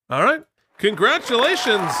 All right.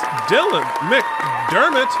 Congratulations, Dylan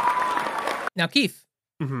McDermott. Now, Keith,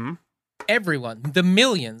 everyone, the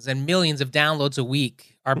millions and millions of downloads a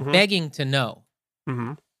week are begging to know,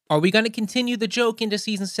 are we going to continue the joke into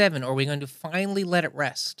season 7, or are we going to finally let it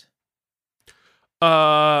rest?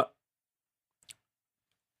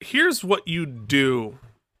 Here's what you do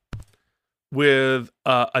with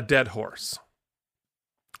a dead horse.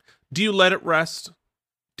 Do you let it rest?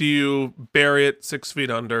 Do you bury it 6 feet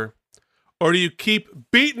under? Or do you keep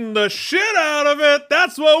beating the shit out of it?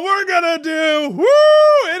 That's what we're gonna do. Woo!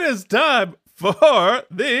 It is time for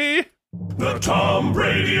the Tom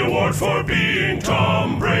Brady Award for being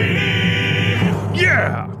Tom Brady.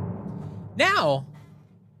 Yeah. Now,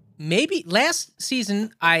 maybe last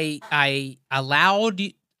season I allowed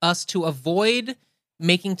us to avoid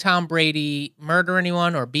making Tom Brady murder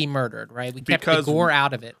anyone or be murdered, right? We kept the gore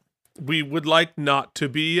out of it. We would like not to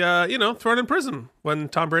be thrown in prison when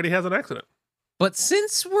Tom Brady has an accident. But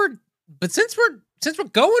since we're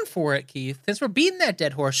going for it, Keith, since we're beating that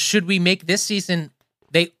dead horse, should we make this season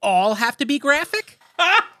they all have to be graphic?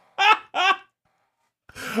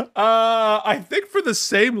 I think for the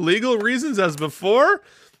same legal reasons as before,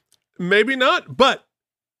 maybe not, but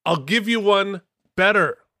I'll give you one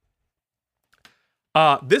better.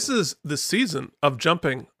 This is the season of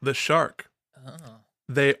jumping the shark. Oh.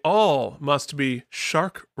 They all must be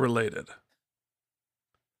shark related.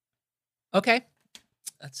 Okay.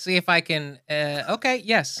 Let's see if I can. Okay,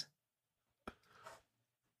 yes.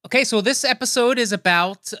 Okay, so this episode is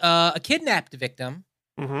about a kidnapped victim.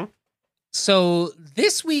 So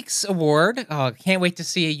this week's award, I can't wait to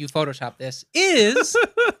see you Photoshop this, is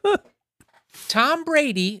Tom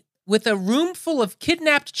Brady with a room full of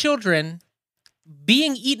kidnapped children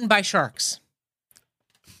being eaten by sharks.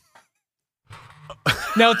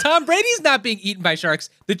 Now, Tom Brady's not being eaten by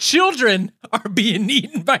sharks. The children are being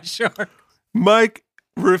eaten by sharks. Mike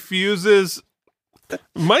refuses.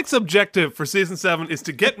 Mike's objective for season 7 is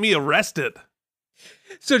to get me arrested.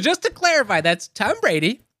 So just to clarify, that's Tom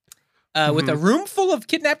Brady with a room full of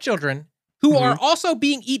kidnapped children who are also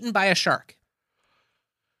being eaten by a shark.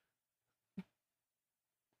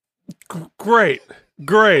 Great.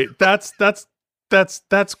 That's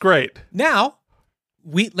great. Now,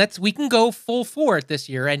 we can go full for it this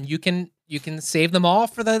year, and you can save them all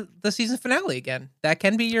for the season finale again. That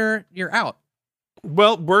can be your out.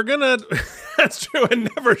 Well, we're gonna That's true, and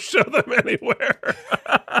never show them anywhere.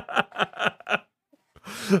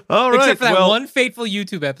 All right. Except for that one fateful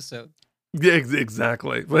YouTube episode. Yeah,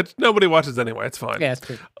 exactly. But nobody watches anyway. It's fine. Yeah, it's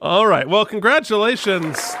true. All right. Well,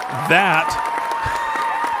 congratulations.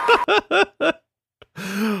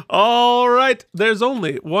 All right. There's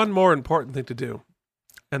only one more important thing to do,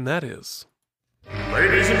 and that is...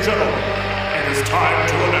 Ladies and gentlemen, it is time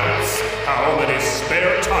to announce how many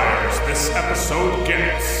spare tires this episode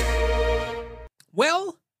gets.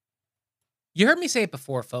 Well, you heard me say it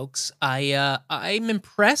before, folks. I'm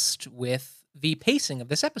impressed with the pacing of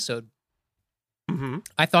this episode. Mm-hmm.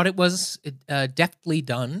 I thought it was deftly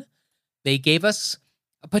done. They gave us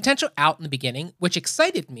a potential out in the beginning, which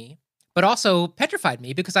excited me, but also petrified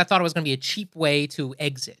me because I thought it was going to be a cheap way to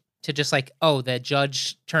exit. To just like, oh, the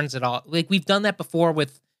judge turns it off. Like we've done that before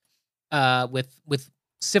with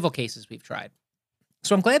civil cases we've tried.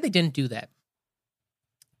 So I'm glad they didn't do that.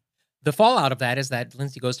 The fallout of that is that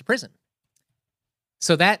Lindsay goes to prison.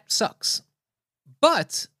 So that sucks.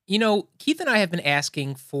 But, you know, Keith and I have been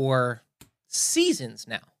asking for seasons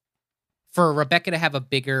now for Rebecca to have a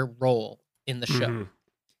bigger role in the show. Mm-hmm.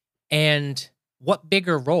 And what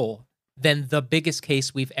bigger role than the biggest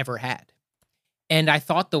case we've ever had? And I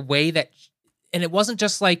thought the way that, and it wasn't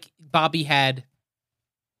just like Bobby had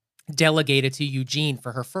delegated to Eugene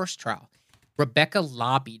for her first trial. Rebecca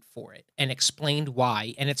lobbied for it and explained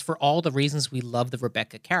why. And it's for all the reasons we love the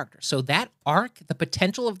Rebecca character. So that arc, the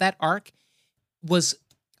potential of that arc was,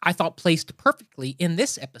 I thought, placed perfectly in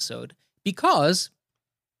this episode because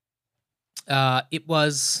it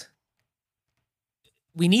was,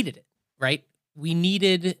 we needed it, right? We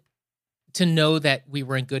needed to know that we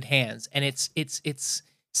were in good hands, and it's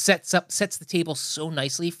sets the table so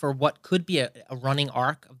nicely for what could be a running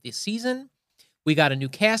arc of this season. We got a new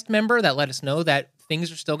cast member that let us know that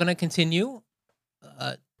things are still going to continue,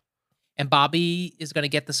 and Bobby is going to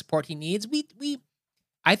get the support he needs.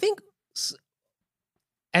 I think,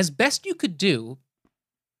 as best you could do,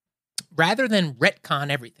 rather than retcon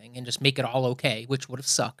everything and just make it all okay, which would have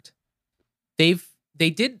sucked. They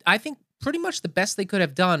did, I think, pretty much the best they could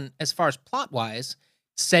have done as far as plot-wise,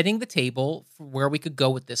 setting the table for where we could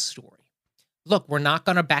go with this story. Look, we're not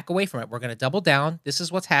going to back away from it. We're going to double down. This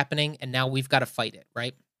is what's happening, and now we've got to fight it,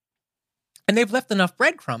 right? And they've left enough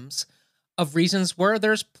breadcrumbs of reasons where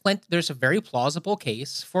there's a very plausible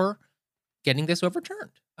case for getting this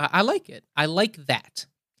overturned. I like it. I like that.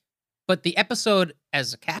 But the episode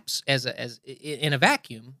as in a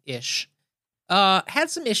vacuum-ish had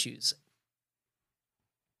some issues.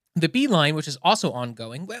 The Beeline, which is also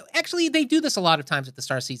ongoing. Well, actually, they do this a lot of times at the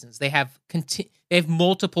start of seasons. They have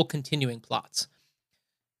multiple continuing plots.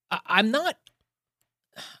 I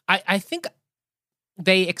think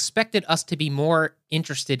they expected us to be more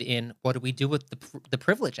interested in what do we do with the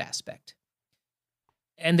privilege aspect,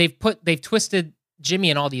 and they've twisted Jimmy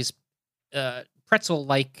in all these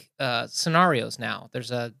pretzel-like scenarios. Now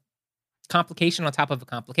there's a complication on top of a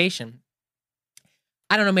complication.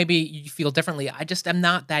 I don't know, maybe you feel differently. I'm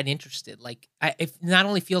not that interested. Like, it not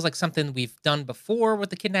only feels like something we've done before with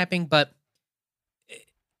the kidnapping, but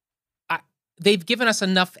they've given us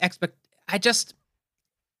enough I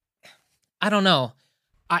don't know.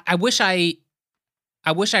 I wish I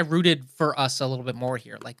rooted for us a little bit more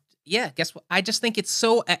here. Like, yeah, guess what? I just think it's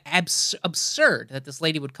so absurd that this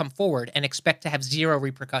lady would come forward and expect to have zero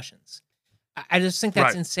repercussions. I just think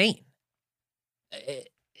that's insane.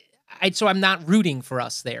 So I'm not rooting for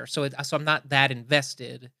us there. So I'm not that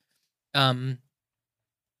invested. The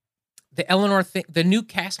Eleanor thing, the new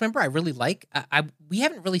cast member, I really like. We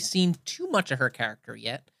haven't really seen too much of her character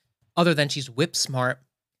yet, other than she's whip smart.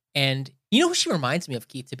 And you know who she reminds me of,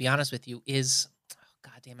 Keith, to be honest with you, is,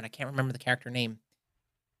 God damn it, I can't remember the character name.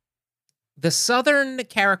 The Southern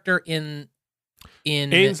character in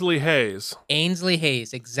Ainsley Hayes. Ainsley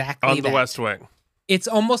Hayes, exactly. On The West Wing. It's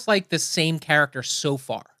almost like the same character so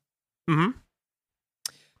far. Mm-hmm.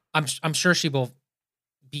 I'm sure she will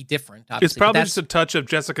be different. It's probably just a touch of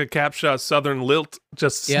Jessica Capshaw's Southern lilt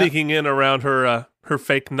just sneaking in around her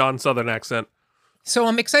fake non-Southern accent. So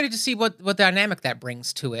I'm excited to see what dynamic that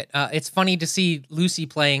brings to it. It's funny to see Lucy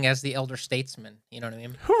playing as the elder statesman. You know what I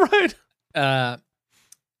mean? Right.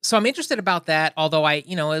 So I'm interested about that. Although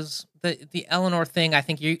as the Eleanor thing, I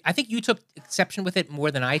think you took exception with it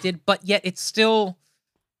more than I did, but yet it still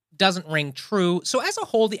doesn't ring true. So as a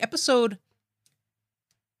whole, the episode,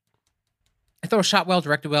 I thought it was shot well,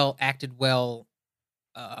 directed well, acted well.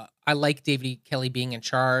 I like David E. Kelley being in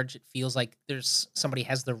charge. It feels like there's somebody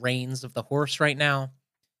has the reins of the horse right now.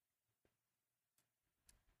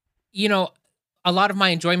 A lot of my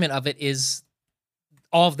enjoyment of it is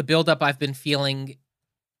all of the buildup I've been feeling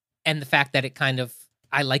and the fact that it kind of,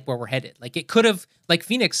 I like where we're headed. Like it could have, like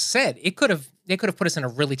Phoenix said, they could have put us in a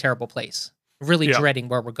really terrible place, really dreading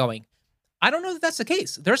where we're going. I don't know that that's the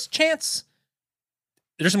case. There's a chance.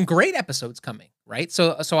 There's some great episodes coming, right?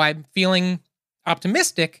 So I'm feeling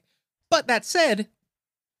optimistic. But that said,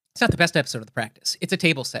 it's not the best episode of The Practice. It's a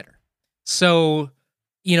table setter. So,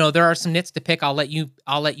 there are some nits to pick. I'll let you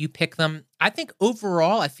pick them. I think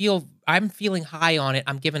overall, I'm feeling high on it.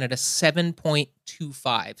 I'm giving it a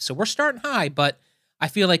 7.25. So we're starting high, but I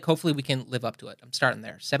feel like hopefully we can live up to it. I'm starting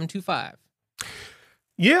there. 7.25.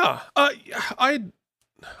 Yeah. I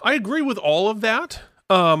agree with all of that.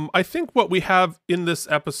 I think what we have in this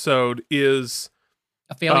episode is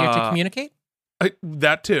a failure to communicate.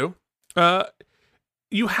 That too.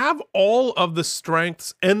 You have all of the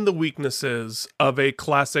strengths and the weaknesses of a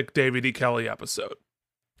classic David E. Kelley episode.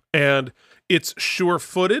 And it's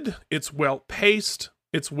sure-footed, it's well-paced,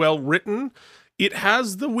 it's well-written. It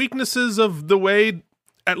has the weaknesses of the way,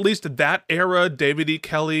 at least that era, David E.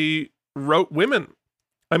 Kelley wrote women.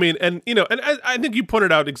 I mean, and I think you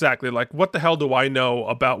pointed out exactly, like, what the hell do I know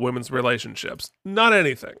about women's relationships? Not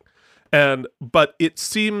anything. But it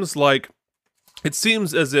seems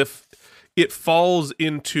as if it falls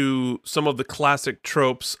into some of the classic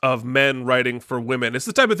tropes of men writing for women. It's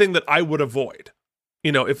the type of thing that I would avoid.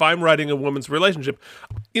 If I'm writing a woman's relationship,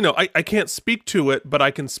 I can't speak to it, but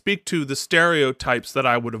I can speak to the stereotypes that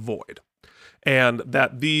I would avoid. And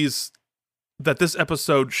that this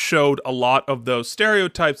episode showed a lot of those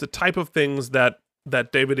stereotypes, the type of things that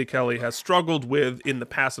David E. Kelley has struggled with in the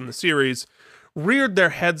past in the series, reared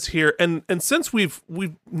their heads here, and since we've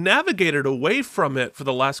navigated away from it for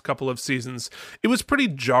the last couple of seasons, it was pretty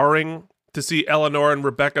jarring to see Eleanor and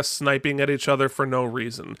Rebecca sniping at each other for no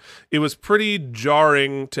reason. It was pretty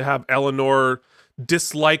jarring to have Eleanor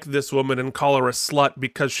dislike this woman and call her a slut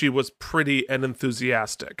because she was pretty and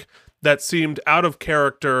enthusiastic. That seemed out of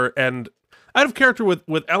character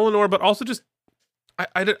with Eleanor, but also just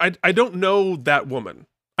I don't know that woman.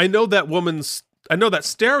 I know that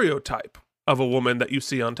stereotype of a woman that you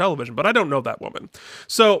see on television, but I don't know that woman.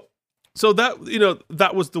 So that,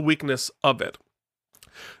 that was the weakness of it.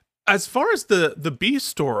 As far as the B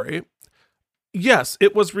story, yes,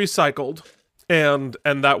 it was recycled and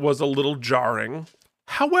that was a little jarring.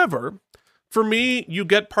 However, for me, you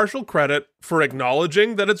get partial credit for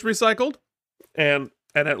acknowledging that it's recycled and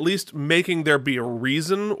at least making there be a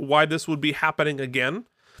reason why this would be happening again.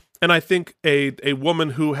 And I think a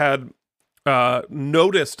woman who had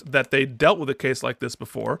noticed that they dealt with a case like this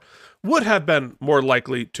before would have been more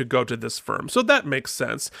likely to go to this firm. So that makes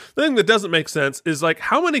sense. The thing that doesn't make sense is, like,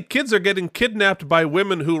 how many kids are getting kidnapped by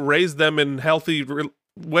women who raise them in healthy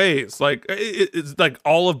ways? Like, it's like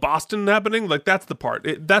all of Boston happening. Like, that's the part.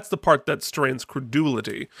 That's the part that strains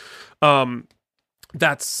credulity.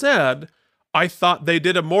 That said, I thought they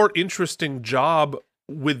did a more interesting job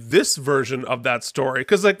with this version of that story,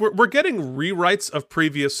 because, like, we're getting rewrites of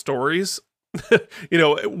previous stories.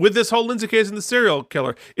 With this whole Lindsay case and the serial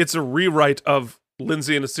killer, it's a rewrite of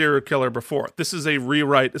Lindsay and a serial killer before. This is a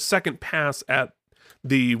rewrite, a second pass at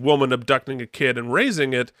the woman abducting a kid and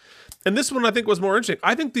raising it. And this one I think was more interesting.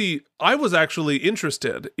 I was actually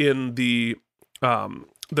interested in the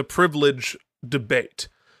privilege debate.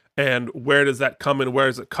 And where does that come in? Where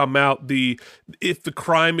does it come out? If the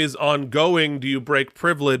crime is ongoing, do you break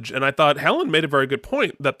privilege? And I thought Helen made a very good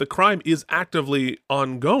point that the crime is actively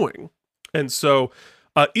ongoing. And so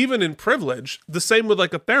even in privilege, the same with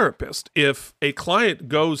like a therapist. If a client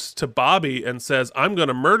goes to Bobby and says, I'm going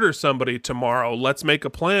to murder somebody tomorrow, let's make a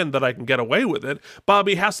plan that I can get away with it,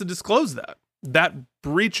 Bobby has to disclose that. That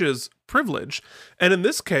breaches privilege. And in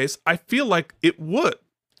this case, I feel like it would,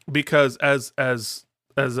 because as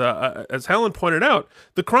Helen pointed out,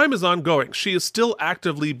 the crime is ongoing. She is still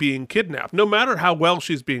actively being kidnapped, no matter how well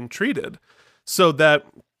she's being treated. So that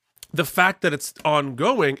the fact that it's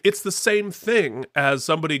ongoing, it's the same thing as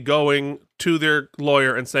somebody going to their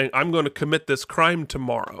lawyer and saying, I'm going to commit this crime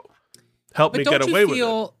tomorrow. Help me get away with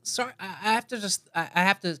it. Sorry, I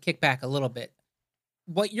have to kick back a little bit.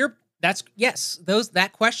 That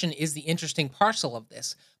question is the interesting parcel of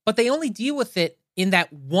this, but they only deal with it in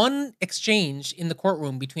that one exchange in the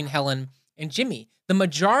courtroom between Helen and Jimmy. The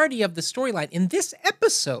majority of the storyline in this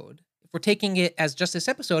episode, if we're taking it as just this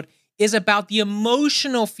episode, is about the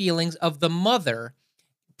emotional feelings of the mother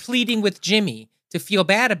pleading with Jimmy to feel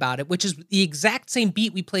bad about it, which is the exact same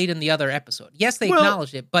beat we played in the other episode. Yes, they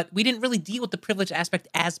acknowledged it, but we didn't really deal with the privilege aspect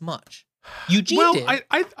as much. Eugene did.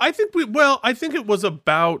 I think it was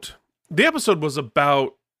about, the episode was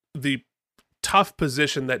about the tough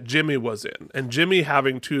position that Jimmy was in, and Jimmy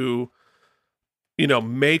having to,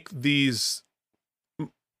 make these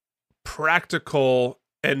practical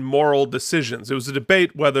and moral decisions. It was a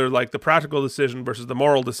debate whether like the practical decision versus the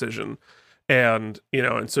moral decision. And, you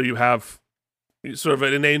know, and so you have sort of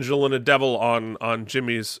an angel and a devil on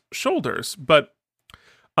Jimmy's shoulders. But,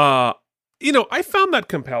 you know, I found that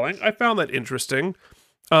compelling. I found that interesting.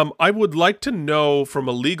 I would like to know from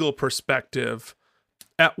a legal perspective,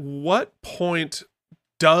 at what point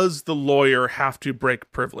does the lawyer have to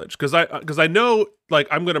break privilege? Because I know, like,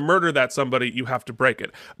 I'm going to murder that somebody, you have to break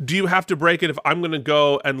it. Do you have to break it if I'm going to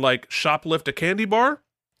go and, like, shoplift a candy bar?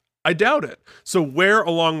 I doubt it. So where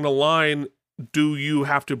along the line do you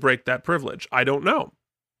have to break that privilege? I don't know.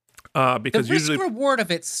 Because the risk reward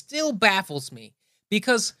of it still baffles me.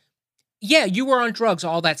 Because, yeah, you were on drugs,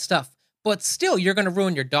 all that stuff. But still, you're going to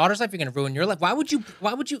ruin your daughter's life. You're going to ruin your life. Why would you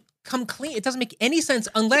come clean? It doesn't make any sense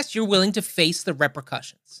unless you're willing to face the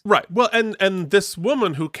repercussions. Right. Well, and this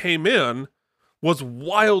woman who came in was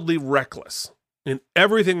wildly reckless in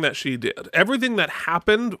everything that she did. Everything that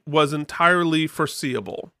happened was entirely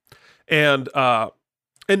foreseeable. And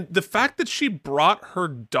the fact that she brought her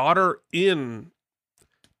daughter in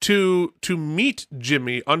to meet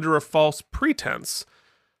Jimmy under a false pretense,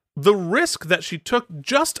 the risk that she took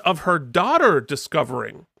just of her daughter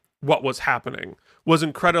discovering what was happening was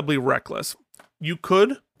incredibly reckless. You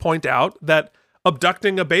could point out that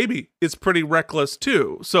abducting a baby is pretty reckless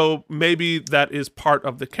too. So maybe that is part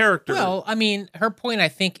of the character. Well, I mean, her point, I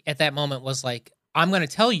think, at that moment was like, I'm going to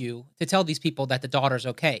tell these people that the daughter's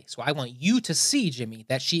okay. So I want you to see, Jimmy,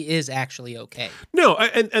 that she is actually okay. No,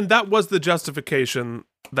 and that was the justification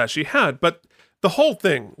that she had. But the whole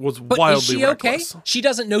thing was wildly is she reckless. Okay? She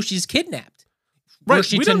doesn't know she's kidnapped. Right,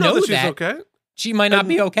 we don't know that she's okay. She might not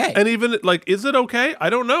be okay. And even, like, is it okay? I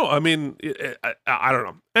don't know. I mean, I don't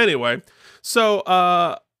know. Anyway,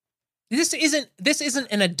 so this isn't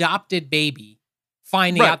an adopted baby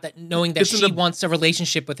finding out that knowing that she wants a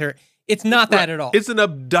relationship with her. It's not that at all. It's an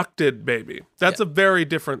abducted baby. That's a very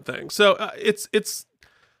different thing. So it's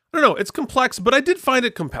I don't know. It's complex, but I did find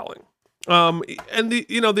it compelling. And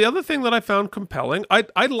the other thing that I found compelling,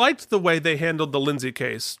 I liked the way they handled the Lindsay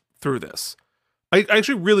case through this. I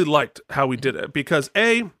actually really liked how we did it because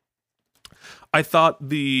I thought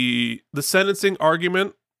the sentencing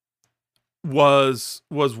argument was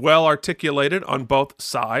well articulated on both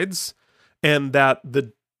sides, and that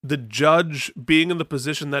the judge being in the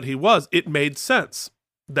position that he was, it made sense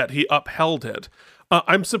that he upheld it.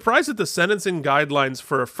 I'm surprised that the sentencing guidelines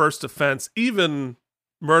for a first offense, even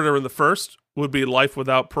murder in the first, would be life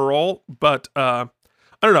without parole, but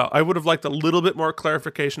I don't know. I would have liked a little bit more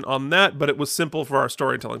clarification on that, but it was simple for our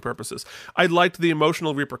storytelling purposes. I liked the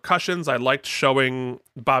emotional repercussions. I liked showing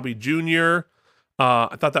Bobby Jr.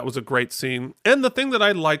 I thought that was a great scene. And the thing that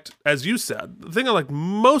I liked, as you said, the thing I liked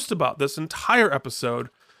most about this entire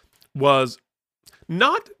episode was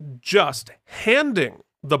not just handing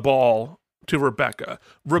the ball to Rebecca,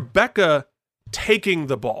 Rebecca taking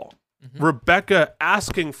the ball, Rebecca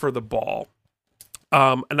asking for the ball.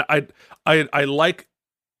 And I like,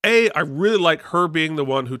 I really like her being the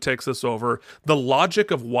one who takes this over. The logic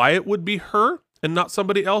of why it would be her and not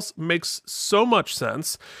somebody else makes so much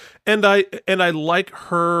sense. And I like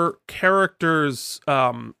her character's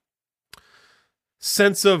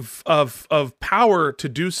sense of power to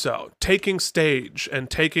do so, taking stage and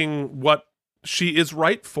taking what she is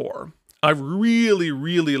right for. I really,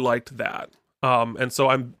 really liked that. And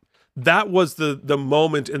so that was the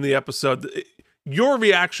moment in the episode. Your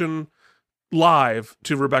reaction live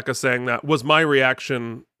to Rebecca saying that was my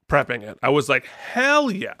reaction prepping it. I was like,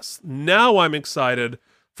 hell yes. Now I'm excited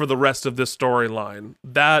for the rest of this storyline.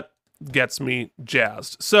 That gets me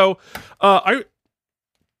jazzed. So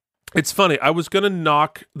it's funny. I was going to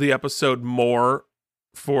knock the episode more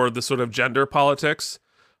for the sort of gender politics.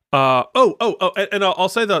 And I'll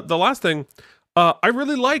say the last thing. I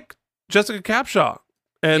really like Jessica Capshaw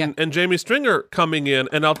and Jamie Stringer coming in,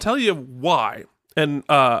 and I'll tell you why. And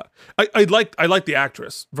I like the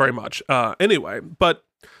actress very much. Anyway, but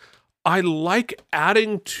I like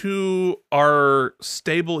adding to our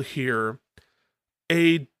stable here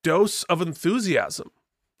a dose of enthusiasm,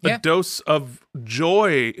 a dose of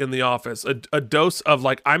joy in the office, a dose of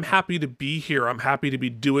like, I'm happy to be here. I'm happy to be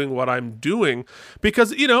doing what I'm doing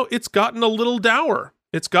because, it's gotten a little dour.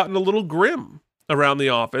 It's gotten a little grim around the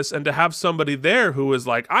office, and to have somebody there who is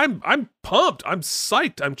like, I'm pumped, I'm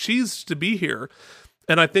psyched, I'm cheesed to be here.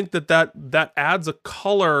 And I think that adds a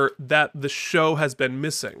color that the show has been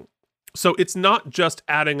missing. So it's not just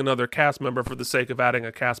adding another cast member for the sake of adding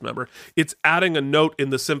a cast member. It's adding a note in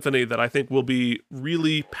the symphony that I think will be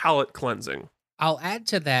really palate cleansing. I'll add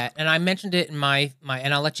to that, and I mentioned it in my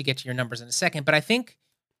and I'll let you get to your numbers in a second, but I think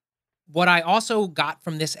what I also got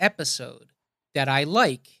from this episode that I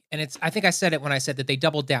like, and I think I said it when I said that they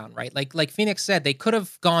doubled down, right? Like Phoenix said, they could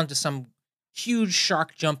have gone to some huge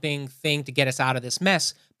shark jumping thing to get us out of this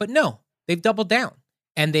mess, but no, they've doubled down.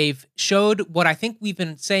 And they've showed what I think we've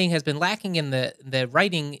been saying has been lacking in the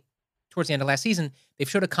writing towards the end of last season. They've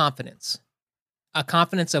showed a confidence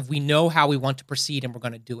of we know how we want to proceed and we're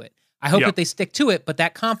going to do it. I hope that they stick to it, but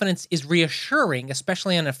that confidence is reassuring,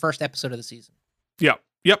 especially on the first episode of the season. Yep,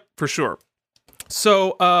 for sure.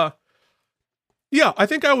 So, I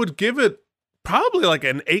think I would give it probably like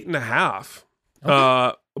an 8.5.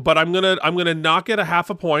 Okay. But I'm gonna knock it a half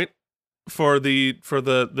a point for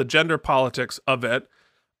the gender politics of it.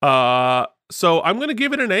 So I'm gonna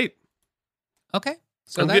give it an 8. Okay.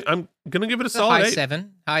 So I'm gonna give it a solid 8.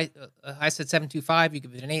 7. I said 7.25. You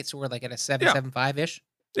give it an 8, so we're like at a 7.75 ish.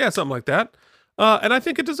 Yeah, something like that. And I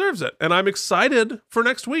think it deserves it. And I'm excited for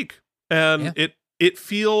next week. And it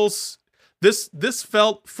feels this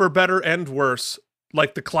felt, for better and worse,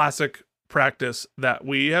 like the classic practice that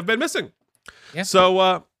we have been missing. Yeah.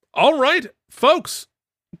 So all right, folks.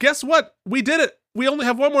 Guess what? We did it. We only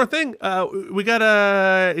have one more thing. We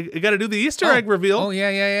gotta do the Easter egg reveal. Oh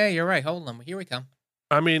yeah. You're right. Hold on. Here we come.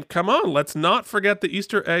 I mean, come on. Let's not forget the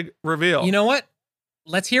Easter egg reveal. You know what?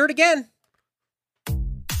 Let's hear it again.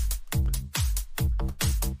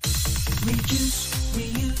 Reduce,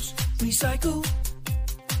 reuse, recycle.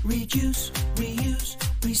 Reduce, reuse,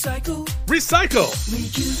 recycle. Recycle.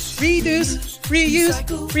 Reduce, reuse,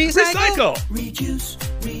 recycle. Reduce,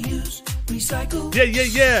 reuse, recycle.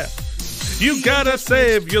 Yeah. You gotta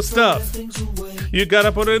save your stuff. You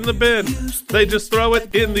gotta put it in the bin. They just throw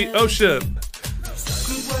it in the ocean.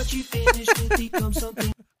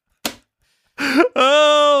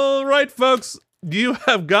 All right, folks. You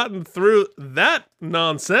have gotten through that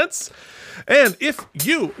nonsense. And if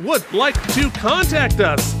you would like to contact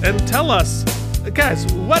us and tell us,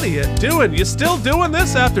 guys, what are you doing? You still doing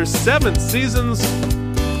this after 7 seasons?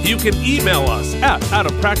 You can email us at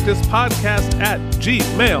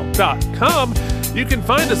outofpracticepodcast@gmail.com. You can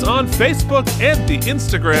find us on Facebook and the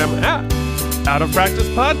Instagram at Out of Practice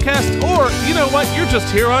Podcast. Or, you know what? You're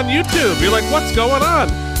just here on YouTube. You're like, what's going on?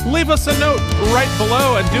 Leave us a note right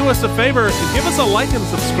below and do us a favor. Give us a like and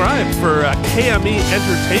subscribe for KME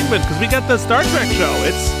Entertainment, because we got the Star Trek show.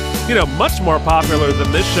 It's, much more popular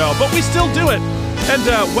than this show, but we still do it. And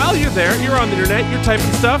while you're there, you're on the internet, you're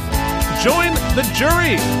typing stuff, join the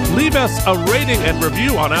jury. Leave us a rating and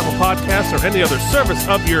review on Apple Podcasts or any other service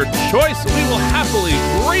of your choice. We will happily,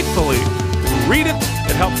 gratefully read it.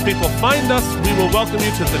 It helps people find us. We will welcome you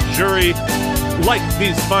to the jury like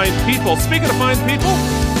these fine people. Speaking of fine people,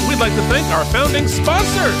 we'd like to thank our founding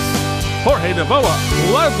sponsors: Jorge Navoa,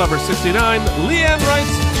 Blood Lover 69, Leanne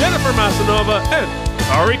Rice, Jennifer Masanova, and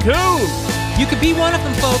Ari Kuhn. You could be one of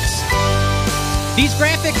them, folks. These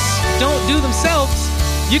graphics don't do themselves.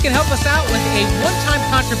 You can help us out with a one-time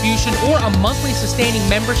contribution or a monthly sustaining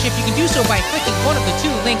membership. You can do so by clicking one of the 2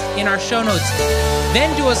 links in our show notes.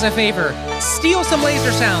 Then do us a favor. Steal some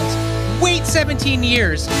laser sounds. Wait 17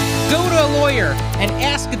 years. Go to a lawyer and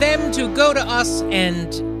ask them to go to us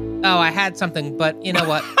and... Oh, I had something, but you know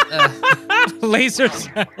what? Laser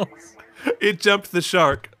sounds. It jumped the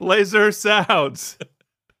shark. Laser sounds.